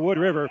here over Wood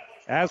River.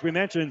 As we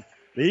mentioned,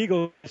 the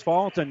Eagles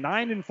fall to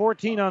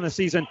 9-14 on the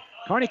season.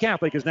 Kearney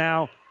Catholic is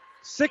now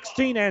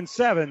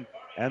 16-7,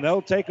 and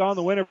they'll take on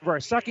the winner of our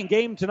second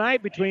game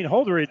tonight between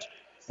Holdridge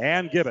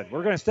and Gibbon.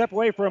 We're going to step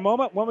away for a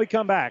moment. When we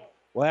come back,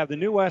 we'll have the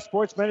New West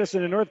Sports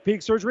Medicine and North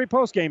Peak Surgery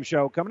postgame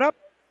show coming up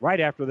right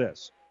after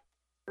this.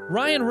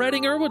 Ryan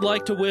Redinger would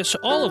like to wish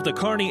all of the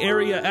Kearney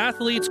area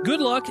athletes good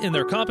luck in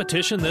their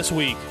competition this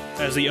week.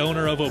 As the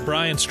owner of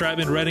O'Brien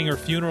Stratman Redinger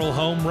Funeral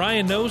Home,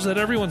 Ryan knows that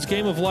everyone's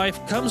game of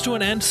life comes to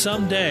an end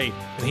someday,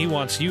 and he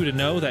wants you to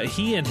know that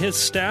he and his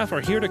staff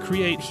are here to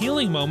create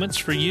healing moments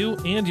for you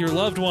and your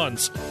loved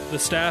ones. The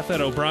staff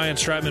at O'Brien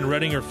Stratman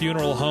Redinger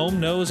Funeral Home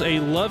knows a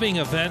loving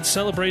event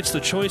celebrates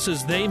the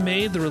choices they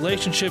made, the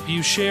relationship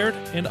you shared,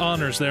 and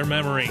honors their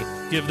memory.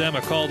 Give them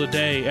a call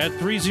today at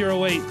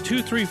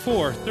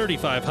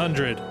 308-234-3500.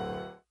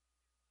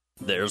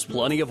 There's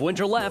plenty of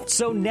winter left,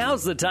 so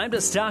now's the time to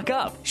stock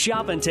up.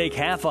 Shop and take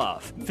half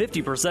off.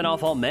 50%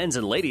 off all men's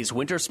and ladies'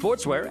 winter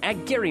sportswear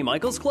at Gary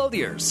Michaels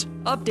Clothiers.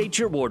 Update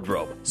your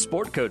wardrobe.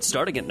 Sport coats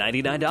starting at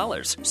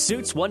 $99.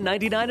 Suits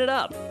 $199 and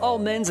up. All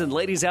men's and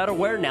ladies'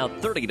 outerwear now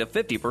 30 to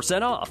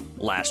 50% off.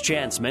 Last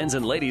chance men's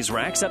and ladies'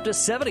 racks up to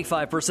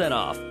 75%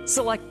 off.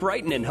 Select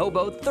Brighton and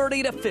Hobo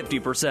 30 to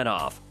 50%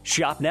 off.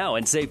 Shop now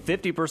and save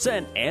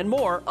 50% and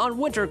more on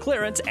winter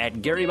clearance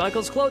at Gary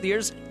Michaels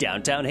Clothiers,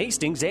 downtown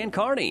Hastings and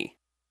Kearney.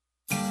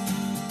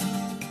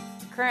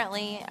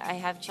 Currently, I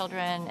have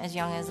children as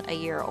young as a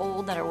year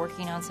old that are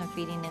working on some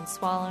feeding and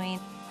swallowing,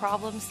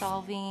 problem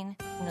solving,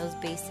 and those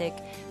basic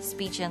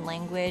speech and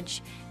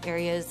language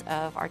areas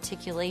of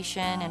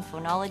articulation and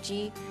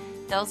phonology.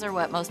 Those are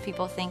what most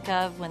people think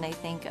of when they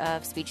think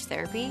of speech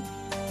therapy.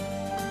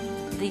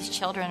 These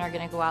children are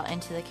going to go out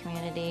into the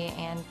community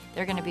and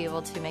they're going to be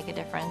able to make a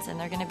difference and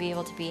they're going to be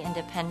able to be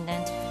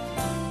independent.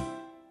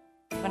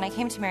 When I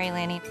came to Mary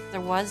Lanning, there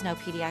was no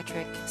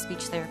pediatric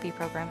speech therapy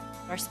program.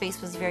 Our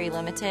space was very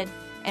limited,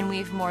 and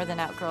we've more than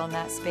outgrown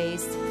that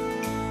space.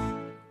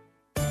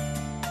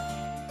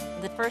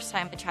 The first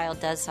time a child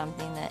does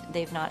something that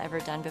they've not ever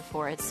done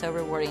before, it's so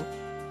rewarding.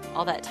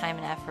 All that time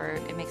and effort,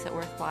 it makes it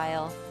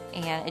worthwhile,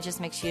 and it just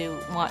makes you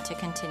want to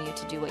continue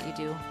to do what you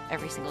do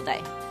every single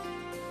day.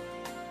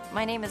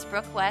 My name is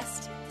Brooke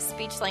West,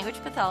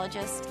 speech-language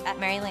pathologist at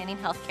Mary Lanning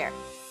Healthcare.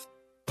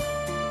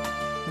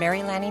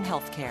 Mary Lanning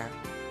Healthcare.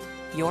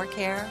 Your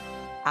care,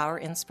 our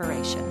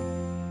inspiration.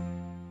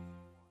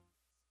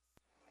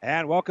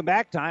 And welcome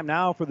back. Time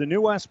now for the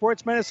New West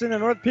Sports Medicine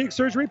and North Peak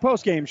Surgery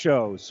postgame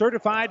show.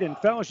 Certified and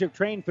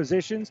fellowship-trained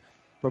physicians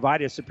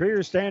provide a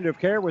superior standard of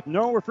care with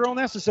no referral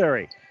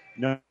necessary.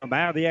 No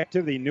matter the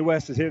activity, New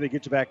West is here to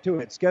get you back to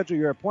it. Schedule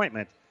your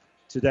appointment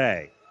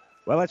today.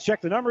 Well, let's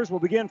check the numbers. We'll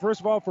begin,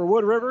 first of all, for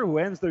Wood River, who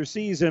ends their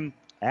season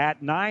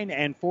at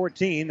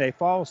 9-14. They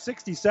fall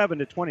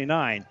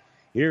 67-29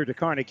 here to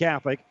Kearney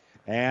Catholic.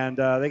 And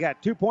they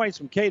got 2 points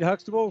from Cade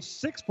Huxtable,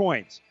 6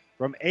 points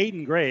from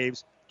Aiden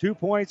Graves, 2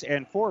 points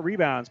and 4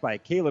 rebounds by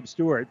Caleb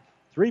Stewart,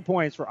 3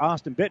 points for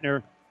Austin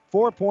Bittner,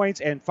 4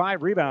 points and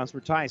 5 rebounds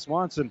for Ty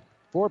Swanson,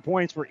 4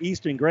 points for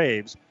Easton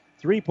Graves,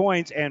 3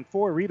 points and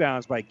 4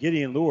 rebounds by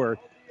Gideon Lure,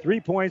 3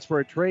 points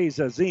for Trey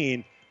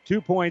Zazine,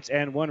 2 points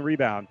and 1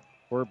 rebound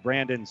for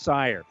Brandon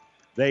Sire.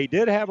 They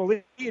did have a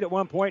lead at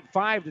one point,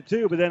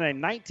 5-2, but then a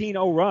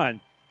 19-0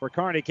 run for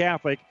Kearney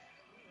Catholic.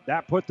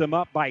 That put them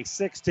up by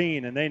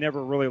 16, and they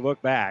never really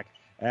looked back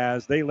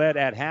as they led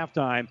at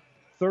halftime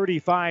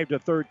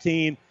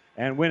 35-13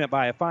 and win it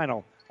by a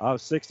final of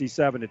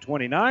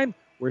 67-29.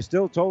 We're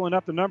still totaling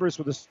up the numbers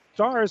for the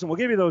Stars, and we'll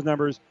give you those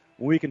numbers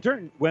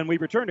when we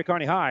return to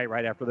Kearney High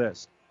right after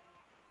this.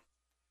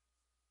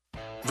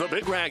 The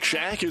Big Rack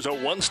Shack is a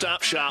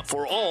one-stop shop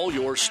for all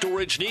your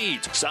storage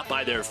needs. Stop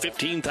by their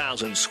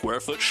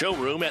 15,000-square-foot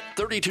showroom at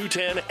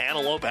 3210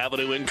 Antelope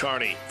Avenue in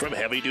Kearney. From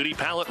heavy-duty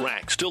pallet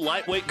racks to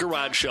lightweight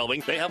garage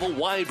shelving, they have a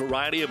wide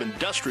variety of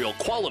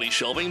industrial-quality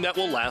shelving that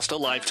will last a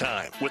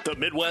lifetime. With the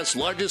Midwest's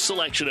largest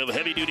selection of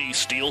heavy-duty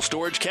steel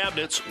storage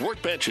cabinets,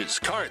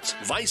 workbenches, carts,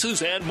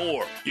 vices, and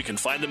more. You can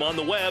find them on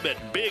the web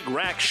at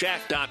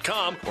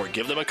BigRackShack.com or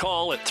give them a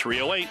call at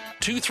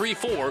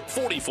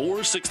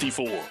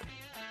 308-234-4464.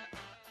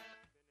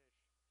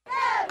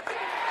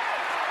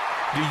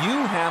 Do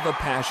you have a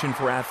passion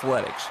for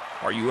athletics?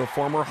 Are you a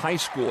former high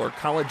school or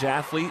college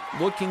athlete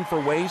looking for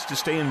ways to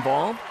stay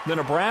involved? The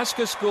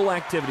Nebraska School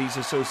Activities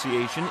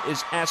Association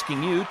is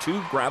asking you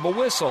to grab a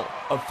whistle.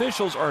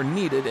 Officials are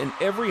needed in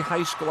every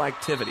high school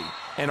activity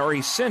and are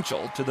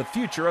essential to the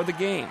future of the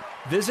game.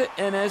 Visit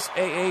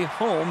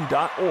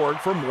nsaahome.org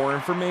for more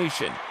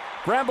information.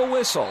 Grab a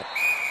whistle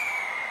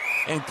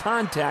and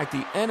contact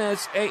the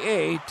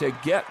NSAA to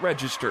get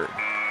registered.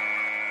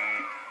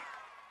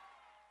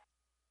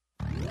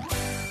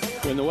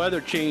 When the weather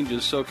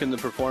changes, so can the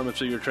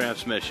performance of your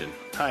transmission.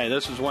 Hi,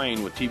 this is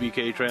Wayne with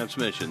TBK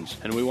Transmissions,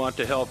 and we want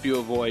to help you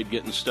avoid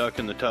getting stuck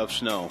in the tough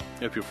snow.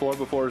 If your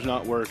 4x4 is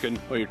not working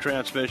or your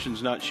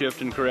transmission's not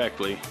shifting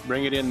correctly,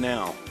 bring it in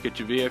now. Get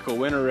your vehicle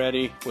winter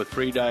ready with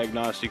free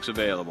diagnostics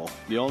available.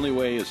 The only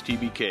way is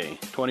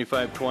TBK,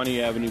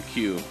 2520 Avenue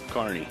Q,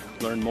 Kearney.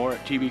 Learn more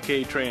at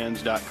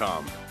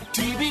tbktrans.com.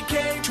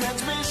 TBK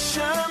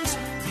Transmissions,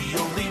 the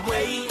only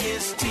way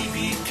is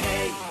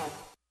TBK.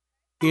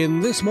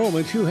 In this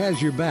moment, who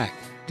has your back?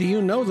 Do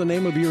you know the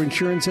name of your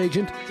insurance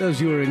agent?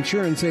 Does your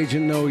insurance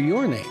agent know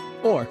your name?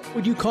 Or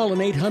would you call an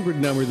 800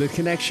 number that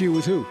connects you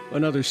with who?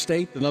 Another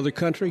state? Another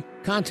country?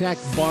 Contact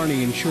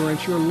Barney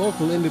Insurance, your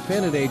local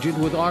independent agent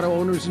with auto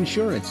owners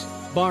insurance.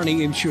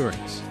 Barney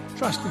Insurance.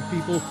 Trusted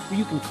people who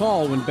you can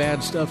call when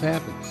bad stuff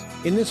happens.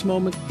 In this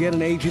moment, get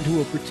an agent who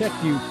will protect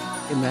you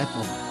in that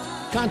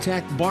moment.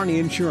 Contact Barney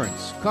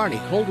Insurance, Kearney,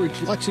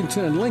 Holdridge,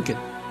 Lexington, and Lincoln.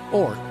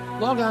 Or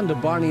log on to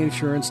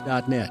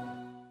barneyinsurance.net.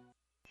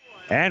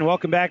 And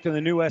welcome back to the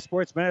New West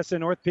Sports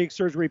Medicine North Peak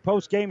Surgery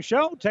post-game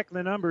show. Checking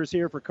the numbers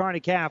here for Kearney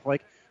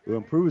Catholic, who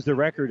improves the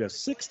record of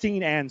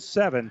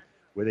 16-7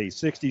 with a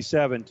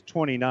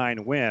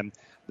 67-29 win.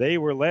 They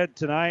were led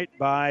tonight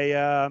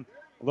by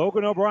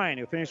Logan O'Brien,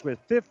 who finished with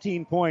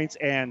 15 points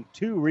and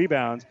 2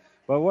 rebounds.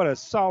 But what a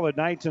solid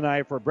night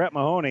tonight for Brett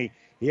Mahoney.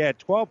 He had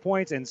 12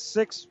 points and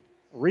 6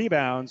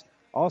 rebounds.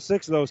 All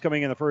 6 of those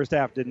coming in the first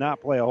half. Did not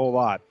play a whole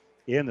lot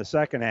in the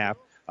second half.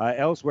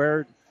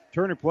 Elsewhere,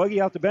 Turner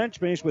Pluggy off the bench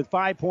finished with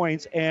 5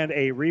 points and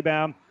a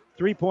rebound.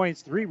 3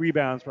 points, 3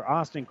 rebounds for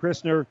Austin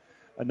Christner.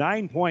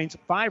 9 points,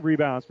 5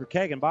 rebounds for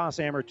Kegan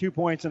Bosshammer. 2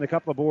 points and a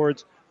couple of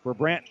boards for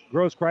Brant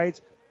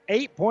Grosskreitz.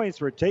 8 points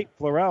for Tate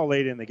Florell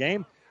late in the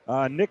game.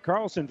 Nick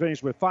Carlson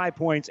finished with 5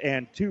 points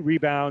and 2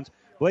 rebounds.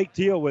 Blake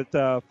Teal with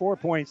 4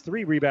 points,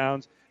 3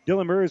 rebounds.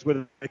 Dylan Murs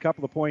with a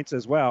couple of points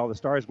as well. The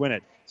Stars win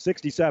it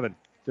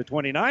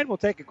 67-29. We'll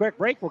take a quick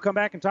break. We'll come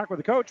back and talk with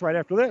the coach right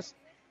after this.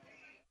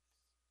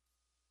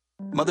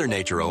 Mother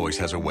Nature always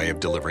has a way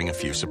of delivering a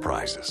few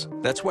surprises.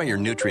 That's why your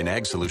Nutrien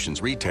Ag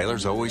Solutions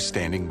retailer's always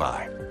standing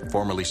by.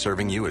 Formerly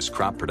serving you as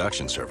crop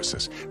production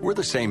services, we're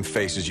the same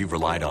faces you've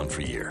relied on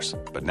for years,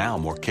 but now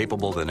more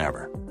capable than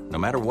ever, no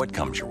matter what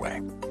comes your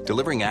way.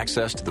 Delivering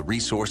access to the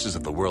resources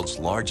of the world's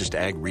largest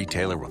ag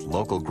retailer with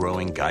local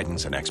growing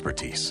guidance and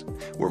expertise.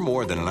 We're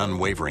more than an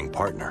unwavering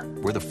partner.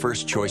 We're the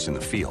first choice in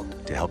the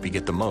field to help you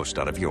get the most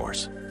out of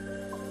yours.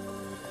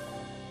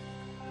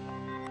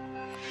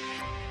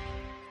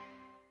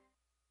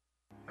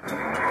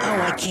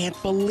 I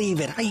can't believe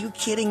it. Are you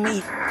kidding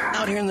me?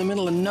 Out here in the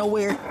middle of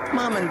nowhere,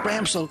 Mom and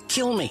Bramps will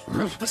kill me.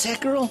 What's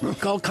that, girl?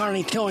 Call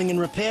Kearney Towing and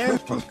Repair?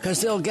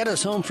 Because they'll get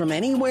us home from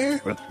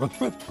anywhere? But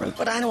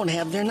I don't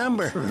have their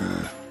number.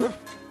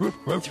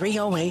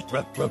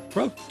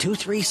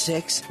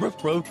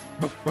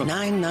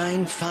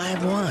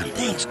 308-236-9951.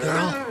 Thanks,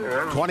 girl.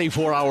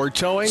 24-hour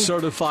towing,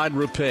 certified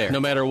repair. No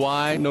matter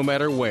why, no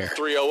matter where.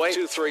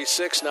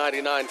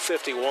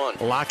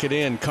 308-236-9951. Lock it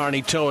in,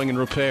 Kearney Towing and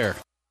Repair.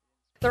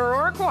 The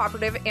Aurora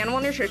Cooperative Animal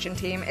Nutrition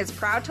Team is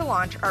proud to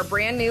launch our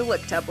brand new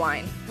Lick Tub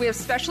line. We have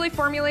specially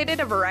formulated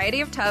a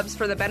variety of tubs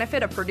for the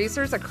benefit of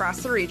producers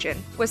across the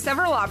region. With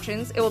several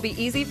options, it will be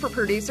easy for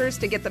producers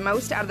to get the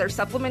most out of their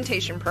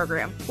supplementation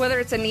program. Whether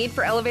it's a need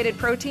for elevated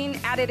protein,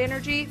 added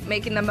energy,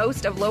 making the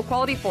most of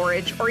low-quality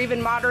forage, or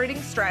even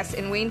moderating stress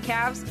in weaned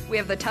calves, we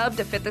have the tub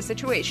to fit the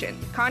situation.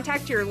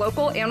 Contact your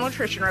local animal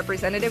nutrition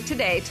representative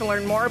today to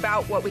learn more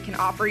about what we can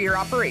offer your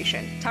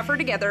operation. Tougher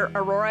together,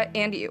 Aurora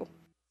and you.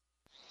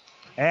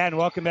 And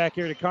welcome back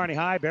here to Kearney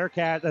High.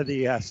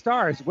 The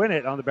Stars win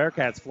it on the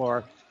Bearcats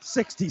floor,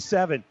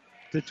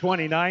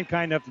 67-29.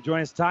 Kind enough to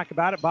join us to talk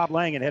about it. Bob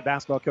Langen, head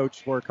basketball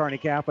coach for Kearney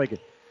Catholic.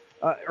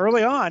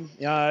 Early on,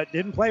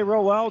 didn't play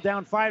real well,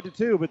 down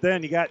 5-2, but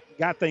then you got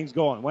things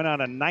going. Went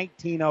on a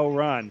 19-0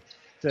 run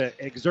to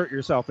exert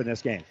yourself in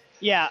this game.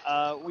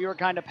 Yeah, we were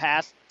kind of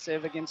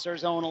passive against their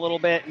zone a little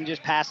bit and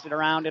just passed it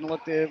around, didn't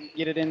look to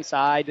get it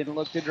inside, didn't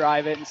look to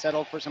drive it, and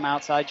settled for some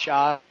outside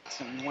shots.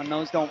 And when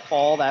those don't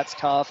fall, that's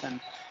tough. And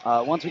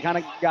once we kind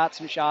of got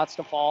some shots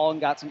to fall and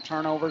got some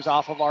turnovers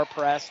off of our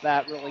press,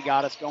 that really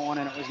got us going,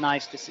 and it was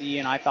nice to see.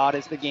 And I thought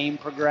as the game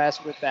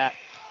progressed with that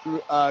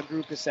group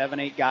of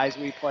 7-8 guys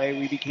we play,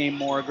 we became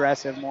more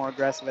aggressive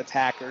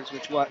attackers,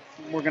 which what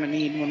we're going to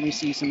need when we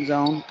see some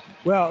zone.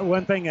 Well,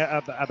 one thing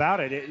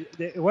about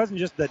it wasn't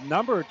just the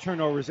number of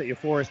turnovers that you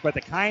forced, but the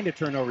kind of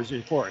turnovers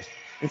you forced.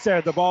 Instead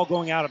of the ball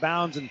going out of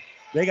bounds and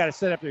they got to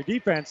set up their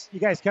defense. You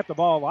guys kept the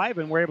ball alive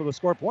and were able to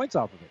score points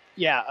off of it.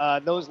 Yeah,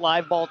 those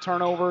live ball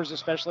turnovers,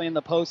 especially in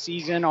the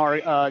postseason,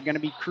 are going to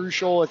be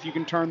crucial if you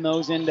can turn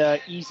those into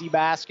easy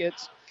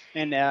baskets.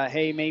 And,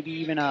 hey, maybe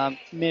even a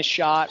missed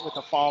shot with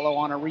a follow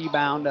on a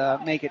rebound to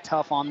make it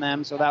tough on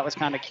them. So that was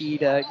kind of key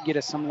to get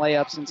us some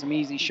layups and some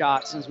easy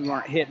shots since we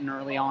weren't hitting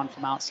early on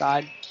from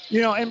outside.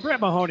 You know, and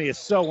Brett Mahoney is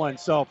so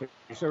unselfish.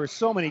 There were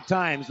so many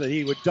times that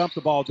he would dump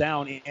the ball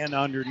down and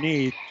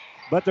underneath.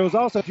 But there was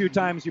also a few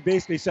times you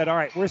basically said, all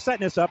right, we're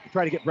setting this up to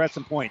try to get Brett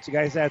some points. You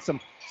guys had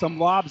some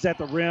lobs at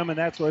the rim and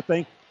that sort of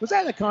thing. Was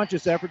that a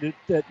conscious effort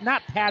to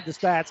not pad the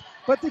stats,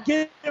 but to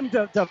get him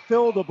to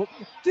fill the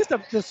 – just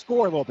to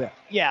score a little bit?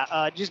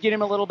 Yeah, just get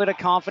him a little bit of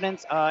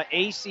confidence.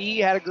 AC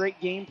had a great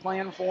game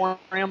plan for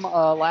him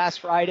last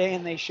Friday,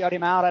 and they shut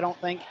him out. I don't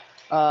think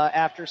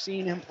after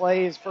seeing him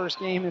play his first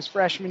game his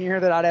freshman year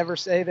that I'd ever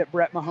say that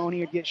Brett Mahoney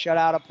would get shut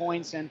out of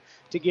points. And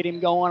to get him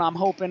going, I'm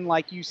hoping,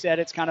 like you said,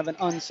 it's kind of an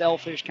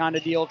unselfish kind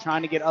of deal,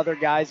 trying to get other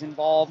guys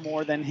involved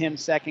more than him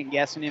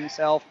second-guessing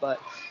himself. But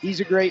he's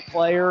a great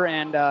player,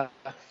 and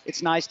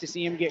it's nice to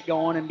see him get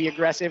going and be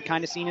aggressive.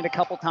 Kind of seen it a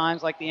couple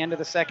times, like the end of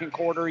the second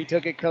quarter. He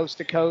took it coast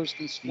to coast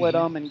and split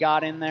them and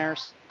got in there.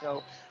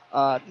 So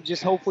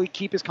just hopefully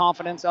keep his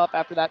confidence up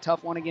after that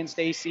tough one against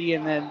AC,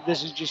 and then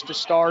this is just a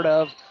start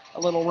of a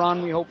little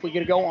run we hopefully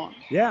get to go on.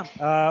 Yeah,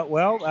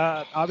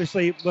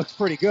 obviously it looks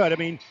pretty good. I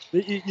mean,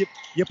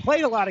 you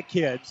played a lot of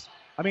kids.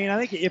 I mean, I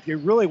think if you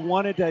really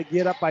wanted to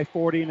get up by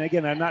 40, and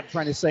again, I'm not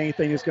trying to say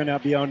anything that's going to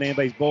be on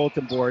anybody's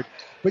bulletin board,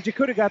 but you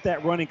could have got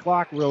that running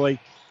clock really.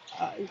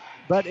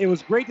 But it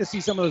was great to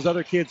see some of those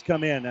other kids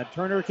come in.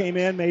 Turner came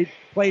in,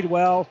 played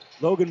well.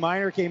 Logan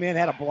Meyer came in,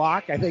 had a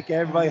block. I think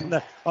everybody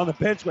on the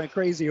bench went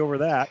crazy over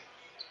that.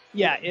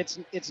 Yeah,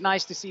 it's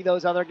nice to see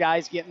those other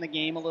guys get in the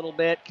game a little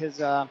bit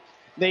because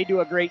they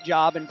do a great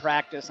job in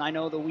practice. I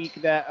know the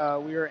week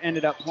that we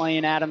ended up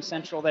playing Adams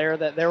Central there,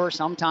 that there were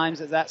some times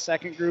that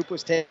second group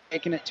was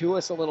taking it to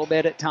us a little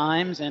bit at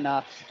times, and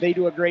they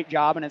do a great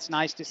job, and it's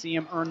nice to see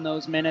them earn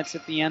those minutes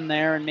at the end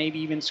there and maybe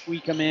even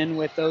squeak them in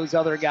with those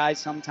other guys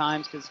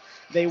sometimes because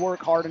they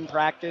work hard in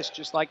practice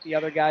just like the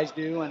other guys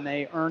do, and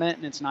they earn it,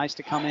 and it's nice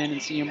to come in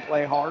and see them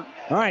play hard.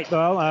 All right,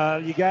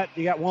 well, you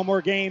got one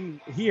more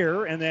game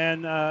here, and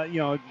then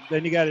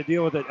then you got to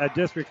deal with a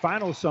district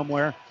final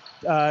somewhere.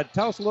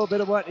 Tell us a little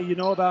bit of what you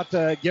know about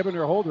Gibbon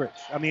or Holdridge.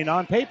 I mean,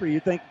 on paper, you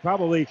think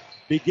probably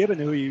be Gibbon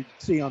who you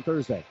see on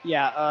Thursday.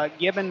 Yeah,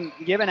 Gibbon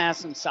has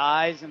some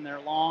size, and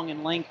they're long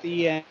and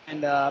lengthy,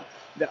 and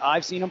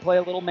I've seen them play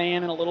a little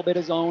man and a little bit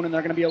of zone, and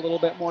they're going to be a little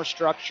bit more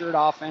structured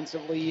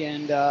offensively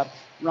and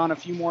run a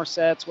few more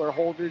sets where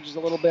Holdridge is a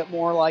little bit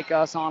more like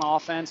us on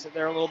offense, that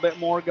they're a little bit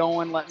more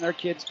going, letting their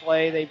kids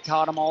play. They've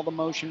taught them all the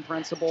motion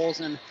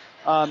principles and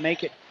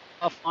make it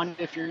fun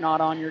if you're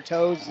not on your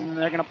toes, and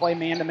they're going to play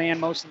man-to-man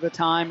most of the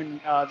time, and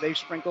they've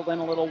sprinkled in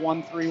a little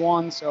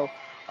 1-3-1, so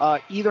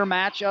either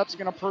matchup's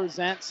going to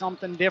present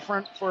something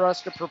different for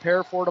us to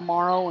prepare for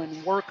tomorrow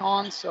and work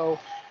on, so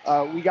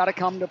we got to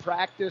come to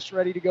practice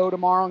ready to go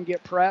tomorrow and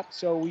get prepped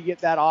so we get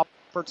that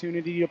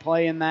opportunity to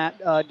play in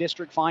that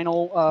district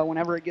final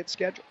whenever it gets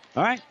scheduled.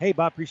 All right. Hey,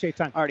 Bob, appreciate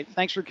your time. All right.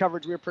 Thanks for the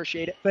coverage. We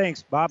appreciate it.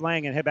 Thanks. Bob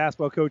Langen, head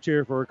basketball coach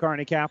here for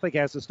Kearney Catholic,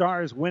 as the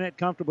Stars win it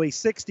comfortably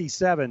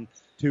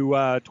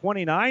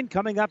 67-29.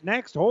 Coming up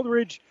next,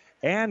 Holdridge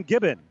and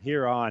Gibbon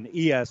here on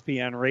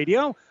ESPN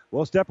Radio.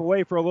 We'll step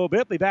away for a little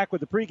bit. Be back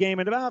with the pregame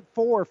in about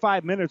 4 or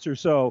 5 minutes or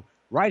so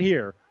right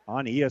here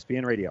on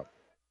ESPN Radio.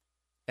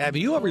 Have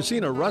you ever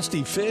seen a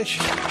rusty fish?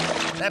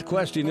 That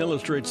question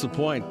illustrates the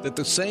point that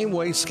the same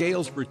way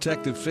scales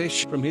protect the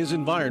fish from his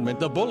environment,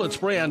 the bullet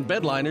spray on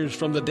bed liners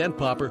from the Dent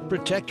Popper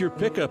protect your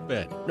pickup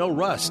bed. No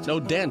rust, no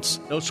dents,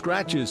 no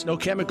scratches, no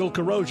chemical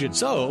corrosion.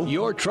 So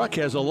your truck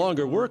has a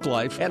longer work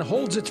life and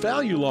holds its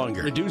value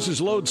longer, reduces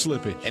load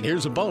slippage. And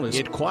here's a bonus,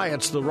 it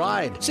quiets the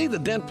ride. See the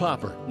Dent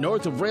Popper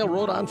north of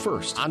Railroad on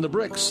 1st, on the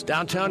Bricks,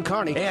 downtown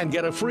Kearney, and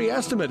get a free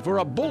estimate for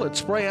a bullet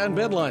spray on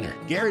bed liner.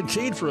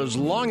 Guaranteed for as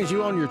long as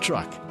you own your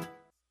truck.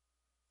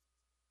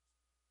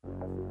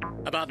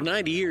 About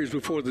 90 years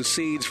before the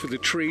seeds for the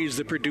trees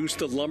that produce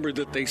the lumber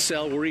that they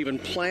sell were even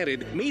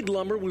planted, Mead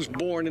Lumber was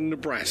born in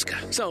Nebraska.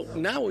 So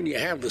now when you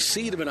have the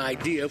seed of an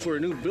idea for a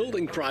new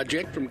building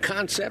project from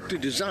concept to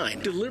design,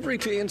 delivery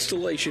to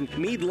installation,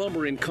 Mead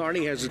Lumber in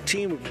Kearney has a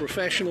team of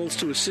professionals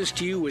to assist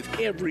you with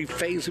every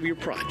phase of your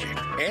project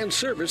and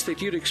service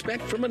that you'd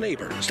expect from a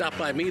neighbor. Stop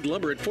by Mead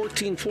Lumber at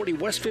 1440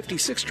 West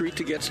 56th Street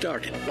to get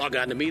started. Log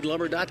on to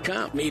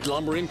meadlumber.com. Mead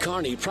Lumber in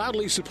Kearney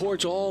proudly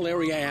supports all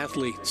area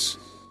athletes.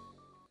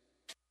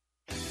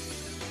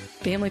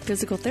 Family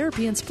Physical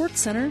Therapy and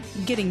Sports Center,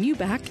 getting you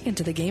back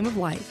into the game of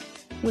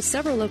life, with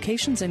several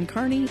locations in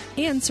Kearney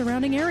and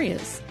surrounding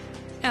areas.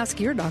 Ask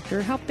your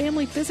doctor how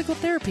Family Physical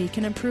Therapy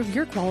can improve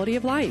your quality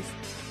of life.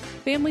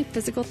 Family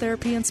Physical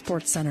Therapy and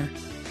Sports Center,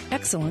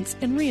 excellence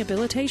in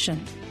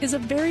rehabilitation, is a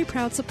very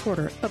proud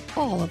supporter of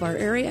all of our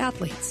area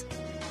athletes,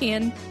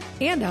 in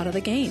and out of the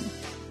game.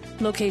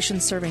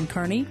 Locations serving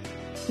Kearney,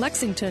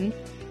 Lexington,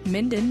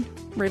 Minden,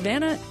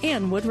 Ravenna,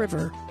 and Wood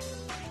River.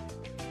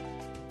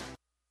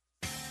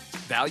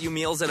 Value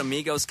meals at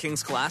Amigos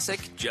King's Classic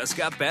just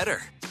got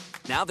better.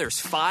 Now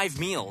there's 5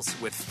 meals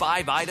with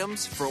 5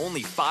 items for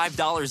only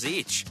 $5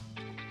 each.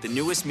 The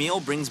newest meal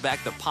brings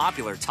back the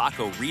popular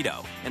Taco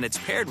Rito, and it's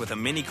paired with a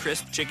mini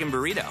crisp chicken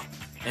burrito.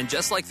 And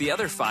just like the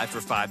other 5 for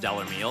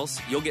 $5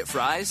 meals, you'll get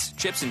fries,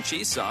 chips and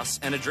cheese sauce,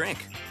 and a drink.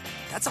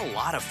 That's a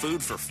lot of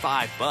food for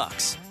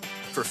 $5.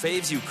 For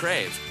faves you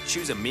crave,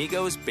 choose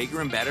Amigos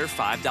Bigger and Better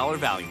 $5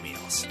 value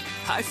meals.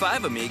 High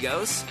five,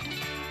 Amigos.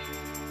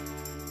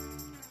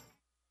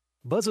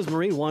 Buzz's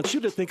Marine wants you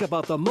to think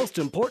about the most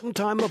important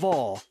time of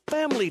all,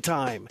 family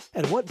time.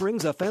 And what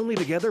brings a family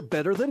together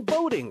better than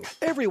boating?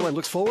 Everyone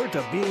looks forward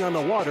to being on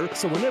the water,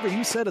 so whenever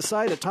you set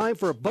aside a time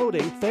for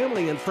boating,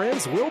 family and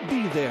friends will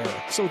be there.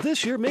 So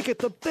this year, make it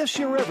the best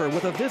year ever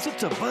with a visit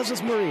to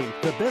Buzz's Marine,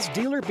 the best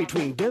dealer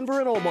between Denver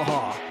and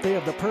Omaha. They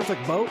have the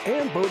perfect boat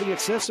and boating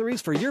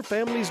accessories for your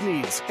family's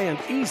needs and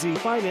easy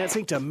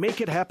financing to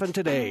make it happen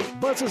today.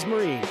 Buzz's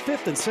Marine,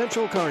 5th and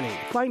Central Kearney.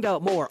 Find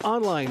out more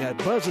online at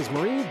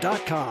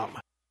buzzesmarine.com.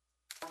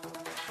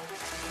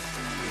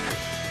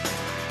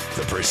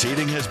 The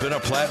proceeding has been a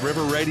Platte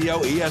River Radio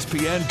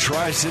ESPN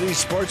Tri-City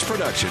Sports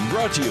production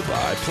brought to you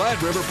by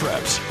Platte River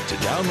Preps. To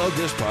download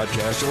this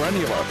podcast or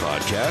any of our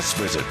podcasts,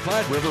 visit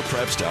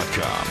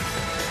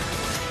PlatteRiverPreps.com.